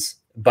Dragons,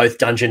 both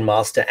Dungeon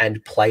Master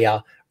and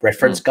player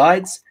reference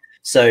guides.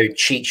 So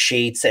cheat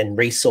sheets and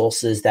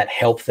resources that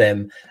help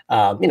them,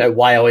 you know,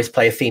 why always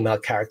play a female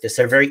character.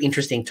 So very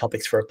interesting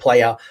topics for a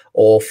player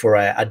or for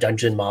a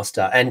dungeon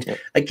master. And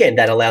again,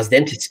 that allows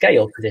them to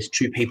scale because there's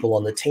 2 people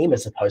on the team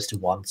as opposed to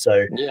 1.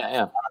 So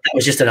that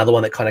was just another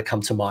one that kind of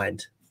come to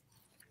mind.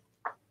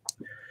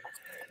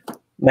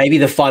 Maybe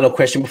the final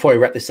question before we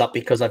wrap this up,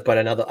 because I've got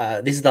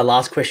another, this is the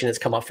last question that's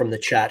come up from the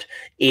chat,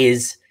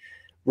 is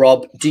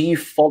Rob, do you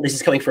follow? This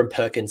is coming from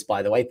Perkins,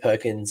 by the way.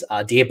 Perkins,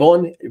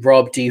 Dearborn.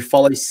 Rob, do you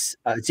follow?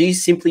 Do you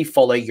simply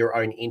follow your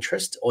own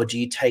interest, or do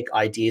you take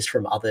ideas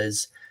from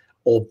others,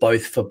 or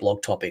both for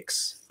blog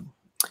topics?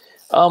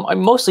 I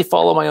mostly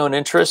follow my own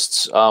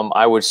interests.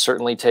 I would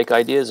certainly take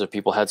ideas if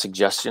people had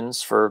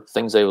suggestions for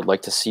things they would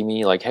like to see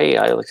me. Like, hey,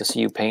 I'd like to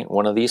see you paint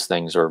one of these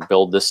things or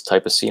build this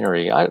type of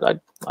scenery. I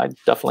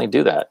definitely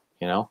do that.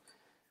 You know,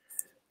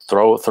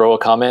 throw a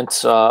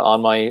comment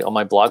on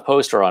my blog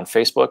post or on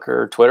Facebook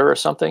or Twitter or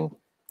something.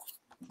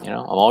 You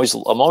know,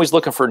 I'm always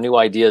looking for new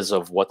ideas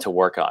of what to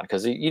work on,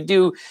 because you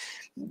do.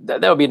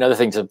 That would be another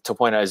thing to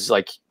point out, is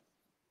like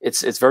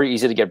it's very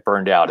easy to get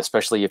burned out,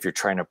 especially if you're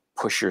trying to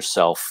push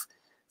yourself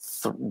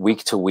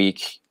week to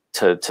week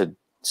to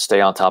stay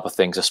on top of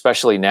things,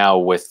 especially now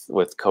with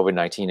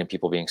COVID-19 and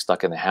people being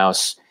stuck in the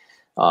house.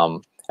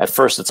 At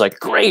first it's like,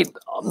 great,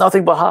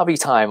 nothing but hobby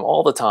time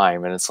all the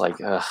time. And it's like,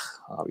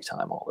 hobby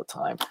time all the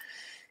time.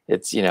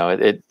 It's, you know,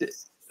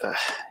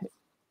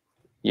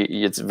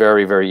 it's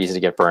very, very easy to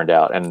get burned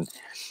out. And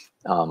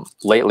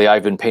lately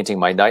I've been painting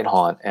my Night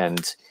Haunt,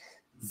 and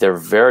they're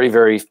very,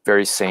 very,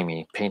 very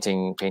samey.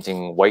 Painting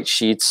white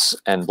sheets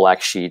and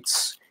black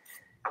sheets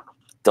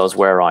does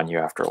wear on you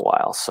after a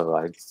while. So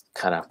I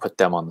kind of put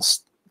them on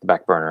the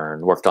back burner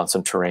and worked on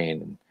some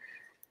terrain.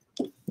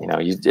 And, you know,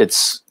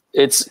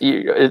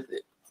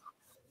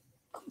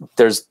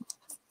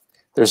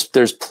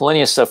 there's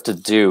plenty of stuff to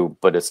do,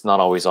 but it's not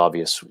always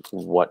obvious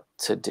what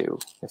to do,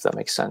 if that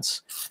makes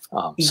sense.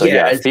 So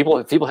yeah, if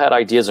people had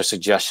ideas or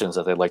suggestions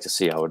that they'd like to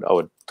see, I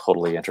would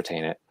totally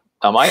entertain it.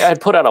 I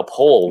had put out a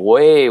poll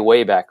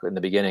way back in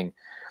the beginning,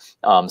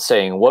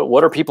 saying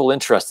what are people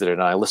interested in?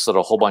 And I listed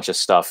a whole bunch of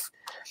stuff,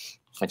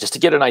 just to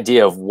get an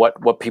idea of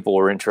what people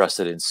were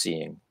interested in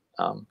seeing.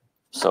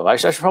 So I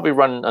should probably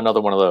run another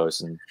one of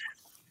those and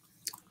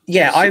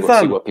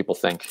see what people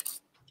think.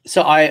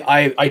 So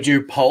I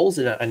do polls,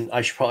 and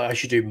I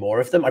should do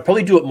more of them. I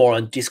probably do it more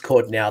on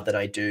Discord now than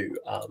I do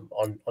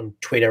on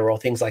Twitter or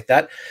things like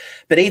that.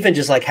 But even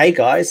just like, hey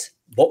guys,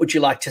 what would you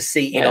like to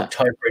see in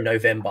October and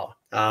November?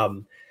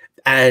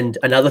 And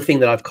another thing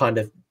that I've kind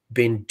of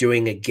been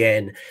doing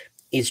again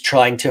is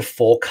trying to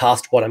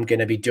forecast what I'm going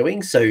to be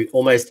doing. So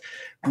almost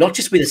not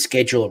just with a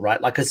schedule, right?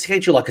 Like a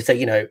schedule, like I say,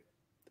 you know,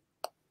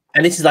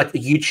 and this is like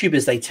the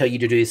YouTubers, they tell you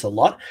to do this a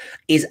lot,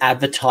 is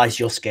advertise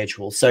your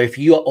schedule. So if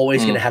you are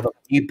always going to have a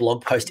new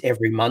blog post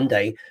every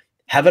Monday,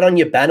 have it on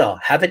your banner,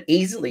 have it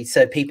easily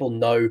so people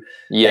know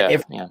that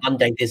every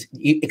Monday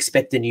you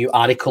expect a new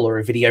article or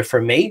a video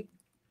from me.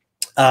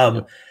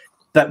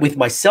 But with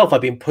myself,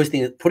 I've been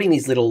putting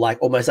these little,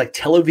 like almost like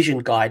television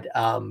guide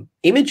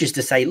images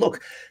to say,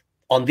 look,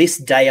 on this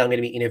day, I'm going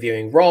to be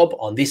interviewing Rob.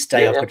 On this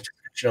day, I've got a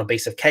description on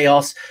Beasts of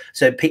Chaos.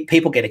 So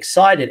people get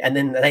excited. And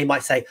then they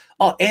might say,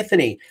 oh,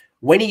 Anthony,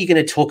 when are you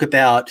going to talk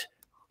about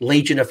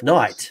Legion of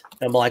Night?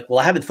 And I'm like, well,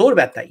 I haven't thought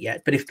about that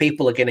yet. But if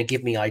people are going to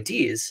give me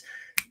ideas,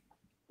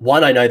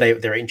 one, I know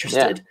they're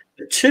interested. Yeah.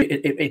 But two,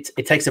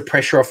 it takes the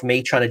pressure off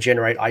me trying to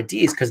generate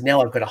ideas, because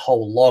now I've got a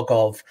whole log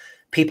of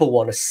people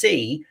want to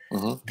see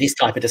this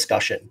type of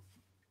discussion.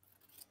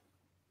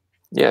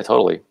 Yeah,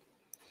 totally.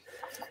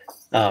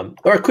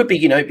 Or it could be,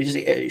 you know, just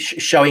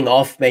showing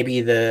off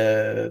maybe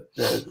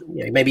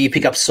maybe you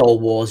pick up Soul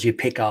Wars, you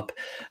pick up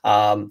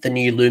the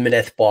new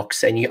Lumineth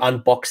box and you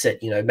unbox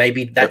it. You know,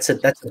 maybe that's a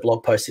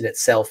blog post in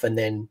itself, and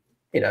then,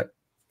 you know,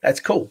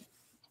 that's cool.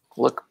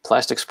 Look,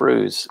 plastic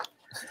sprues.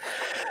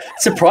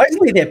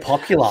 Surprisingly, they're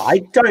popular. I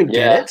don't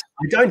get it.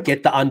 I don't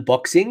get the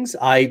unboxings.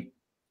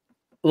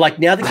 Like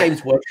now the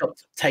Games Workshop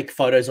take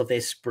photos of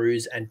their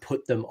sprues and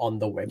put them on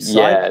the website.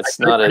 Yeah, it's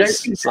not as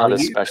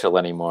special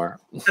anymore.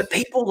 But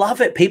people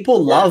love it.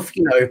 People love,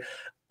 you know,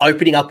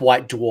 opening up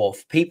White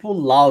Dwarf. People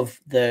love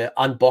the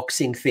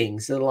unboxing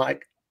things. They're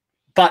like,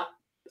 but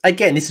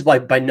again, this is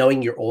by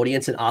knowing your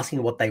audience and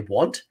asking what they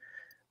want,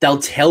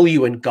 they'll tell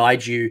you and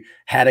guide you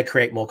how to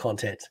create more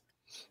content.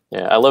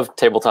 Yeah, I love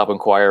Tabletop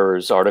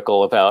Inquirer's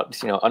article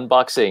about, you know,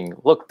 unboxing.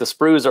 Look, the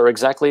sprues are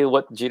exactly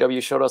what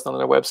GW showed us on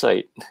their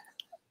website.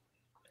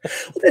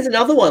 Well, there's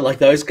another one like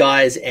those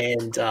guys,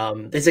 and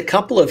there's a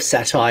couple of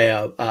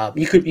satire.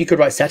 You could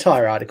write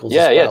satire articles.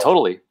 Yeah, as well. Yeah,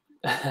 totally.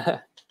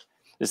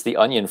 It's the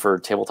Onion for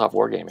tabletop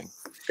wargaming.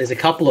 There's a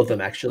couple of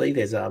them actually.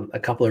 There's a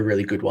couple of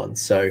really good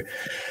ones. So,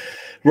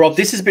 Rob,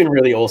 this has been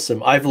really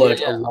awesome. I've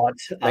learned a lot.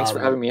 Thanks for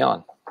having me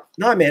on.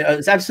 No, man,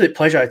 it's an absolute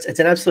pleasure. It's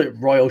an absolute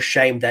royal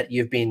shame that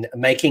you've been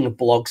making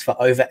blogs for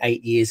over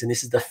 8 years, and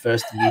this is the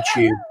first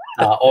YouTube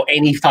or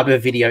any type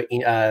of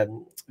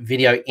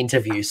video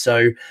interview.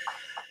 So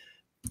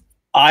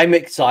I'm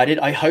excited.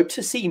 I hope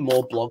to see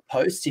more blog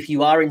posts. If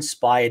you are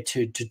inspired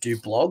to do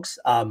blogs,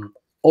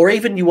 or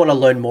even you want to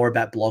learn more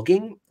about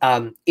blogging,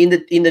 in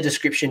the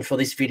description for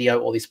this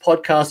video or this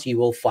podcast, you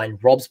will find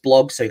Rob's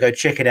blog. So go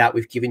check it out.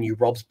 We've given you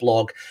Rob's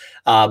blog.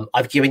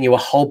 I've given you a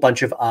whole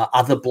bunch of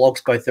other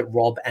blogs, both that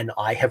Rob and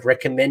I have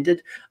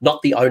recommended.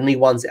 Not the only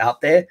ones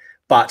out there,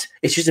 but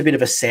it's just a bit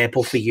of a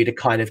sample for you to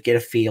kind of get a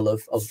feel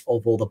of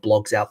all the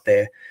blogs out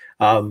there.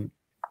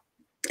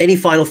 Any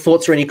final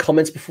thoughts or any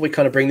comments before we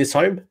kind of bring this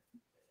home?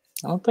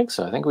 I don't think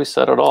so. I think we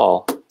said it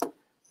all.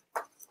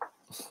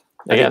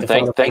 Again,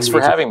 thanks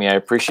for having me. I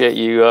appreciate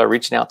you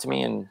reaching out to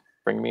me and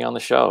bringing me on the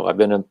show. I've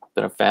been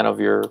a fan of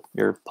your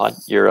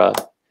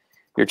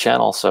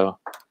channel, so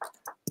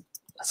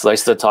it's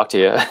nice to talk to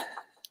you.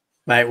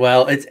 Mate,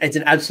 well, it's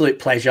an absolute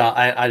pleasure,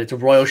 and it's a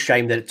royal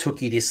shame that it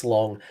took you this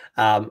long.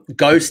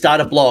 Go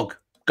start a blog.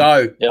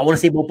 Go. Yep. I want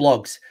to see more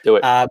blogs. Do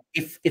it.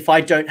 If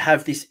I don't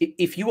have this,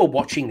 if you are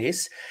watching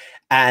this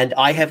and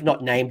I have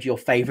not named your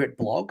favorite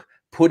blog,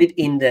 put it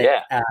in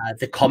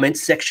the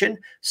comments section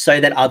so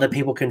that other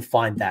people can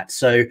find that.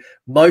 So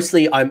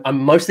mostly, I'm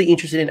mostly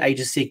interested in Age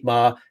of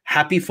Sigmar,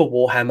 happy for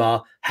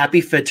Warhammer,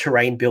 happy for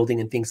terrain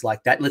building and things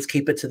like that. Let's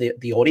keep it to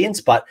the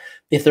audience. But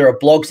if there are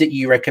blogs that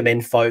you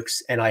recommend,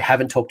 folks, and I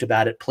haven't talked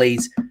about it,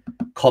 please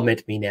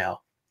comment me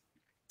now.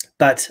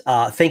 But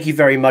thank you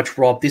very much,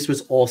 Rob. This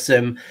was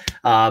awesome.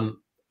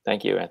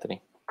 Thank you,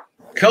 Anthony.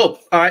 Cool.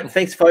 All right.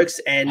 Thanks, folks.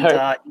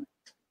 And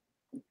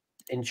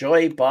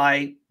enjoy.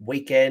 Bye.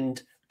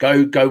 Weekend.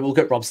 Go look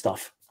at Rob's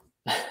stuff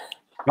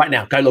right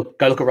now. Go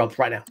look at Rob's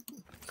right now.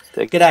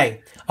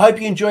 G'day. I hope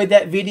you enjoyed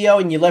that video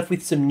and you're left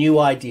with some new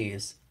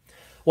ideas.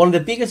 One of the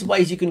biggest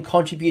ways you can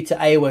contribute to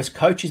AOS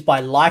Coach is by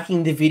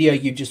liking the video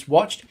you just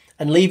watched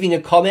and leaving a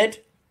comment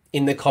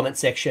in the comment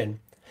section.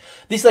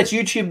 This lets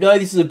YouTube know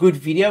this is a good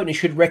video and it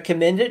should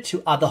recommend it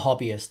to other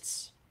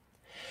hobbyists.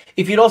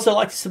 If you'd also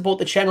like to support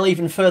the channel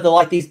even further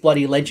like these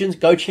bloody legends,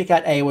 go check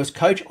out AOS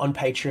Coach on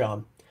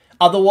Patreon.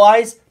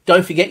 Otherwise,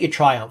 don't forget your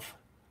triumph.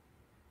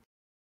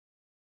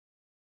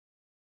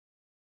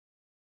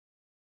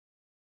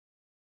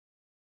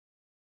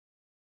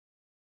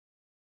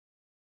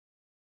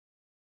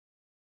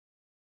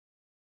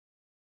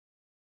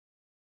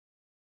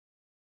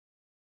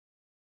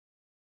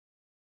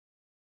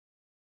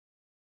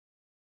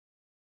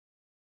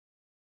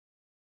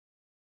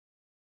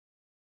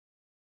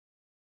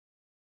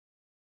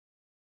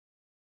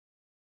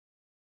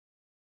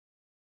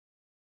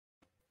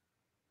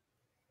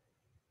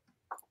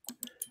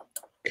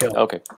 Cool. Okay.